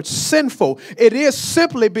because you're sinful. It is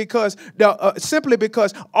simply because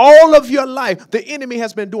all of your life, the enemy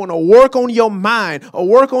has been doing a work on your mind, a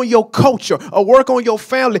work on your culture, a work on your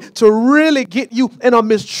family to really get you in a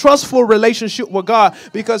mistrustful relationship with God.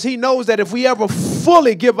 Because he knows that if we ever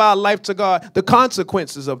fully give our life to God, the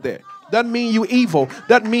consequences of that. Doesn't mean you evil.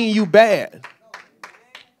 Doesn't mean you bad.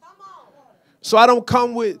 So I don't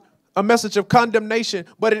come with a message of condemnation,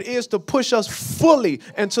 but it is to push us fully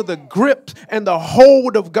into the grip and the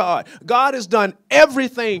hold of God. God has done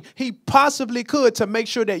everything he possibly could to make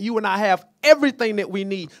sure that you and I have everything that we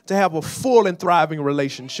need to have a full and thriving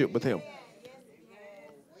relationship with him.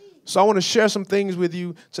 So I want to share some things with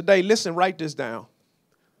you today. Listen, write this down.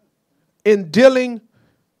 In dealing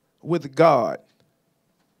with God,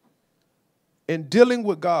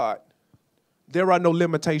 there are no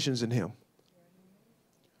limitations in him.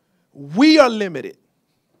 We are limited.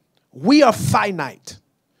 We are finite.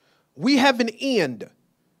 We have an end.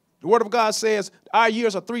 The word of God says our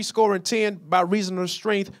years are 70. By reason of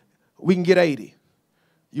strength, we can get 80.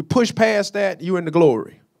 You push past that, you're in the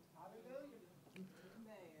glory.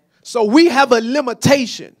 So we have a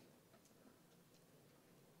limitation.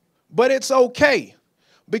 But it's okay,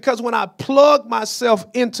 because when I plug myself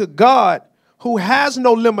into God, who has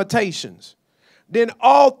no limitations, then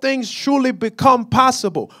all things truly become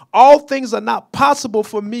possible. All things are not possible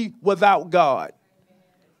for me without God.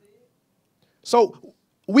 So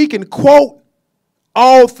we can quote,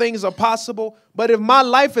 all things are possible, but if my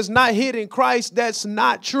life is not hid in Christ, that's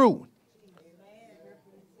not true.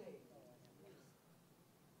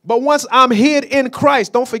 But once I'm hid in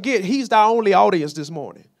Christ, don't forget, he's our only audience this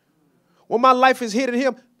morning. When my life is hid in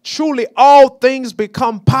him, truly all things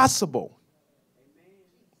become possible.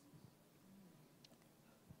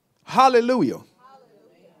 Hallelujah.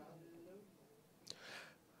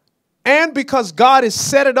 And because God has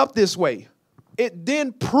set it up this way, it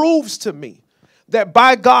then proves to me that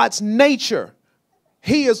by God's nature,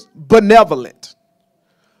 he is benevolent.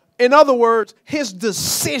 In other words, his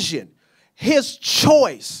decision, his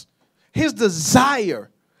choice, his desire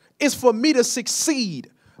is for me to succeed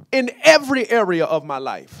in every area of my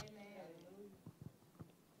life.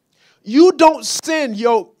 You don't send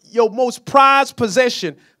your most prized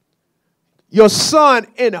possession, your son,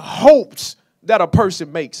 in hopes that a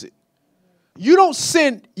person makes it. You don't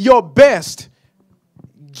send your best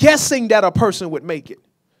guessing that a person would make it.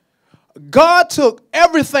 God took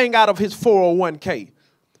everything out of his 401k.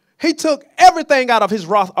 He took everything out of his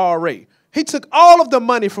Roth IRA. He took all of the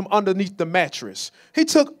money from underneath the mattress. He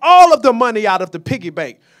took all of the money out of the piggy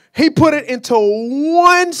bank. He put it into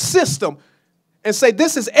one system and say,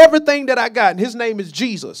 this is everything that I got. And his name is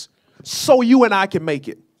Jesus. So you and I can make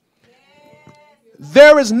it.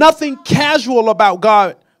 There is nothing casual about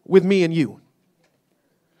God with me and you.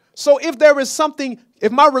 So if there is something,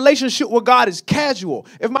 if my relationship with God is casual,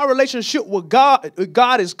 if my relationship with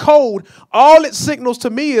God is cold, all it signals to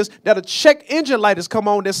me is that a check engine light has come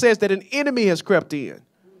on that says that an enemy has crept in.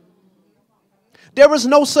 There is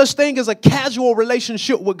no such thing as a casual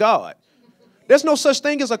relationship with God. There's no such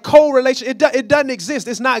thing as a co-relation. It doesn't exist.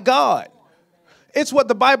 It's not God. It's what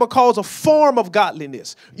the Bible calls a form of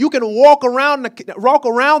godliness. You can walk around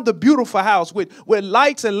the beautiful house with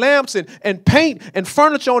lights and lamps and paint and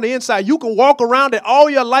furniture on the inside. You can walk around it all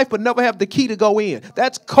your life but never have the key to go in.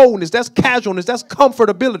 That's coldness. That's casualness. That's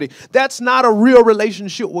comfortability. That's not a real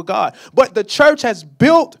relationship with God. But the church has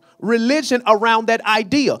built religion around that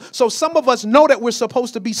idea. So some of us know that we're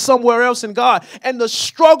supposed to be somewhere else in God. And the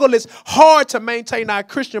struggle is hard to maintain our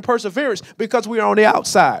Christian perseverance because we are on the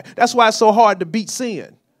outside. That's why it's so hard to beat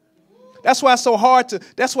sin. That's why it's so hard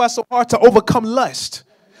to overcome lust.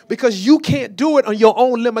 Because you can't do it on your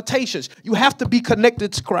own limitations. You have to be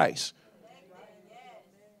connected to Christ.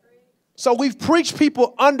 So we've preached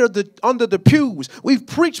people under the pews. We've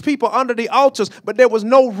preached people under the altars, but there was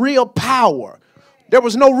no real power. There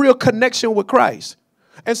was no real connection with Christ.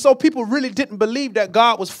 And so people really didn't believe that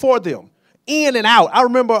God was for them. In and out. I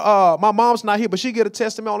remember my mom's not here, but she get a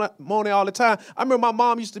testimony all the time. I remember my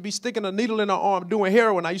mom used to be sticking a needle in her arm doing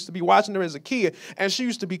heroin. I used to be watching her as a kid, and she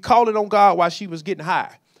used to be calling on God while she was getting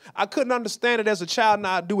high. I couldn't understand it as a child,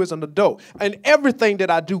 now I do as an adult. And everything that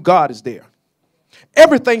I do, God is there.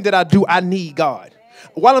 Everything that I do, I need God.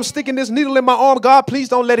 While I'm sticking this needle in my arm, God, please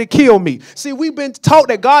don't let it kill me. See, we've been taught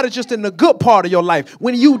that God is just in the good part of your life.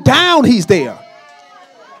 When you down, he's there.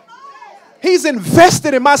 He's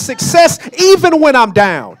invested in my success even when I'm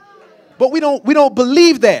down. But we don't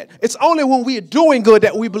believe that. It's only when we are doing good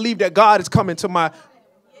that we believe that God is coming to my...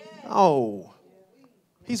 Oh,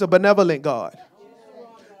 he's a benevolent God.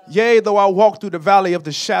 Yea, though I walk through the valley of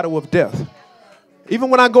the shadow of death. Even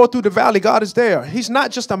when I go through the valley, God is there. He's not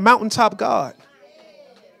just a mountaintop God.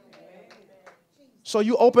 So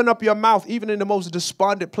you open up your mouth even in the most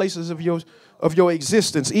despondent places of your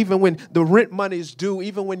existence, even when the rent money is due,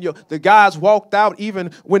 even when the guys walked out,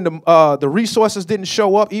 even when the resources didn't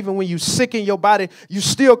show up, even when you sick in your body, you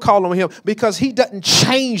still call on him because he doesn't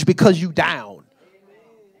change because you down.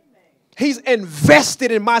 He's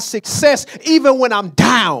invested in my success even when I'm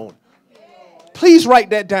down. Please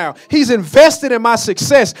write that down. He's invested in my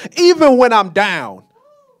success even when I'm down.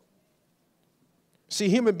 See,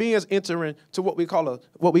 human beings enter into what we call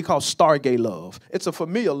stargate love. It's a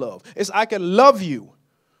familiar love. It's I can love you,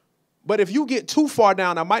 but if you get too far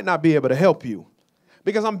down, I might not be able to help you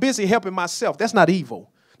because I'm busy helping myself. That's not evil.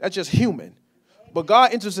 That's just human. But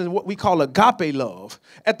God enters in what we call agape love.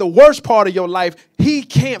 At the worst part of your life, he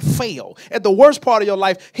can't fail. At the worst part of your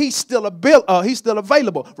life, he's still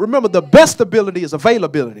available. Remember, the best ability is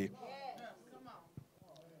availability.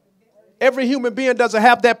 Every human being doesn't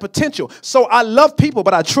have that potential. So I love people,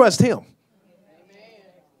 but I trust him.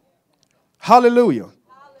 Hallelujah.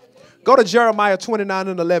 Go to Jeremiah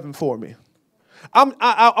 29:11 for me.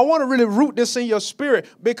 I want to really root this in your spirit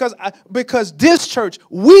because this church,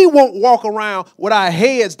 we won't walk around with our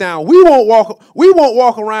heads down. We won't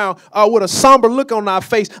walk around with a somber look on our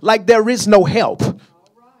face like there is no help.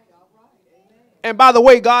 And by the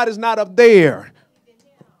way, God is not up there.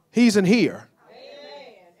 He's in here.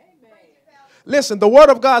 Listen, the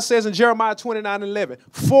word of God says in Jeremiah 29:11,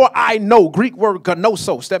 for I know, Greek word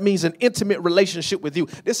gnosos, that means an intimate relationship with you.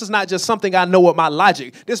 This is not just something I know with my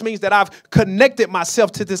logic. This means that I've connected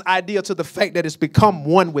myself to this idea, to the fact that it's become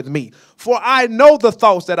one with me. For I know the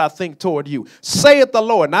thoughts that I think toward you, saith the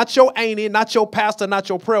Lord, not your auntie, not your pastor, not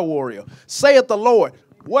your prayer warrior. Saith the Lord.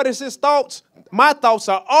 What is his thoughts? My thoughts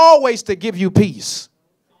are always to give you peace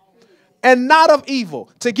and not of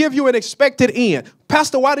evil, to give you an expected end.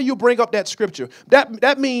 Pastor, why do you bring up that scripture?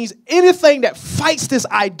 That means anything that fights this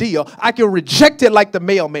idea, I can reject it like the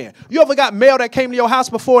mailman. You ever got mail that came to your house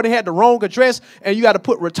before and they had the wrong address and you got to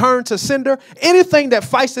put return to sender? Anything that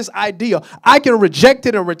fights this idea, I can reject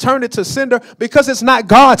it and return it to sender because it's not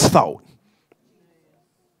God's thought.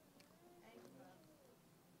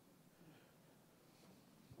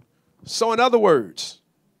 So in other words,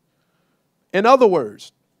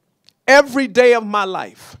 every day of my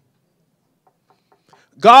life,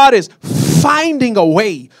 God is finding a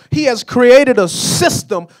way. He has created a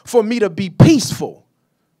system for me to be peaceful.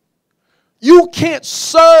 You can't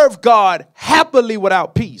serve God happily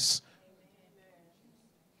without peace.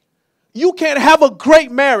 You can't have a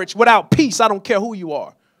great marriage without peace. I don't care who you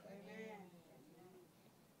are.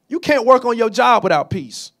 You can't work on your job without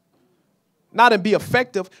peace. Not and be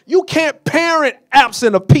effective. You can't parent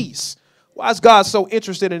absent of peace. Why is God so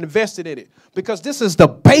interested and invested in it? Because this is the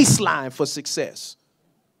baseline for success.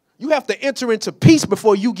 You have to enter into peace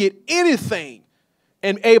before you get anything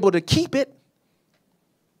and able to keep it.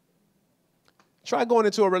 Try going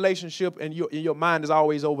into a relationship and your mind is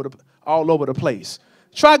always all over the place.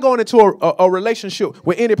 Try going into a relationship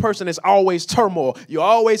with any person that's always turmoil. You're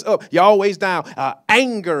always up. You're always down.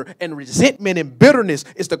 Anger and resentment and bitterness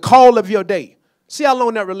is the call of your day. See how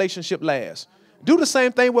long that relationship lasts. Do the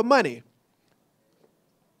same thing with money.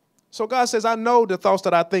 So God says, I know the thoughts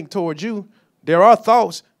that I think towards you. There are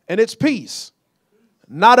thoughts, and it's peace,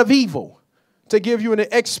 not of evil, to give you an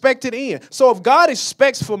expected end. So if God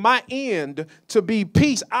expects for my end to be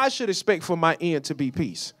peace, I should expect for my end to be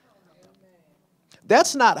peace.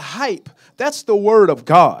 That's not hype. That's the word of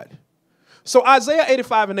God. So Isaiah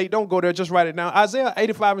 85:8, don't go there, just write it down. Isaiah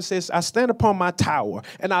 85 says, I stand upon my tower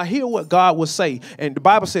and I hear what God will say. And the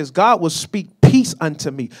Bible says God will speak peace unto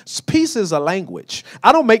me. Peace is a language.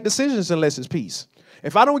 I don't make decisions unless it's peace.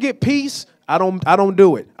 If I don't get peace, I don't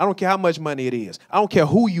do it. I don't care how much money it is. I don't care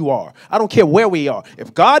who you are. I don't care where we are.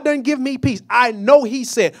 If God doesn't give me peace, I know he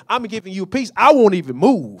said, I'm giving you peace. I won't even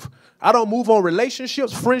move. I don't move on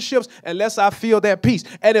relationships, friendships, unless I feel that peace.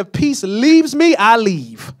 And if peace leaves me, I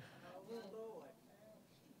leave.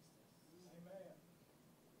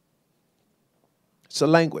 It's a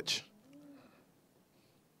language.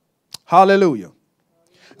 Hallelujah.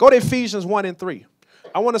 Go to Ephesians 1:3.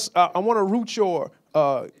 I want to root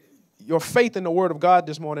your faith in the word of God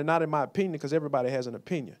this morning, not in my opinion, because everybody has an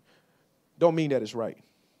opinion. Don't mean that it's right.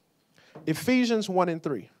 Ephesians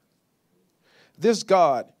 1:3. This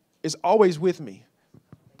God is always with me.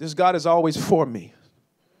 This God is always for me.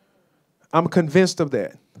 I'm convinced of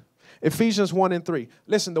that. Ephesians 1:3.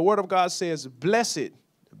 Listen, the word of God says, blessed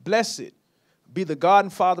be the God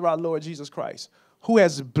and Father of our Lord Jesus Christ, who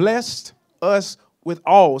has blessed us with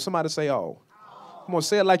all. Somebody say all. Come on,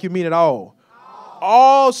 say it like you mean it all.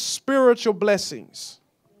 All spiritual blessings.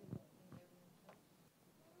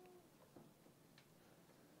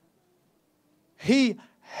 He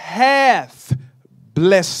hath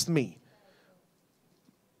blessed me.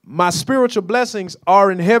 My spiritual blessings are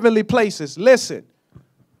in heavenly places. Listen,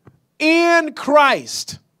 in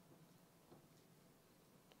Christ.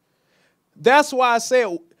 That's why I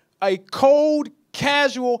said a cold,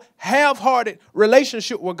 casual, half-hearted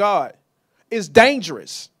relationship with God is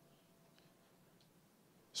dangerous.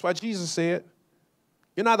 That's why Jesus said,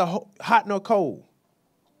 you're neither hot nor cold.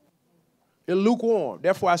 You're lukewarm.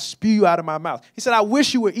 Therefore, I spew you out of my mouth. He said, I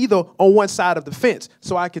wish you were either on one side of the fence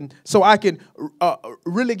so I can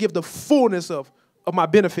really give the fullness of my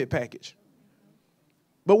benefit package.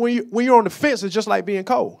 But when you're on the fence, it's just like being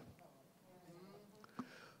cold.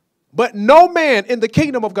 But no man in the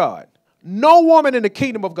kingdom of God, no woman in the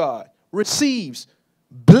kingdom of God receives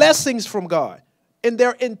blessings from God in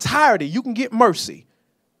their entirety. You can get mercy.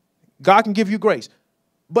 God can give you grace.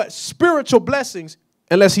 But spiritual blessings,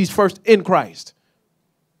 unless he's first in Christ.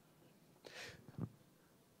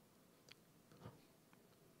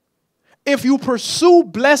 If you pursue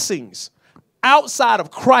blessings outside of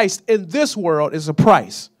Christ in this world, is a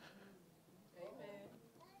price.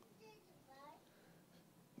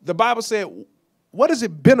 The Bible said, what does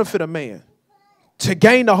it benefit a man to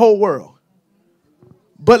gain the whole world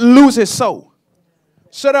but lose his soul?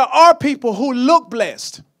 So there are people who look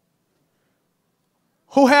blessed,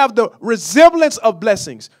 who have the resemblance of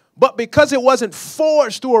blessings, but because it wasn't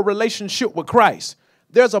forged through a relationship with Christ,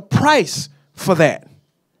 there's a price for that.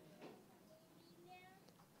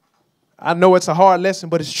 I know it's a hard lesson,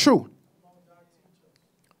 but it's true.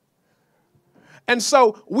 And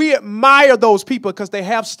so we admire those people because they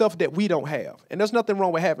have stuff that we don't have. And there's nothing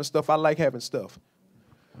wrong with having stuff. I like having stuff.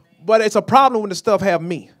 But it's a problem when the stuff have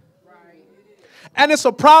me. And it's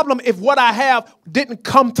a problem if what I have didn't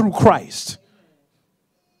come through Christ.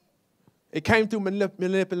 It came through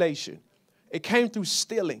manipulation. It came through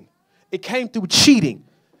stealing. It came through cheating.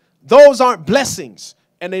 Those aren't blessings,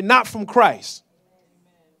 and they're not from Christ.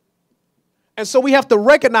 And so we have to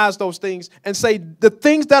recognize those things and say, the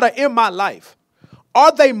things that are in my life,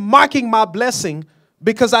 are they mocking my blessing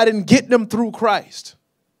because I didn't get them through Christ?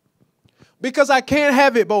 Because I can't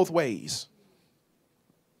have it both ways.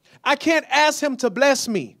 I can't ask him to bless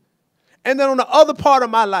me, and then on the other part of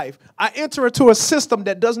my life, I enter into a system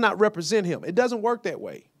that does not represent him. It doesn't work that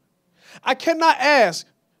way. I cannot ask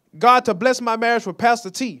God to bless my marriage with Pastor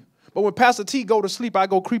T, but when Pastor T go to sleep, I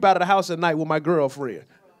go creep out of the house at night with my girlfriend.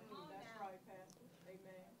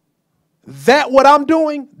 That what I'm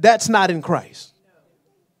doing, that's not in Christ.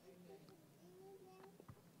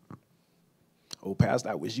 Oh, Pastor,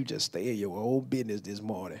 I wish you just stay in your own business this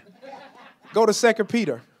morning. Go to 2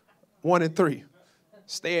 Peter 1:3.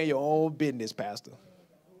 Stay in your own business, Pastor.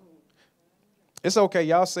 It's okay.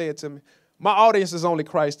 Y'all say it to me. My audience is only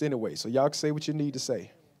Christ anyway, so y'all can say what you need to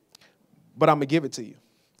say. But I'm going to give it to you.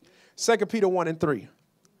 2 Peter 1:3.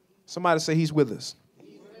 Somebody say he's with us.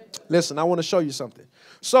 Listen, I want to show you something.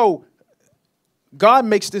 So, God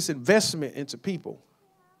makes this investment into people.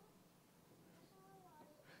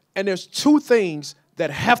 And there's two things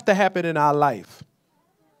that have to happen in our life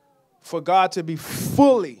for God to be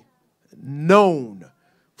fully known,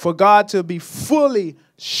 for God to be fully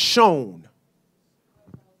shown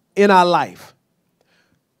in our life.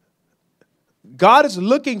 God is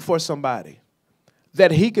looking for somebody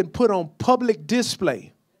that he can put on public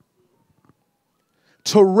display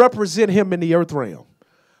to represent him in the earth realm.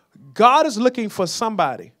 God is looking for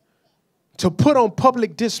somebody to put on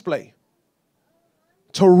public display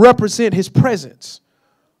to represent his presence.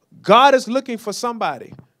 God is looking for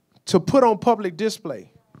somebody to put on public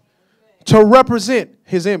display to represent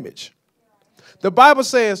his image. The Bible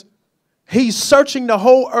says he's searching the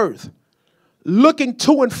whole earth, looking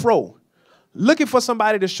to and fro, looking for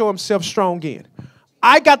somebody to show himself strong in.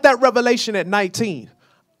 I got that revelation at 19.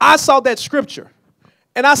 I saw that scripture.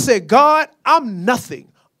 And I said, God, I'm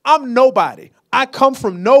nothing. I'm nobody. I come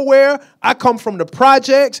from nowhere. I come from the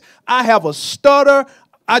projects. I have a stutter.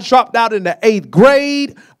 I dropped out in the 8th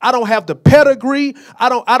grade. I don't have the pedigree. I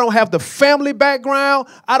don't have the family background.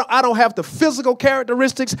 I don't have the physical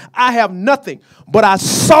characteristics. I have nothing. But I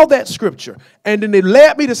saw that scripture. And then it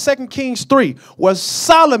led me to 2 Kings 3, where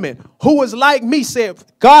Solomon, who was like me, said,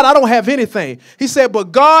 God, I don't have anything. He said,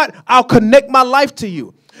 but God, I'll connect my life to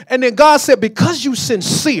you. And then God said, because you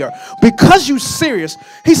sincere, because you serious,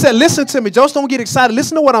 he said, listen to me, just don't get excited.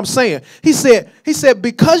 Listen to what I'm saying. He said,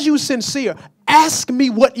 because you sincere, ask me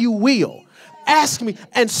what you will. Ask me.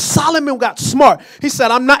 And Solomon got smart. He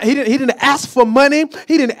said, he didn't ask for money.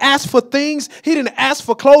 He didn't ask for things. He didn't ask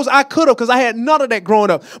for clothes. I could have, because I had none of that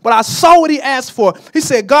growing up. But I saw what he asked for. He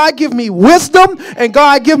said, God, give me wisdom, and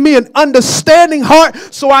God, give me an understanding heart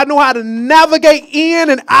so I know how to navigate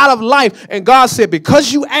in and out of life. And God said,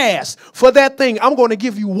 because you asked for that thing, I'm going to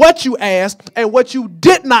give you what you asked and what you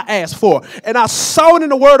did not ask for. And I saw it in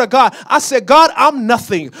the word of God. I said, God, I'm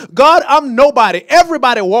nothing. God, I'm nobody.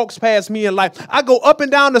 Everybody walks past me in life. I go up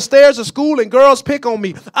and down the stairs of school and girls pick on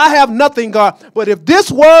me. I have nothing, God. But if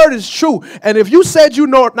this word is true, and if you said you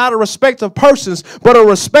know not a respect of persons, but a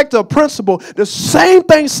respect of principle, the same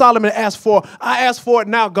thing Solomon asked for, I ask for it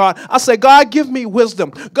now, God. I say, God, give me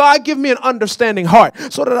wisdom. God, give me an understanding heart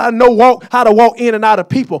so that I know how to walk in and out of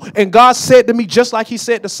people. And God said to me, just like he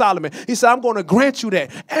said to Solomon, he said, I'm going to grant you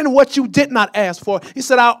that. And what you did not ask for, he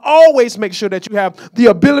said, I'll always make sure that you have the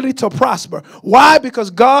ability to prosper. Why?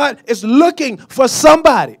 Because God is looking for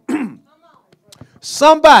somebody,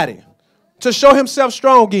 somebody to show himself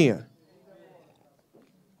strong in.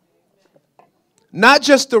 Not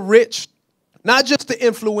just the rich, not just the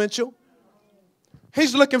influential.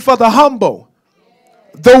 He's looking for the humble,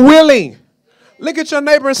 the willing. Look at your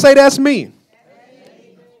neighbor and say, that's me.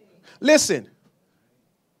 Listen,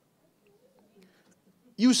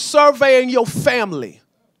 you surveying your family.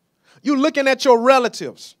 You looking at your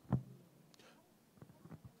relatives.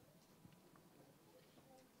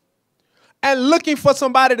 And looking for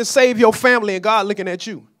somebody to save your family, and God looking at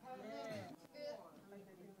you.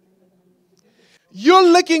 You're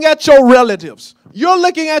looking at your relatives. You're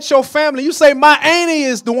looking at your family. You say, my auntie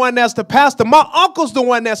is the one that's the pastor. My uncle's the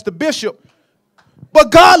one that's the bishop.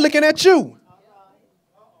 But God looking at you.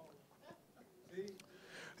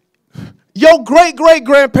 Your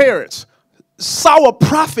great-great-grandparents saw a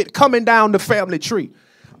prophet coming down the family tree.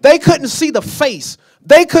 They couldn't see the face.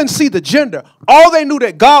 They couldn't see the gender. All they knew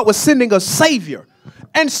that God was sending a savior.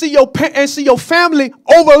 And see your family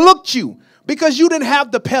overlooked you because you didn't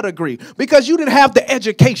have the pedigree, because you didn't have the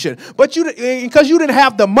education, because you didn't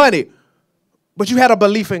have the money, but you had a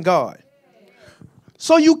belief in God.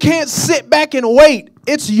 So you can't sit back and wait.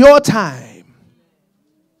 It's your time.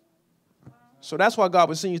 So that's why God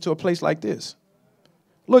would send you to a place like this.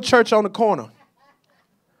 Little church on the corner.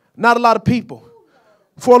 Not a lot of people.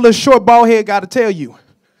 For a little short bald head got to tell you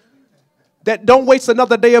that don't waste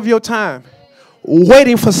another day of your time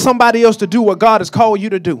waiting for somebody else to do what God has called you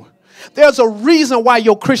to do. There's a reason why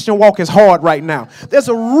your Christian walk is hard right now. There's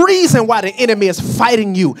a reason why the enemy is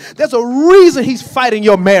fighting you. There's a reason he's fighting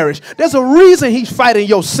your marriage. There's a reason he's fighting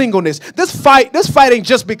your singleness. This fight ain't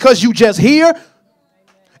just because you just here.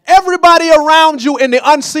 Everybody around you in the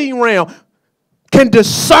unseen realm can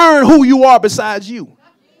discern who you are besides you.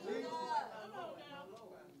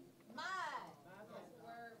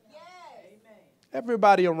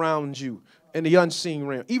 Everybody around you in the unseen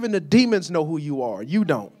realm. Even the demons know who you are. You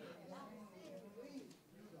don't.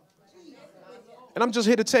 And I'm just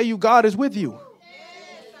here to tell you, God is with you.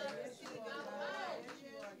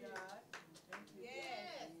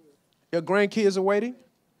 Your grandkids are waiting.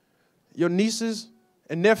 Your nieces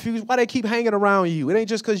and nephews, why they keep hanging around you? It ain't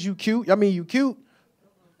just because you cute. I mean, you cute.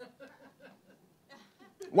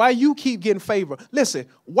 Why you keep getting favor? Listen,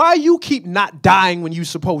 why you keep not dying when you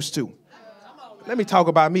supposed to? Let me talk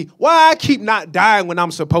about me. Why I keep not dying when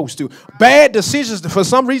I'm supposed to? Bad decisions, for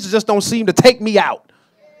some reason, just don't seem to take me out.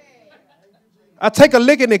 I take a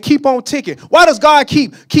licking and keep on ticking. Why does God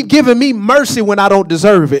keep giving me mercy when I don't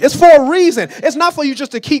deserve it? It's for a reason. It's not for you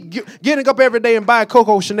just to keep getting up every day and buying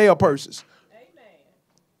Coco Chanel purses.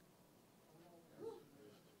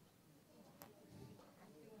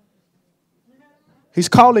 He's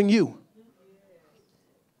calling you.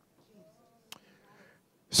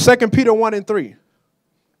 2 Peter 1 and 3.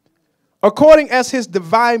 According as his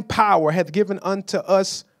divine power hath given unto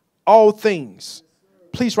us all things.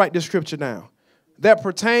 Please write this scripture down. That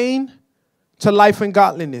pertain to life and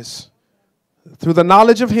godliness. Through the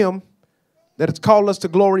knowledge of him that has called us to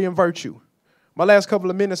glory and virtue. My last couple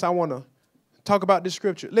of minutes, I want to talk about this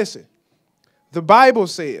scripture. Listen, the Bible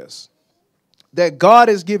says that God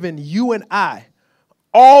has given you and I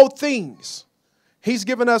all things. He's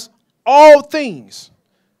given us all things.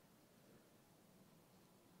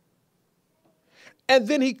 And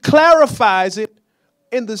then he clarifies it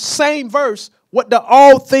in the same verse what the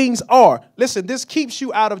all things are. Listen, this keeps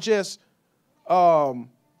you out of just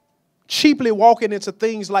cheaply walking into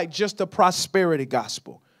things like just the prosperity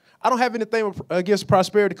gospel. I don't have anything against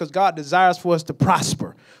prosperity because God desires for us to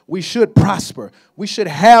prosper. We should prosper. We should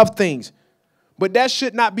have things. But that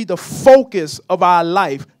should not be the focus of our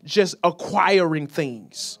life, just acquiring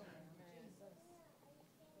things.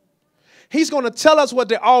 He's going to tell us what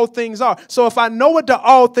the all things are. So if I know what the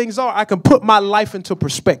all things are, I can put my life into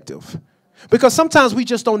perspective. Because sometimes we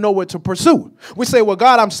just don't know what to pursue. We say, well,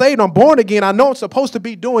 God, I'm saved, I'm born again. I know I'm supposed to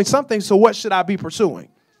be doing something, so what should I be pursuing?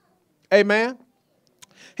 Amen.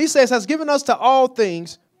 He says, has given us to all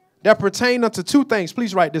things that pertain unto two things.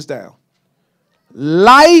 Please write this down.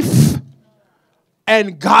 Life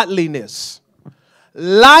and godliness.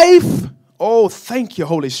 Life, oh, thank you,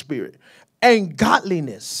 Holy Spirit, and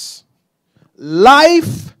godliness.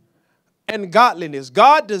 Life and godliness.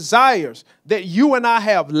 God desires that you and I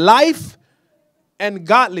have life and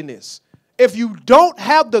godliness. If you don't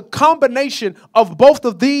have the combination of both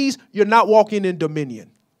of these, you're not walking in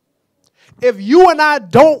dominion. If you and I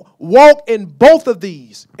don't walk in both of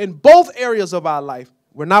these, in both areas of our life,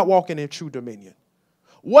 we're not walking in true dominion.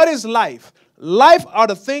 What is life? Life are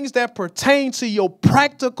the things that pertain to your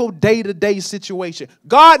practical day-to-day situation.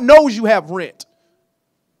 God knows you have rent.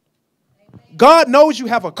 God knows you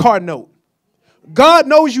have a car note. God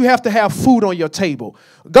knows you have to have food on your table.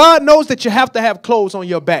 God knows that you have to have clothes on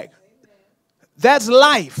your back. That's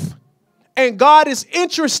life. And God is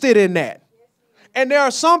interested in that. And there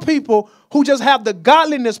are some people who just have the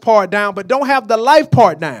godliness part down but don't have the life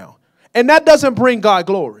part down. And that doesn't bring God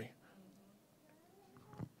glory.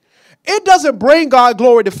 It doesn't bring God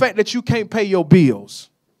glory the fact that you can't pay your bills.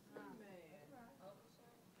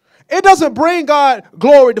 It doesn't bring God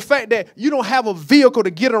glory the fact that you don't have a vehicle to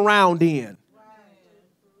get around in.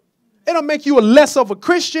 It don't make you a less of a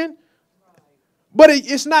Christian, but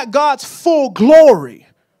it's not God's full glory.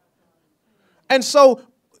 And so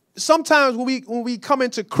sometimes when we come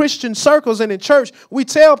into Christian circles and in church, we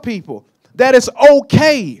tell people that it's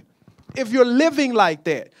okay if you're living like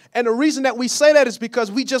that. And the reason that we say that is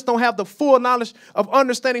because we just don't have the full knowledge of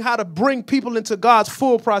understanding how to bring people into God's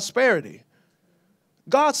full prosperity.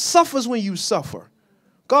 God suffers when you suffer.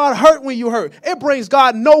 God hurt when you hurt. It brings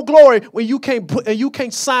God no glory when you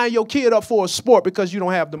can't sign your kid up for a sport because you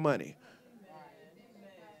don't have the money.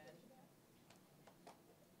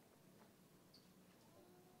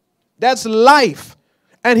 That's life.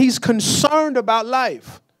 And he's concerned about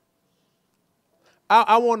life.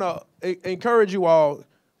 I want to encourage you all.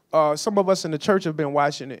 Some of us in the church have been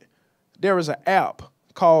watching it. There is an app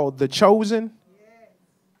called The Chosen.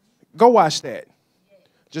 Go watch that.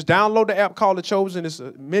 Just download the app called The Chosen. It's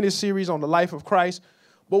a mini-series on the life of Christ.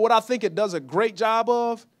 But what I think it does a great job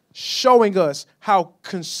of, showing us how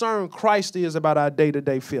concerned Christ is about our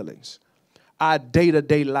day-to-day feelings, our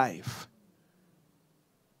day-to-day life.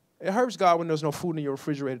 It hurts God when there's no food in your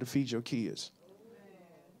refrigerator to feed your kids.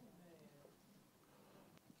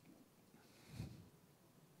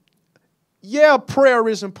 Yeah, prayer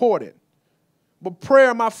is important. But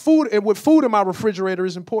prayer, my food, and with food in my refrigerator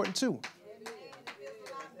is important too.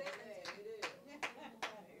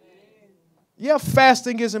 Yeah,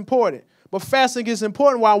 fasting is important. But fasting is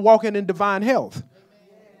important while walking in divine health.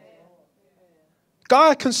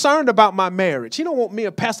 God concerned about my marriage. He don't want me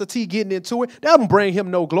and Pastor T getting into it. That doesn't bring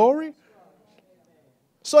him no glory.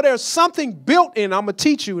 So there's something built in, I'm going to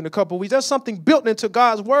teach you in a couple of weeks, there's something built into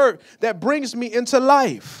God's word that brings me into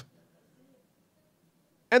life.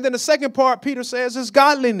 And then the second part, Peter says, is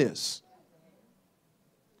godliness.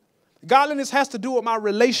 Godliness has to do with my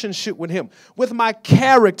relationship with him, with my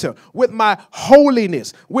character, with my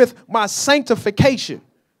holiness, with my sanctification.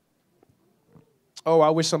 Oh, I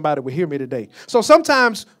wish somebody would hear me today. So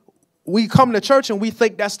sometimes we come to church and we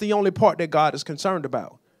think that's the only part that God is concerned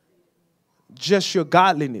about. Just your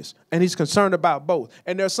godliness. And he's concerned about both.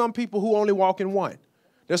 And there's some people who only walk in one.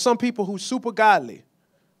 There's some people who are super godly,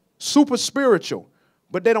 super spiritual,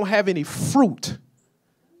 but they don't have any fruit.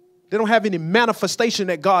 They don't have any manifestation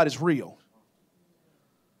that God is real.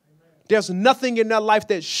 There's nothing in their life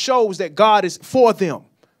that shows that God is for them.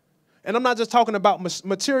 And I'm not just talking about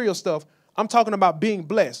material stuff. I'm talking about being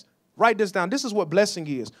blessed. Write this down. This is what blessing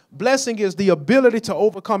is. Blessing is the ability to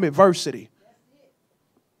overcome adversity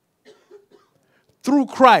through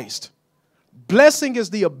Christ. Blessing is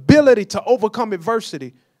the ability to overcome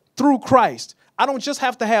adversity through Christ. I don't just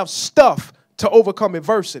have to have stuff to overcome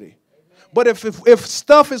adversity. But if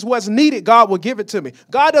stuff is what's needed, God will give it to me.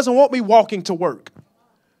 God doesn't want me walking to work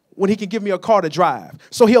when he can give me a car to drive.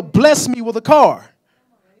 So he'll bless me with a car.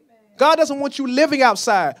 God doesn't want you living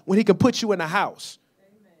outside when he can put you in a house.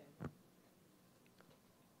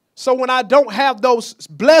 So when I don't have those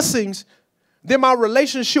blessings, then my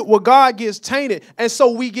relationship with God gets tainted. And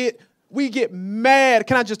so we get mad.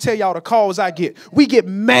 Can I just tell y'all the calls I get? We get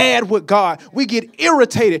mad with God. We get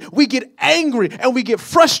irritated. We get angry and we get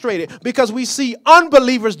frustrated because we see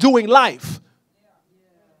unbelievers doing life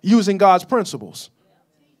using God's principles.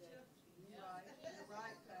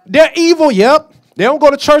 They're evil, yep. They don't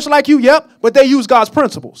go to church like you, yep, but they use God's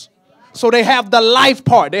principles. So they have the life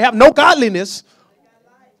part. They have no godliness.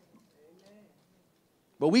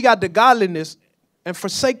 But we got the godliness and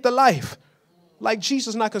forsake the life. Like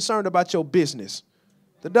Jesus not concerned about your business.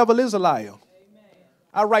 The devil is a liar.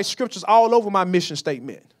 I write scriptures all over my mission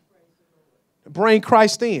statement. Bring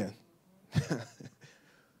Christ in.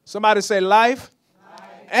 Somebody say life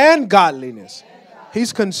and godliness.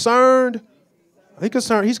 He's concerned.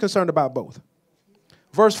 He's concerned about both.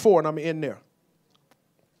 Verse 4, and I'm in there.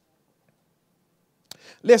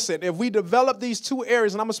 Listen, if we develop these two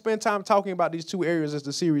areas, and I'm going to spend time talking about these two areas as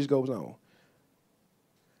the series goes on.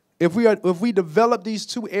 If we develop these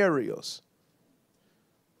two areas,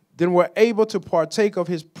 then we're able to partake of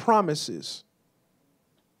his promises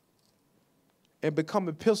and become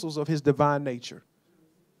epistles of his divine nature.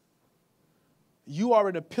 You are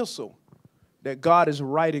an epistle that God is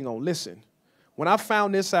writing on. Listen, when I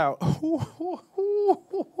found this out,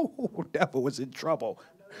 devil was in trouble.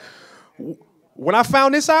 When I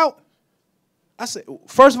found this out, I said,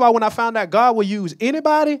 first of all, when I found out God will use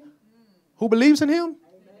anybody who believes in him,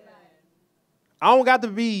 I don't got to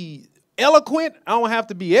be eloquent. I don't have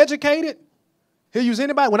to be educated. He'll use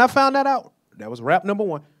anybody. When I found that out, that was rap number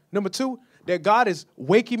one. Number two, that God is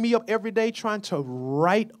waking me up every day trying to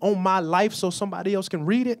write on my life so somebody else can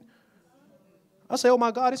read it. I say, oh my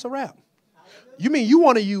God, it's a rap. You mean you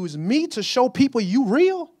want to use me to show people you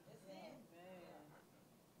real?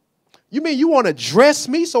 You mean you want to dress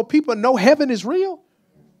me so people know heaven is real?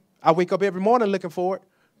 I wake up every morning looking for it.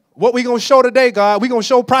 What we going to show today, God? We going to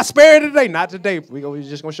show prosperity today? Not today. We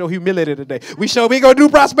just going to show humility today. We going to do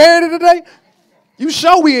prosperity today? You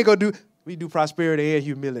sure we ain't going to do? We do prosperity and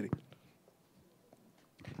humility.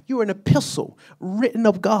 You're an epistle written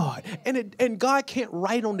of God. And God can't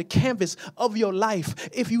write on the canvas of your life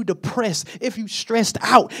if you depressed, if you stressed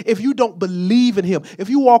out, if you don't believe in him, if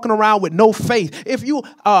you walking around with no faith, if you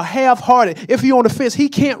are half-hearted, if you're on the fence. He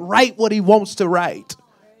can't write what he wants to write.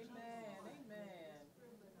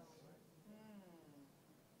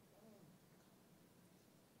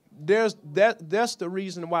 That's the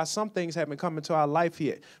reason why some things haven't come into our life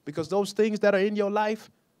yet. Because those things that are in your life,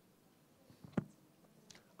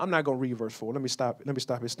 I'm not going to read verse 4. Let me stop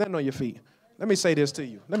here. Stand on your feet. Let me say this to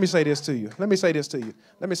you. Let me say this to you. Let me say this to you.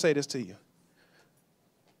 Let me say this to you.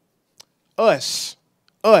 Us.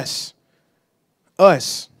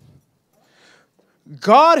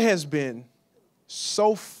 God has been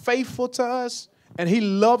so faithful to us, and he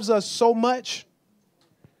loves us so much.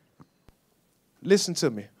 Listen to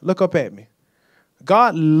me. Look up at me.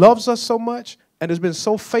 God loves us so much and has been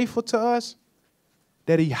so faithful to us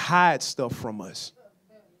that he hides stuff from us.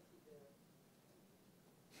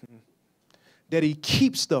 That he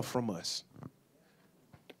keeps stuff from us.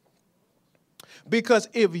 Because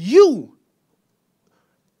if you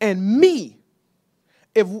and me,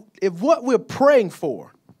 if what we're praying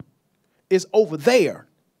for is over there,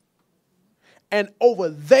 and over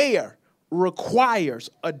there requires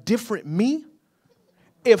a different me,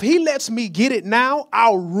 if he lets me get it now,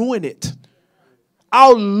 I'll ruin it.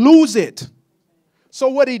 I'll lose it. So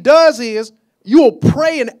what he does is you'll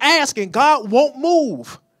pray and ask and God won't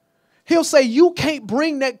move. He'll say, you can't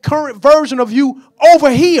bring that current version of you over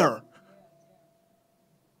here.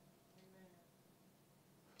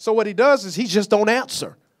 So what he does is he just don't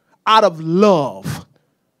answer out of love,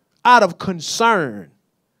 out of concern.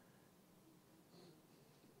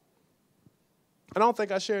 And I don't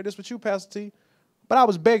think I shared this with you, Pastor T, but I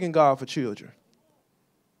was begging God for children.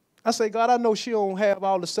 I say, God, I know she don't have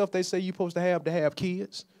all the stuff they say you're supposed to have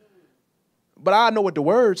kids. But I know what the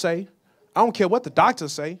word say. I don't care what the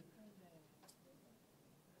doctors say.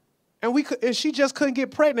 And she just couldn't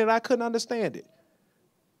get pregnant. I couldn't understand it.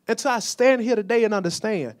 Until I stand here today and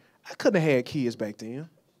understand, I couldn't have had kids back then.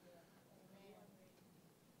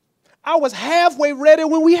 I was halfway ready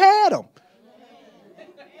when we had them.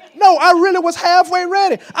 No, I really was halfway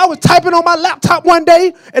ready. I was typing on my laptop one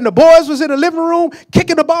day, and the boys was in the living room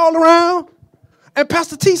kicking the ball around. And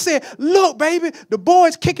Pastor T said, look, baby, the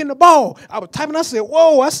boy's kicking the ball. I was typing. I said,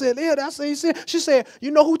 whoa. I said, yeah, that's what he said. She said,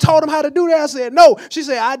 you know who taught him how to do that? I said, no. She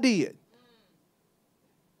said, I did.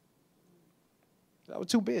 I was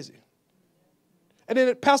too busy. And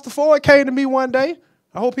then Pastor Ford came to me one day.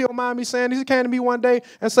 I hope he don't mind me saying this. He came to me one day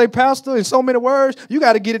and say, Pastor, in so many words, you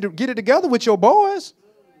got to get it together with your boys.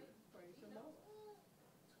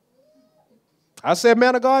 I said,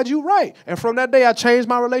 man of God, you right. And from that day, I changed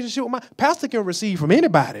my relationship with my pastor. Can receive from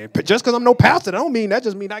anybody. Just because I'm no pastor, that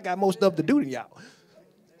just mean I got more stuff to do than y'all.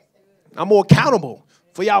 I'm more accountable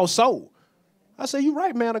for y'all's soul. I said, you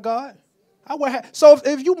right, man of God. So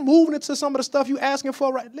if you moving into some of the stuff you asking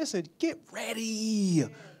for, right? Listen, get ready.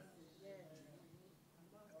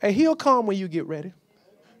 And he'll come when you get ready.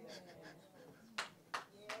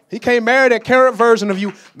 He can't marry that current version of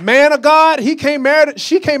you. Man of God, she can't marry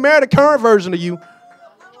the current version of you.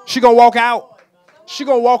 She gonna walk out. She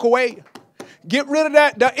gonna walk away. Get rid of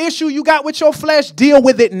that. The issue you got with your flesh, deal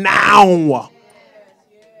with it now.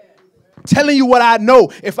 Telling you what I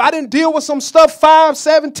know. If I didn't deal with some stuff 5,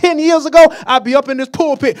 7, 10 years ago, I'd be up in this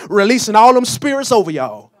pulpit releasing all them spirits over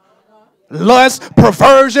y'all. Lust,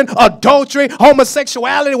 perversion, adultery,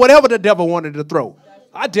 homosexuality, whatever the devil wanted to throw.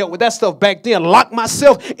 I dealt with that stuff back then. Locked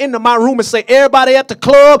myself into my room and say, everybody at the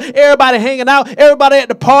club, everybody hanging out, everybody at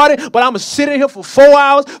the party, but I'm going to sit in here for 4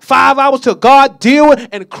 hours, 5 hours till God deal with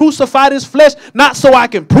and crucify this flesh, not so I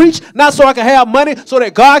can preach, not so I can have money, so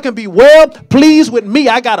that God can be well pleased with me.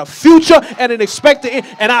 I got a future and an expected end.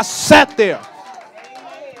 And I sat there.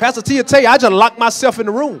 Pastor T will tell you, I just locked myself in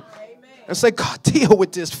the room. And say, God, deal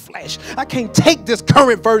with this flesh. I can't take this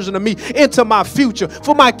current version of me into my future.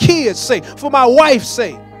 For my kids' sake, for my wife's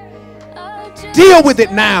sake. Deal with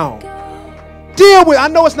it now. Deal with it. I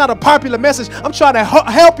know it's not a popular message. I'm trying to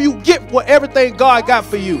help you get what everything God got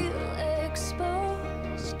for you.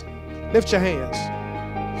 Lift your hands.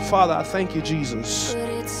 Father, I thank you, Jesus, for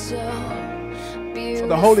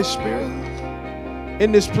the Holy Spirit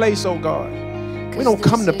in this place, oh God. We don't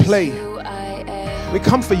come to play. We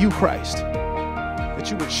come for you, Christ, that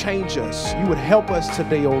you would change us. You would help us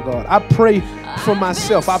today, oh God. I pray for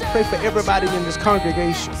myself. I pray for everybody in this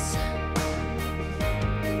congregation.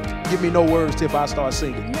 Give me no words till if I start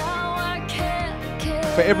singing.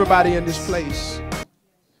 For everybody in this place,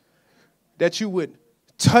 that you would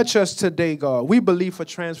touch us today, God. We believe for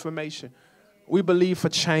transformation. We believe for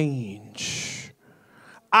change.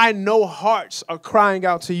 I know hearts are crying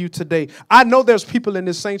out to you today. I know there's people in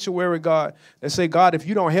this sanctuary, God, that say, God, if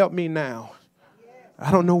you don't help me now,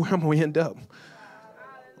 I don't know where I'm going to end up.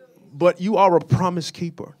 But you are a promise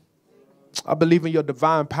keeper. I believe in your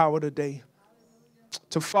divine power today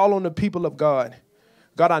to fall on the people of God.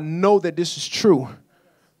 God, I know that this is true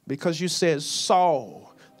because you said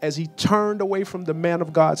Saul, as he turned away from the man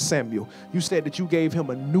of God, Samuel, you said that you gave him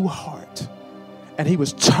a new heart and he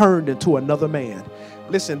was turned into another man.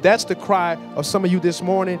 Listen, that's the cry of some of you this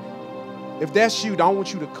morning. If that's you, I don't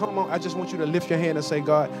want you to come on. I just want you to lift your hand and say,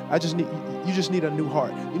 God, you just need a new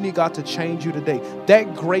heart. You need God to change you today.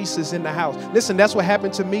 That grace is in the house. Listen, that's what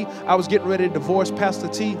happened to me. I was getting ready to divorce Pastor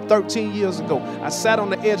T 13 years ago. I sat on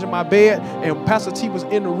the edge of my bed and Pastor T was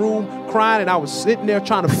in the room crying and I was sitting there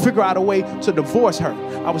trying to figure out a way to divorce her.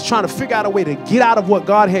 I was trying to figure out a way to get out of what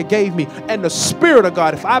God had gave me. And the Spirit of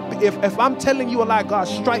God, if I'm telling you a lie, God,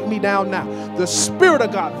 strike me down now. The Spirit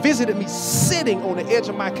of God visited me sitting on the edge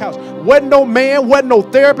of my couch. Wasn't no man, wasn't no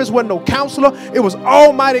therapist, wasn't no counselor. It was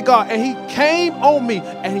Almighty God. And he came on me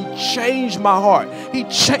and he changed my heart.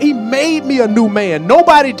 He made me a new man.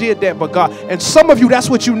 Nobody did that but God. And some of you, that's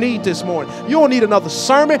what you need this morning. You don't need another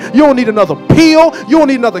sermon. You don't need another pill. You don't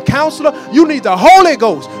need another counselor. counselor. You need the Holy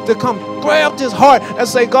Ghost to come grab this heart and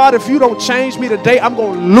say, God, if you don't change me today, I'm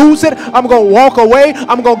going to lose it. I'm going to walk away.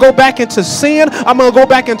 I'm going to go back into sin. I'm going to go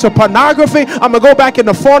back into pornography. I'm going to go back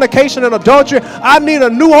into fornication and adultery. I need a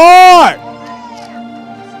new heart.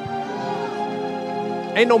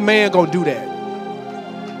 Ain't no man going to do that.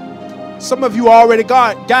 Some of you already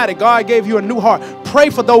got it. God gave you a new heart.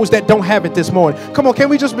 Pray for those that don't have it this morning. Come on, can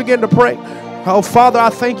we just begin to pray? Oh, Father,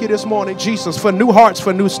 I thank you this morning, Jesus, for new hearts,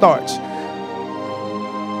 for new starts.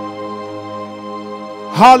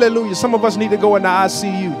 Hallelujah. Some of us need to go in the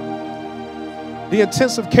ICU, the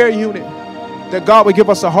intensive care unit, that God would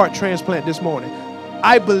give us a heart transplant this morning.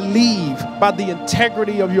 I believe by the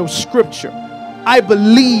integrity of your scripture. I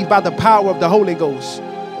believe by the power of the Holy Ghost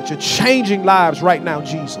that you're changing lives right now,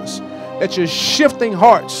 Jesus. That you're shifting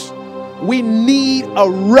hearts. We need a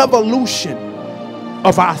revolution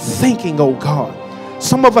of our thinking, oh God.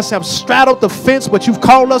 Some of us have straddled the fence, but you've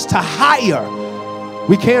called us to higher.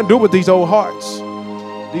 We can't do it with these old hearts,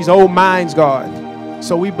 these old minds, God.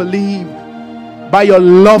 So we believe by your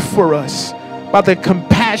love for us, by the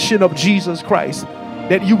compassion of Jesus Christ,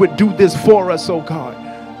 that you would do this for us, oh God.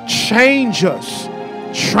 Change us,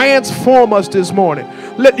 transform us this morning.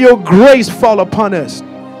 Let your grace fall upon us.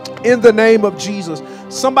 In the name of Jesus.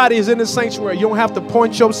 Somebody is in the sanctuary. You don't have to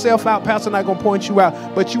point yourself out. Pastor not going to point you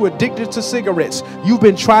out. But you addicted to cigarettes. You've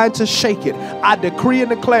been trying to shake it. I decree and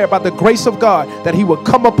declare by the grace of God that he will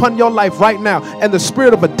come upon your life right now. And the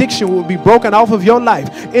spirit of addiction will be broken off of your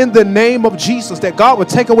life. In the name of Jesus. That God will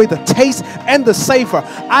take away the taste and the savor.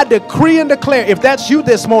 I decree and declare, if that's you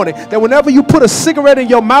this morning, that whenever you put a cigarette in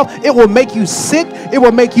your mouth, it will make you sick. It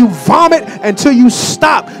will make you vomit until you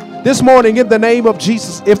stop. This morning, in the name of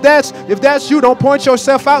Jesus. If that's you, don't point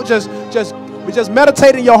yourself out. Just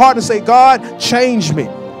meditate in your heart and say, God, change me.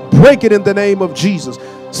 Break it in the name of Jesus.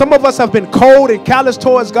 Some of us have been cold and callous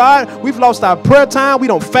towards God. We've lost our prayer time. We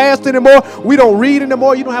don't fast anymore. We don't read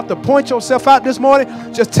anymore. You don't have to point yourself out this morning.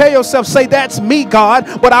 Just tell yourself, say, that's me,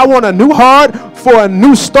 God, but I want a new heart for a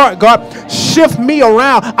new start, God. Shift me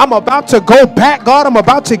around. I'm about to go back, God. I'm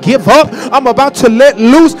about to give up. I'm about to let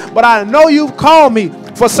loose, but I know you've called me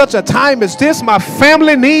for such a time as this. My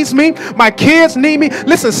family needs me. My kids need me.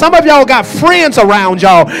 Listen, some of y'all got friends around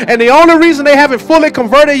y'all, and the only reason they haven't fully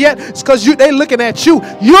converted yet is because they looking at you.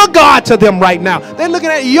 You're God to them right now. They're looking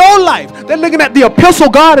at your life. They're looking at the epistle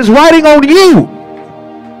God is writing on you.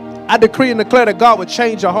 I decree and declare that God would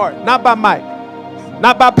change your heart, not by might,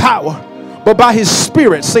 not by power, but by his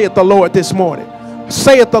spirit, saith the Lord this morning.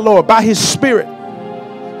 Saith the Lord, by his spirit.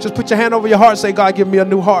 Just put your hand over your heart and say, God, give me a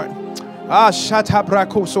new heart. New heart,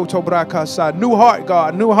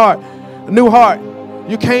 God, new heart, new heart.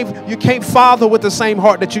 You can't father with the same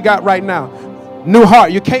heart that you got right now. New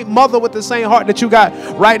heart. You can't mother with the same heart that you got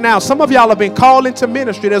right now. Some of y'all have been called into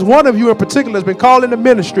ministry. There's one of you in particular has been called into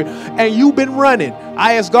ministry, and you've been running.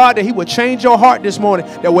 I ask God that he would change your heart this morning,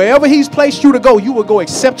 that wherever he's placed you to go, you will go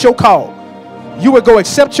accept your call. You will go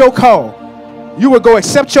accept your call. You will go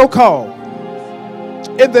accept your call.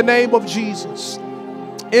 In the name of Jesus.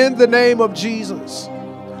 In the name of Jesus.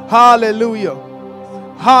 Hallelujah.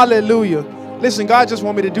 Hallelujah. Listen, God just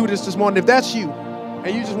want me to do this morning. If that's you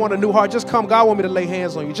and you just want a new heart, just come. God want me to lay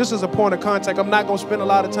hands on you. Just as a point of contact. I'm not going to spend a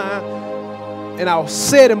lot of time. And I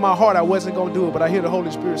said in my heart I wasn't going to do it, but I hear the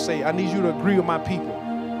Holy Spirit say, I need you to agree with my people.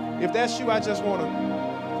 If that's you, I just want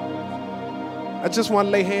to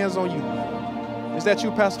lay hands on you. Is that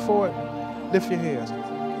you, Pastor Ford? Lift your hands.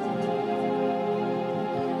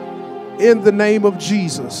 In the name of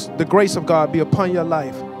Jesus, the grace of God be upon your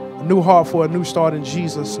life. A new heart for a new start in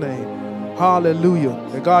Jesus' name. Hallelujah.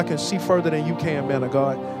 That God can see further than you can, man of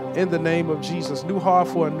God. In the name of Jesus. New heart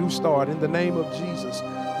for a new start. In the name of Jesus.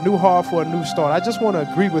 New heart for a new start. I just want to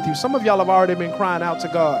agree with you. Some of y'all have already been crying out to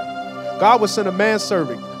God. God will send a man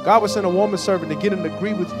servant. God will send a woman servant to get in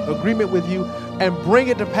agreement with you and bring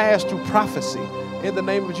it to pass through prophecy. In the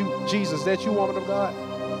name of Jesus. That you, woman of God?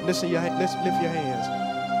 Let's lift your hands.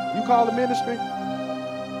 You call the ministry?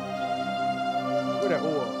 Where that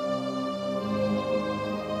oil?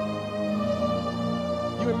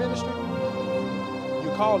 You in ministry?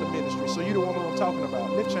 You call the ministry, so you the woman I'm talking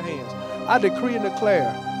about. Lift your hands. I decree and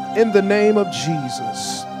declare in the name of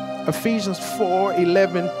Jesus, Ephesians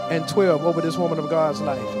 4:11 and 12 over this woman of God's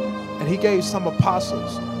life. And he gave some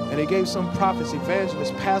apostles, and he gave some prophets,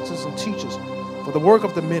 evangelists, pastors, and teachers for the work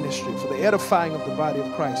of the ministry, for the edifying of the body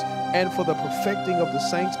of Christ, and for the perfecting of the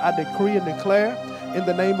saints. I decree and declare in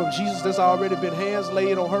the name of Jesus, there's already been hands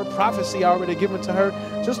laid on her, prophecy already given to her,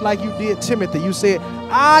 just like you did Timothy. You said,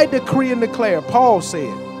 I decree and declare, Paul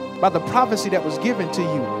said, by the prophecy that was given to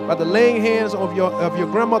you, by the laying hands of your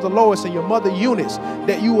grandmother Lois and your mother Eunice,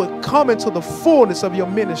 that you would come into the fullness of your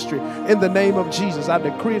ministry in the name of Jesus. I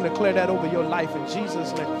decree and declare that over your life in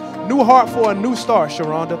Jesus' name. New heart for a new start,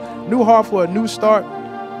 Sharonda. New heart for a new start.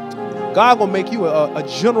 God gonna make you a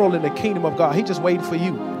general in the kingdom of God. He just waiting for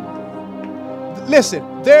you. Listen,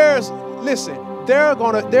 there's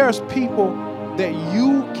people that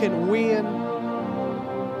you can win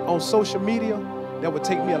on social media that would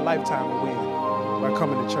take me a lifetime to win by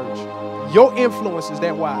coming to church. Your influence is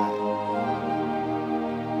that wide.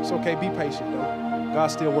 It's okay, be patient though.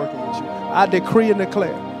 God's still working with you. I decree and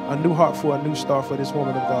declare a new heart for a new start for this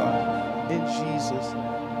woman of God. In Jesus'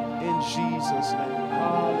 name. In Jesus' name.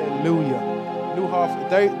 Hallelujah. New heart.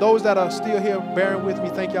 Those that are still here bearing with me,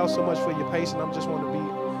 thank y'all so much for your patience. I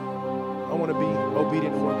want to be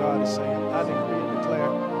obedient to what God is saying. I decree and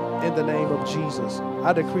declare in the name of Jesus.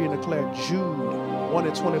 I decree and declare Jude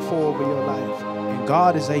 1:24 over your life. And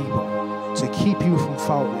God is able to keep you from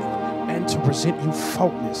falling and to present you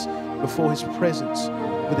faultless before his presence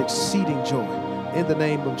with exceeding joy in the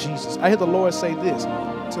name of Jesus. I hear the Lord say this,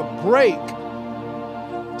 to break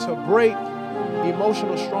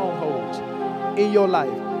emotional strongholds in your life,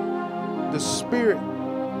 the spirit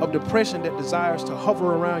of depression that desires to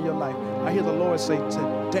hover around your life. I hear the Lord say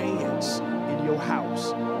to dance in your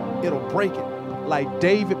house. It'll break it. Like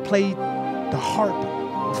David played the harp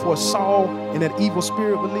before Saul and that evil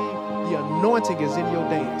spirit would leave. The anointing is in your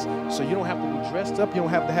dance. So you don't have to be dressed up. You don't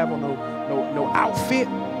have to have on no outfit.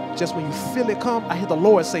 Just when you feel it come, I hear the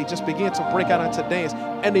Lord say, just begin to break out into dance.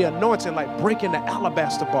 And the anointing, like breaking the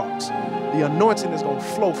alabaster box. The anointing is going to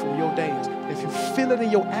flow from your dance. If you feel it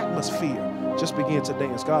in your atmosphere, just begin to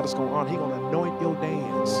dance. God is going to honor. He's going to anoint your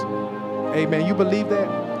dance. Amen. You believe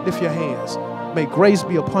that? Lift your hands. May grace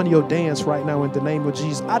be upon your dance right now in the name of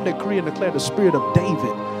Jesus. I decree and declare the spirit of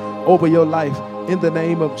David over your life in the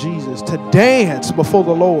name of Jesus. To dance before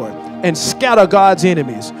the Lord and scatter God's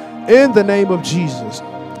enemies in the name of Jesus.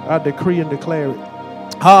 I decree and declare it.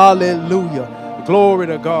 Hallelujah. Glory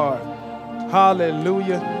to God.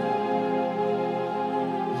 Hallelujah.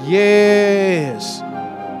 Yes.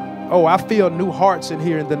 Oh, I feel new hearts in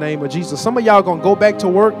here in the name of Jesus. Some of y'all gonna go back to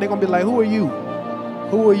work. They're gonna be like, who are you?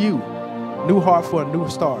 Who are you? New heart for a new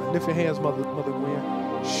start. Lift your hands, Mother Gwen.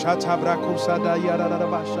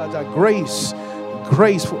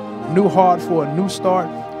 Grace for new heart for a new start.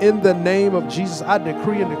 In the name of Jesus, I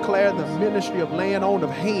decree and declare the ministry of laying on of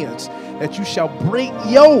hands that you shall break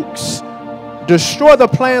yokes, destroy the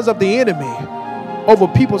plans of the enemy over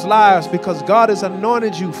people's lives, because God has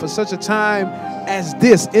anointed you for such a time as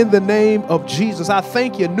this in the name of Jesus. I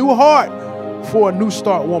thank you. New heart for a new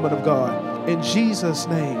start, woman of God. In Jesus'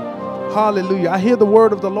 name. Hallelujah. I hear the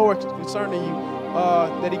word of the Lord concerning you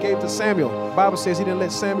that he gave to Samuel. The Bible says he didn't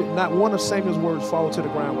let Samuel, not one of Samuel's words fall to the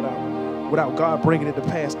ground without God bringing it to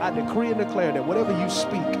pass. I decree and declare that whatever you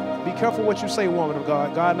speak, be careful what you say, woman of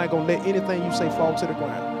God. God not going to let anything you say fall to the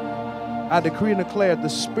ground. I decree and declare the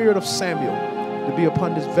spirit of Samuel to be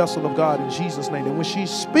upon this vessel of God in Jesus' name. And when she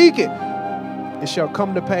speak it, it shall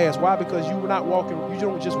come to pass. Why? Because you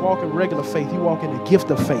don't just walk in regular faith. You walk in the gift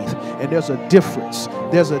of faith. And there's a difference.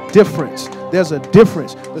 There's a difference. There's a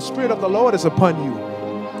difference. The Spirit of the Lord is upon you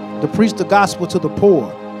to preach the gospel to the poor,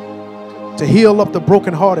 to heal up the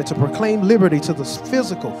brokenhearted, to proclaim liberty to the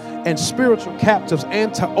physical and spiritual captives,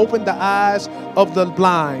 and to open the eyes of the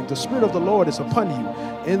blind. The Spirit of the Lord is upon you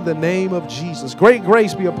in the name of Jesus. Great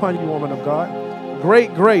grace be upon you, woman of God.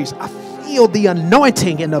 Great grace. I feel the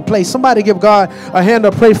anointing in the place. Somebody give God a hand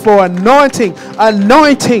of praise for anointing,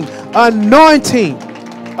 anointing, anointing,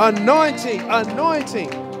 anointing,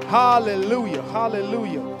 anointing. Hallelujah,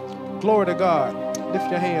 hallelujah. Glory to God. Lift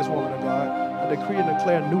your hands, woman of God. I decree and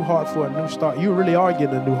declare a new heart for a new start. You really are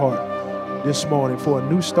getting a new heart this morning for a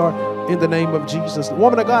new start in the name of Jesus.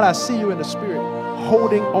 Woman of God, I see you in the spirit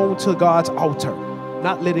holding on to God's altar,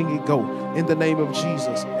 not letting it go in the name of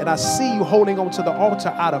Jesus. And I see you holding on to the altar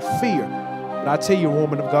out of fear. But I tell you,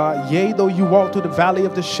 woman of God, yea, though you walk through the valley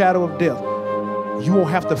of the shadow of death, you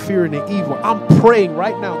won't have to fear any evil. I'm praying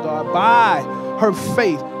right now, God, by her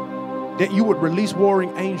faith, that you would release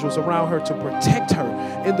warring angels around her to protect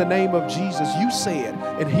her in the name of Jesus. You said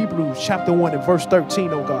in Hebrews chapter 1 and verse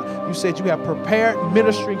 13, oh God, you said you have prepared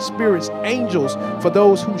ministering spirits, angels, for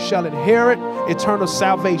those who shall inherit eternal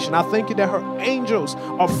salvation. I thank you that her angels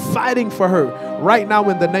are fighting for her right now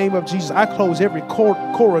in the name of Jesus. I close every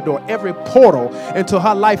corridor, every portal into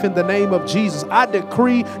her life in the name of Jesus. I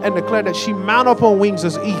decree and declare that she mount up on wings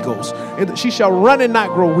as eagles, and that she shall run and not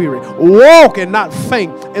grow weary, walk and not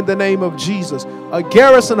faint in the name of Jesus. a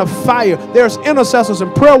garrison of fire. There's intercessors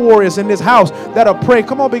and prayer warriors in this house that are praying.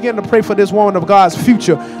 Come on, begin to pray for this woman of God's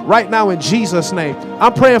future right now in Jesus' name.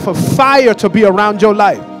 I'm praying for fire to be around your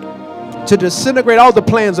life, to disintegrate all the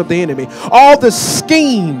plans of the enemy, all the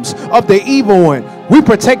schemes of the evil one. We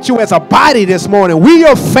protect you as a body this morning. We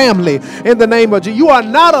your family in the name of Jesus. You are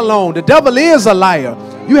not alone. The devil is a liar.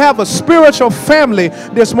 You have a spiritual family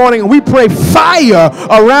this morning, and we pray fire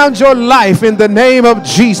around your life in the name of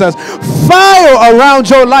Jesus. Fire around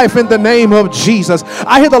your life in the name of Jesus.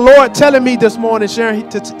 I hear the Lord telling me this morning, Sharon,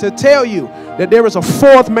 to tell you that there is a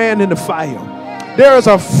fourth man in the fire. There is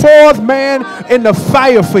a fourth man in the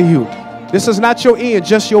fire for you. This is not your end,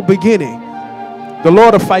 just your beginning. The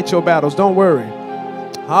Lord will fight your battles. Don't worry.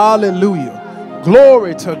 Hallelujah.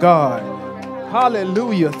 Glory to God.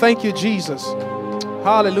 Hallelujah. Thank you, Jesus.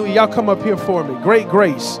 Hallelujah. Y'all come up here for me. Great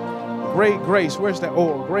grace. Great grace. Where's that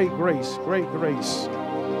oil? Great grace. Great grace.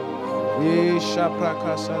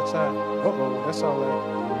 Uh-oh. That's all right.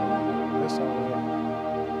 That's all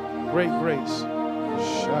right. Great grace.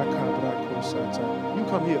 You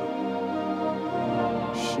come here.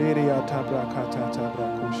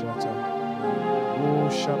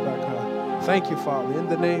 Thank you, Father. In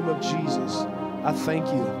the name of Jesus, I thank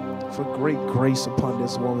you for great grace upon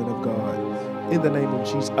this woman of God. In the name of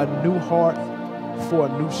Jesus, a new heart for a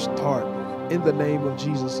new start. In the name of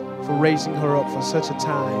Jesus, for raising her up for such a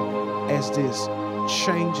time as this,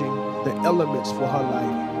 changing the elements for her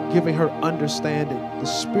life, giving her understanding, the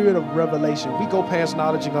spirit of revelation. We go past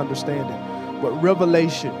knowledge and understanding, but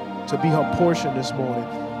revelation to be her portion this morning.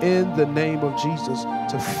 In the name of Jesus,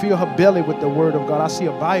 to fill her belly with the word of God. I see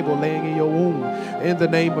a Bible laying in your womb. In the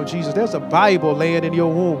name of Jesus, there's a Bible laying in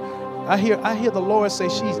your womb. I hear the Lord say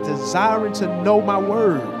she's desiring to know my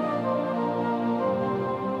word.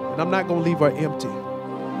 And I'm not going to leave her empty.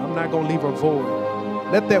 I'm not going to leave her void.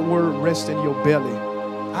 Let that word rest in your belly.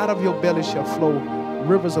 Out of your belly shall flow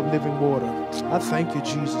rivers of living water. I thank you,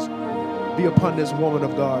 Jesus. Be upon this woman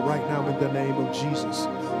of God right now in the name of Jesus.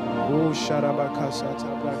 Oh,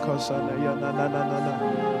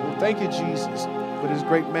 thank you, Jesus, for this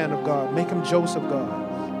great man of God. Make him Joseph, God.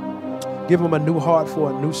 Give him a new heart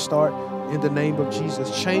for a new start in the name of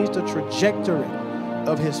Jesus. Change the trajectory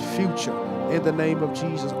of his future in the name of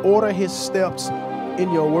Jesus. Order his steps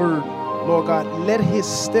in your word, Lord God. Let his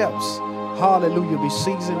steps, hallelujah, be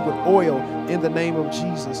seasoned with oil in the name of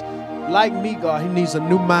Jesus. Like me, God, he needs a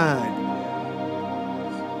new mind,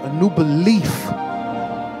 a new belief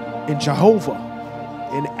in Jehovah,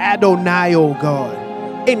 in Adonai, oh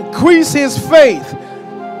God. Increase his faith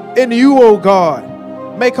in you, oh God.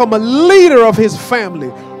 Make him a leader of his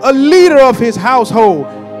family, a leader of his household,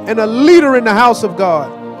 and a leader in the house of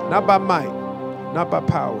God. Not by might, not by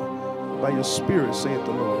power, by your spirit, saith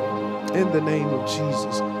the Lord. In the name of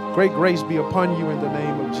Jesus. Great grace be upon you in the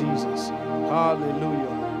name of Jesus. Hallelujah.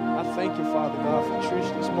 I thank you, Father God, for Trish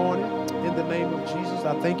this morning. In the name of Jesus,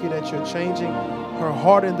 I thank you that you're changing her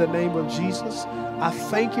heart in the name of Jesus. I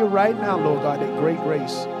thank you right now, Lord God, that great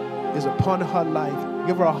grace is upon her life.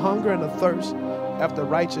 Give her a hunger and a thirst after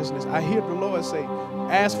righteousness. I hear the Lord say,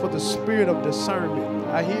 ask for the spirit of discernment.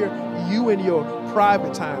 I hear you in your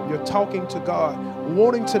private time. You're talking to God,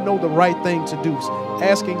 wanting to know the right thing to do,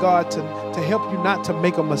 asking God to help you not to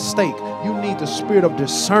make a mistake. You need the spirit of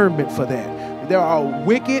discernment for that. There are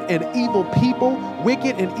wicked and evil people,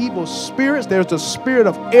 wicked and evil spirits. There's the spirit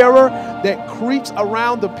of error that creeps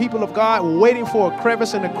around the people of God, waiting for a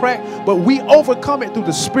crevice in the crack. But we overcome it through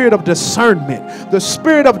the spirit of discernment. The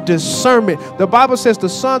spirit of discernment. The Bible says the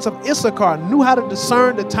sons of Issachar knew how to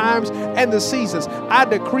discern the times and the seasons. I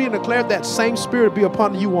decree and declare that same spirit be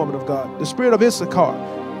upon you, woman of God. The spirit of Issachar,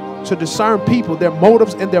 to discern people, their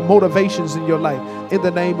motives and their motivations in your life. In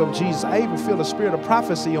the name of Jesus. I even feel the spirit of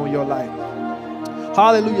prophecy on your life.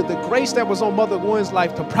 Hallelujah. The grace that was on Mother Gwen's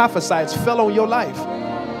life to prophesy, it's fell on your life.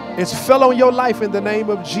 It's fell on your life in the name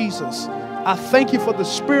of Jesus. I thank you for the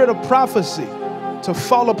spirit of prophecy to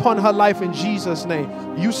fall upon her life in Jesus' name.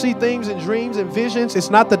 You see things in dreams and visions. It's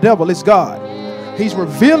not the devil, it's God. He's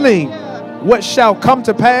revealing what shall come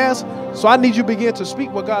to pass. So I need you to begin to speak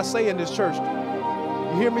what God say in this church.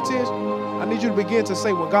 You hear me, Tish? I need you to begin to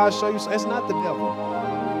say what God show you. It's not the devil.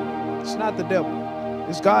 It's not the devil.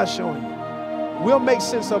 It's God showing you. We'll make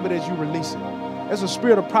sense of it as you release it. There's a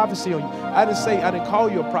spirit of prophecy on you. I didn't call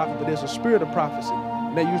you a prophet, but there's a spirit of prophecy.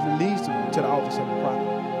 And that usually leads to the office of a prophet.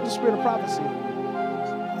 There's a spirit of prophecy on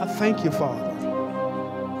you. I thank you, Father,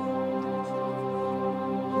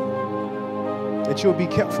 that you'll be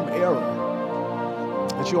kept from error.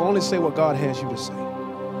 That you'll only say what God has you to say.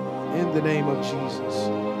 In the name of Jesus.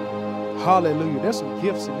 Hallelujah. There's some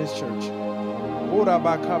gifts in this church.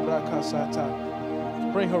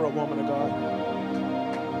 Bring her a woman of God.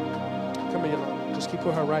 Come here, Lord. Just keep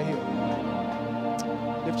putting her right here.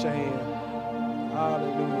 Lift your hand.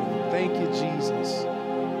 Hallelujah. Thank you, Jesus.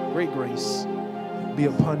 Great grace be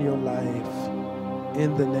upon your life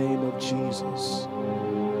in the name of Jesus.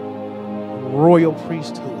 Royal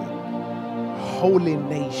priesthood, holy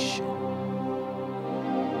nation.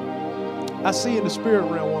 I see in the spirit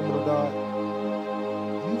realm, woman of God,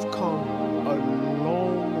 you've come a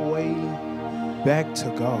long way back to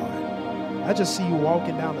God. I just see you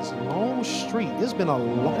walking down this long street. That's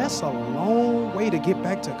a long way to get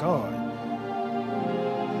back to God.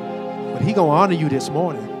 But He gonna honor you this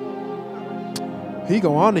morning. He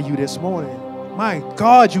gonna honor you this morning. My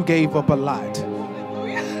God, you gave up a lot.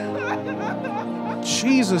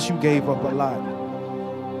 Jesus, you gave up a lot.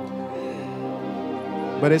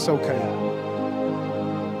 But it's okay.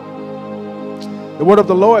 The word of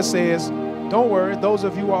the Lord says, don't worry, those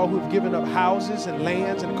of you all who've given up houses and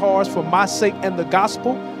lands and cars for my sake and the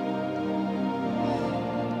gospel,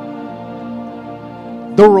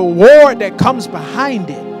 the reward that comes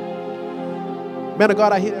behind it, man of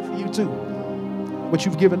God, I hear that for you too. What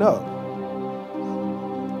you've given up.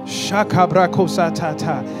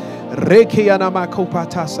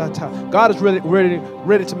 God is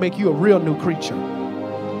ready to make you a real new creature.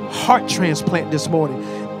 Heart transplant this morning.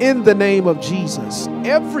 In the name of Jesus.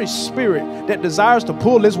 Every spirit that desires to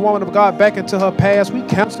pull this woman of God back into her past, we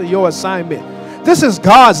cancel your assignment. This is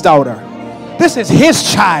God's daughter. This is His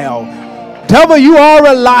child. Devil, you are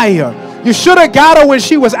a liar. You should have got her when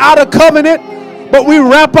she was out of covenant, but we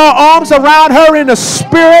wrap our arms around her in the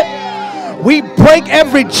spirit. We break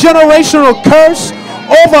every generational curse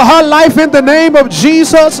over her life in the name of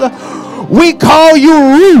Jesus. We call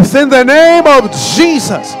you Ruth in the name of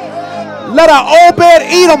Jesus. Let her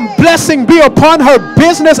Obed-Edom blessing be upon her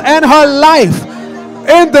business and her life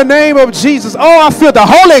in the name of Jesus. Oh, I feel the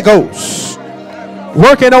Holy Ghost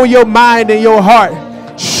working on your mind and your heart.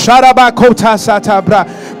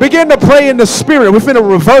 Begin to pray in the spirit. We're finna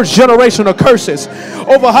reverse generational curses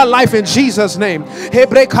over her life in Jesus' name.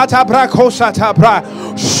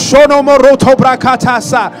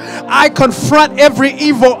 I confront every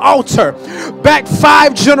evil altar back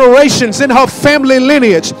 5 generations in her family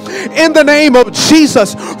lineage in the name of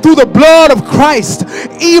Jesus through the blood of Christ.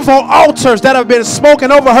 Evil altars that have been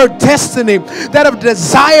spoken over her destiny, that have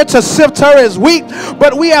desired to sift her as wheat,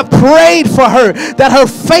 but we have prayed for her that her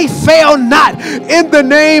faith fail not in the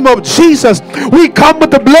name of Jesus. We come with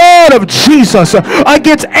the blood of Jesus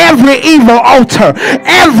against every evil altar,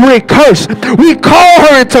 every curse. We call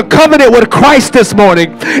her into covenant with Christ this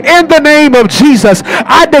morning in the name of Jesus.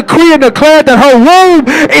 I decree and declare that her womb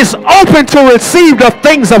is open to receive the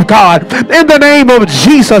things of God in the name of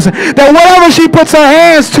Jesus, that whatever she puts her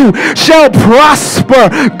hands to shall prosper.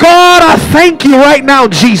 God, I thank you right now,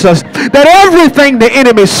 Jesus, that everything the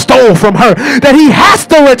enemy stole from her, that He has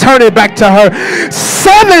to return it back to her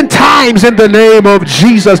 7 times in the name of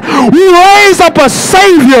Jesus. We raise up a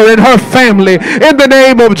Savior in her family in the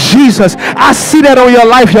name of Jesus. I see that on your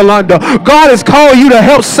life, Yolanda. God has called you to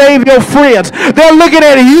help save your friends. They're looking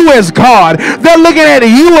at you as God. They're looking at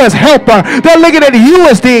you as helper. They're looking at you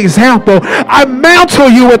as the example. I mantle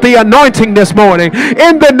you with the anointing this morning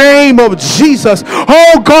in the name of Jesus.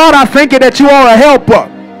 Oh God, I thank you that you are a helper.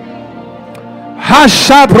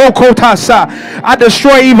 I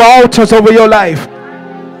destroy evil altars over your life.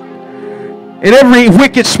 And every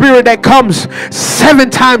wicked spirit that comes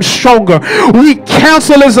 7 times stronger, we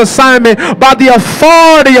cancel his assignment by the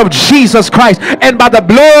authority of Jesus Christ and by the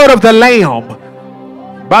blood of the Lamb.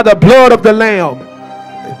 By the blood of the Lamb.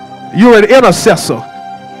 You're an intercessor.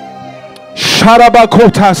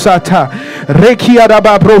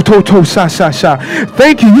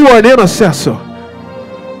 Thank you. You are an intercessor.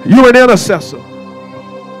 You're an intercessor.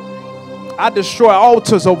 I destroy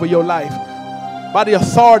altars over your life by the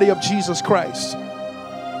authority of Jesus Christ.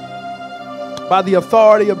 By the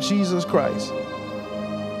authority of Jesus Christ.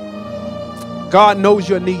 God knows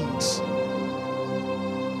your needs.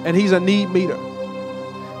 And He's a need meter.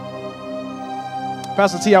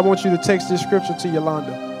 Pastor T, I want you to text this scripture to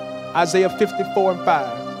Yolanda. Isaiah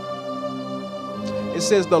 54:5. It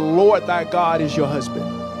says, the Lord thy God is your husband.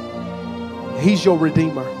 He's your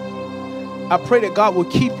redeemer. I pray that God will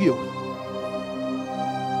keep you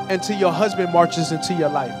until your husband marches into your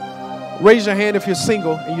life. Raise your hand if you're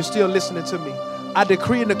single and you're still listening to me. I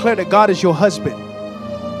decree and declare that God is your husband.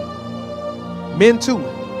 Men too.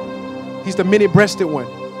 He's the many-breasted one.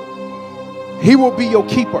 He will be your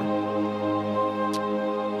keeper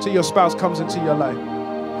till your spouse comes into your life.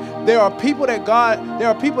 There are people that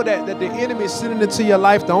the enemy is sending into your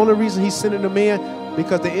life. The only reason he's sending them in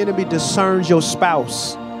Because the enemy discerns your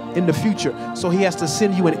spouse in the future. So he has to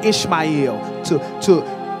send you an Ishmael to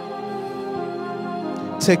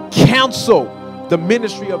cancel the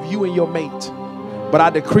ministry of you and your mate. But I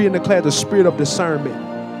decree and declare the spirit of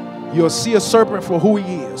discernment. You'll see a serpent for who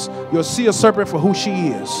he is. You'll see a serpent for who she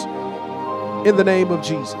is. In the name of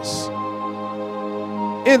Jesus.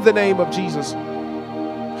 In the name of Jesus.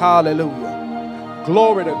 Hallelujah.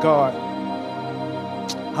 Glory to God.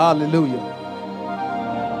 Hallelujah.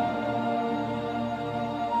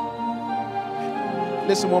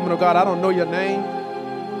 Listen, woman of God, I don't know your name.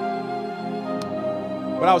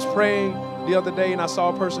 But I was praying the other day and I saw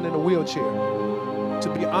a person in a wheelchair. To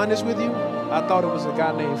be honest with you, I thought it was a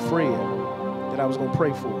guy named Fred that I was going to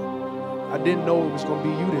pray for. I didn't know it was going to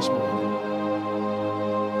be you this morning.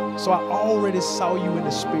 So I already saw you in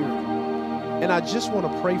the spirit. And I just want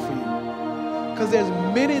to pray for you. Because there's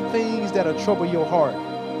many things that are trouble your heart.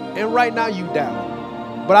 And right now you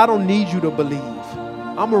doubt. But I don't need you to believe.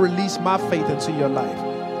 I'm going to release my faith into your life.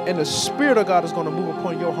 And the Spirit of God is going to move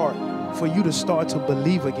upon your heart for you to start to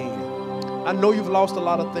believe again. I know you've lost a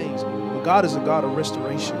lot of things. But God is a God of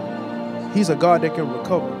restoration. He's a God that can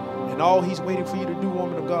recover. And all he's waiting for you to do,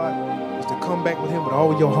 woman of God, is to come back with him with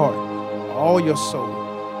all your heart, all your soul,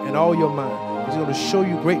 and all your mind. He's going to show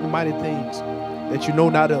you great and mighty things that you know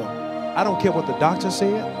not of. I don't care what the doctor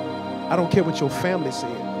said. I don't care what your family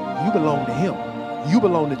said. You belong to him. You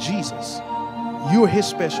belong to Jesus. You're his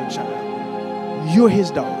special child. You're his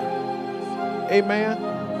daughter. Amen.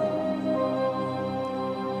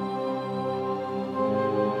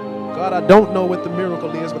 God, I don't know what the miracle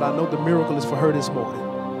is, but I know the miracle is for her this morning.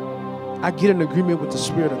 I get in agreement with the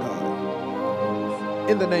Spirit of God.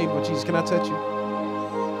 In the name of Jesus. Can I touch you?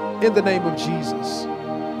 In the name of Jesus.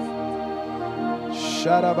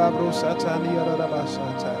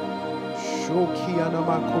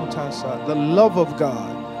 The love of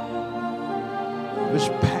God, which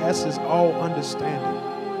passes all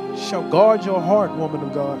understanding, shall guard your heart, woman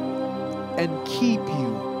of God, and keep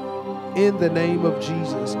you in the name of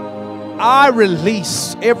Jesus. I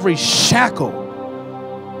release every shackle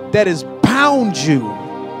that has bound you.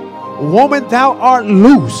 Woman, thou art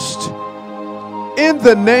loosed in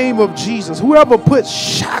the name of Jesus. Whoever puts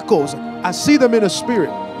shackles, I see them in the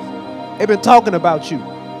spirit. They've been talking about you.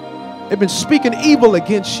 They've been speaking evil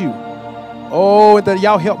against you. Oh, and then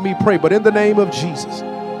y'all help me pray. But in the name of Jesus,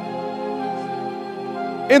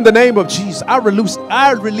 in the name of Jesus, I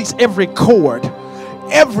release every cord,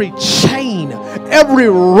 every chain, every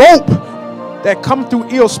rope that come through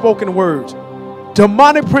ill-spoken words,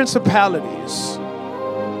 demonic principalities,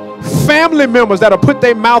 family members that have put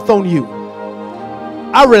their mouth on you.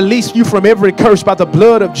 I release you from every curse by the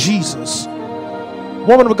blood of Jesus.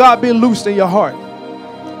 Woman of God, be loosed in your heart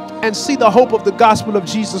and see the hope of the gospel of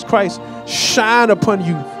Jesus Christ shine upon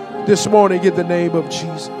you this morning in the name of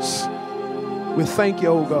Jesus. We thank you,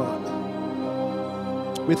 oh God.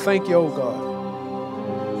 We thank you, oh God.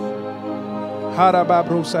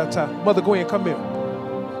 Mother Gwen, come here.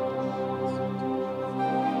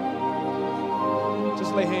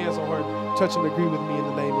 Just lay hands on her. Touch and agree with me in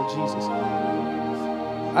the name of Jesus.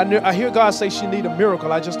 I hear God say she need a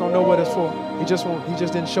miracle. I just don't know what it's for. He just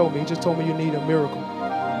didn't show me. He just told me you need a miracle.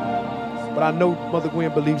 But I know Mother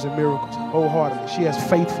Gwen believes in miracles wholeheartedly. She has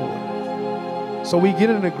faith for it. So we get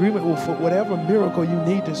in an agreement with whatever miracle you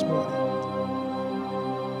need this morning.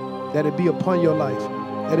 That it be upon your life.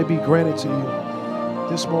 That it be granted to you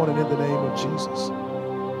this morning in the name of Jesus.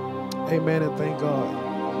 Amen and thank God.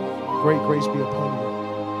 Great grace be upon you.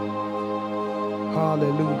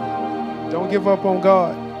 Hallelujah. Don't give up on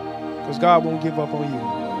God, because God won't give up on you.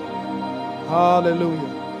 Hallelujah.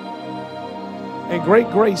 And great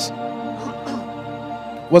grace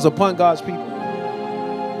was upon God's people.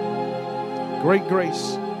 Great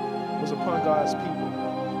grace was upon God's people.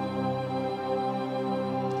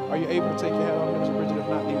 Are you able to take your hat off, Minister Bridget? If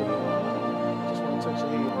not, leave it on. Just want to touch your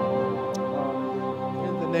head.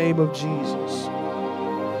 In the name of Jesus,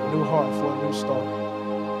 new heart for a new start.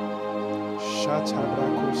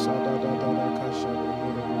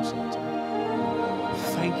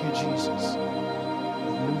 Thank you, Jesus.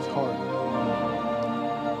 New heart.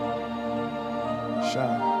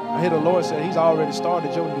 I hear the Lord say he's already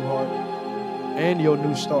started your new heart and your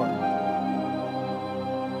new start.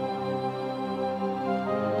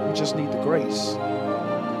 You just need the grace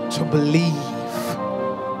to believe.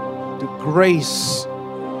 The grace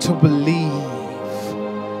to believe.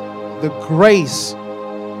 The grace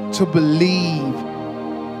to believe.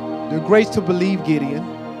 The grace to believe, Gideon.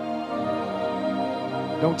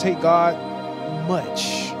 Don't take God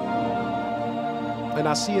much. And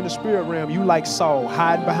I see in the spirit realm, you like Saul,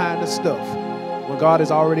 hiding behind the stuff. when God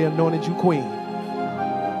has already anointed you queen.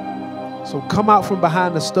 So come out from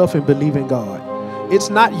behind the stuff and believe in God. It's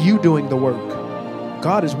not you doing the work.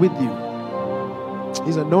 God is with you.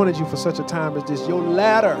 He's anointed you for such a time as this. Your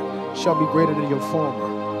latter shall be greater than your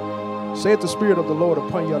former. Saith the Spirit of the Lord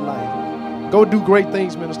upon your life. Go do great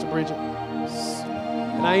things, Minister Bridget.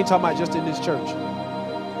 And I ain't talking about just in this church.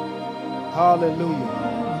 Hallelujah.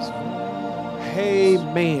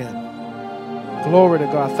 Amen. Glory to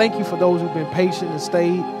God. Thank you for those who've been patient and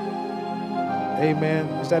stayed. Amen.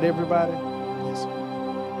 Is that everybody? Yes.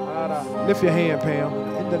 Lift your hand, Pam.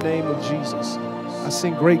 In the name of Jesus, I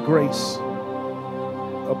sing great grace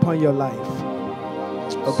upon your life,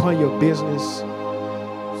 upon your business.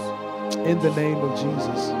 In the name of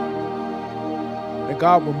Jesus. That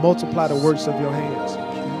God will multiply the works of your hands.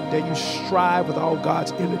 That you strive with all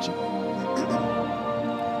God's energy.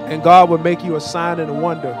 And God will make you a sign and a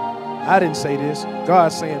wonder. I didn't say this.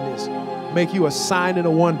 God's saying this. Make you a sign and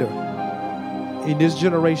a wonder in this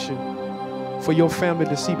generation for your family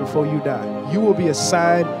to see before you die. You will be a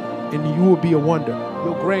sign and you will be a wonder.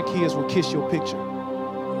 Your grandkids will kiss your picture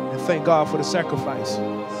and thank God for the sacrifice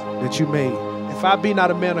that you made. If I be not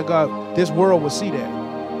a man of God, this world will see that.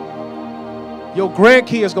 Your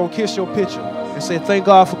grandkids gonna kiss your picture and say, thank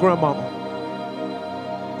God for grandmama.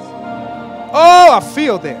 Oh, I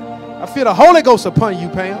feel that. I feel the Holy Ghost upon you,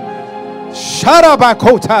 Pam.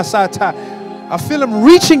 I feel him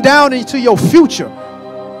reaching down into your future.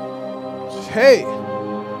 Hey.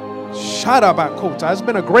 It's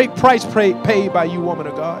been a great price paid by you, woman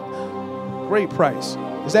of God. Great price.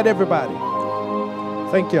 Is that everybody?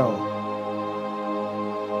 Thank y'all.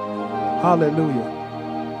 Hallelujah.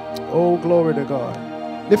 Oh, glory to God.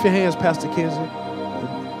 Lift your hands, Pastor Kenzie.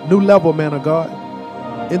 New level, man of God.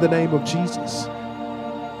 In the name of Jesus.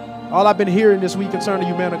 All I've been hearing this week concerning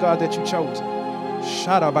you, man of God, that you chosen.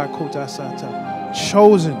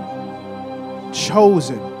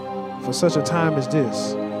 Chosen for such a time as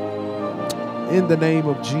this. In the name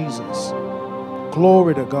of Jesus.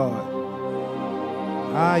 Glory to God.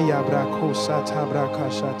 I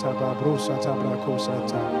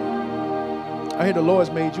hear the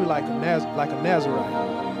Lord's made you like a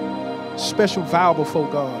Nazarite. Special vow before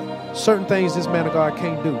God. Certain things this man of God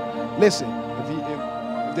can't do. Listen, if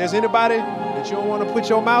there's anybody that you don't want to put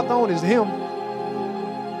your mouth on, it's him.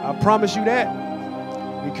 I promise you that.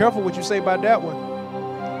 Be careful what you say about that one.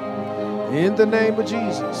 In the name of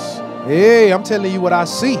Jesus. Hey, I'm telling you what I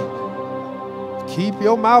see. Keep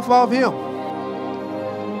your mouth off him.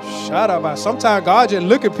 Shut up. Sometimes God just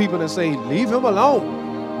look at people and say, leave him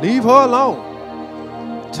alone. Leave her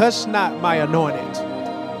alone. Touch not my anointed.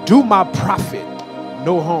 Do my prophet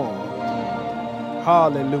no harm.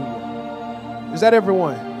 Hallelujah. Is that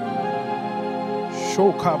everyone? Is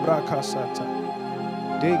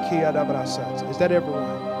that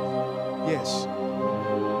everyone? Yes.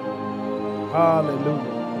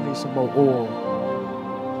 Hallelujah. I need some more oil.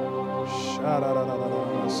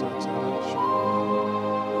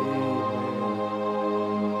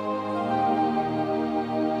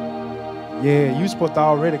 Yeah, you supposed to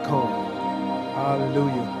already come.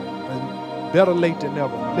 Hallelujah. And better late than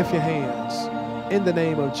never. Lift your hands in the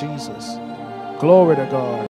name of Jesus. Glory to God.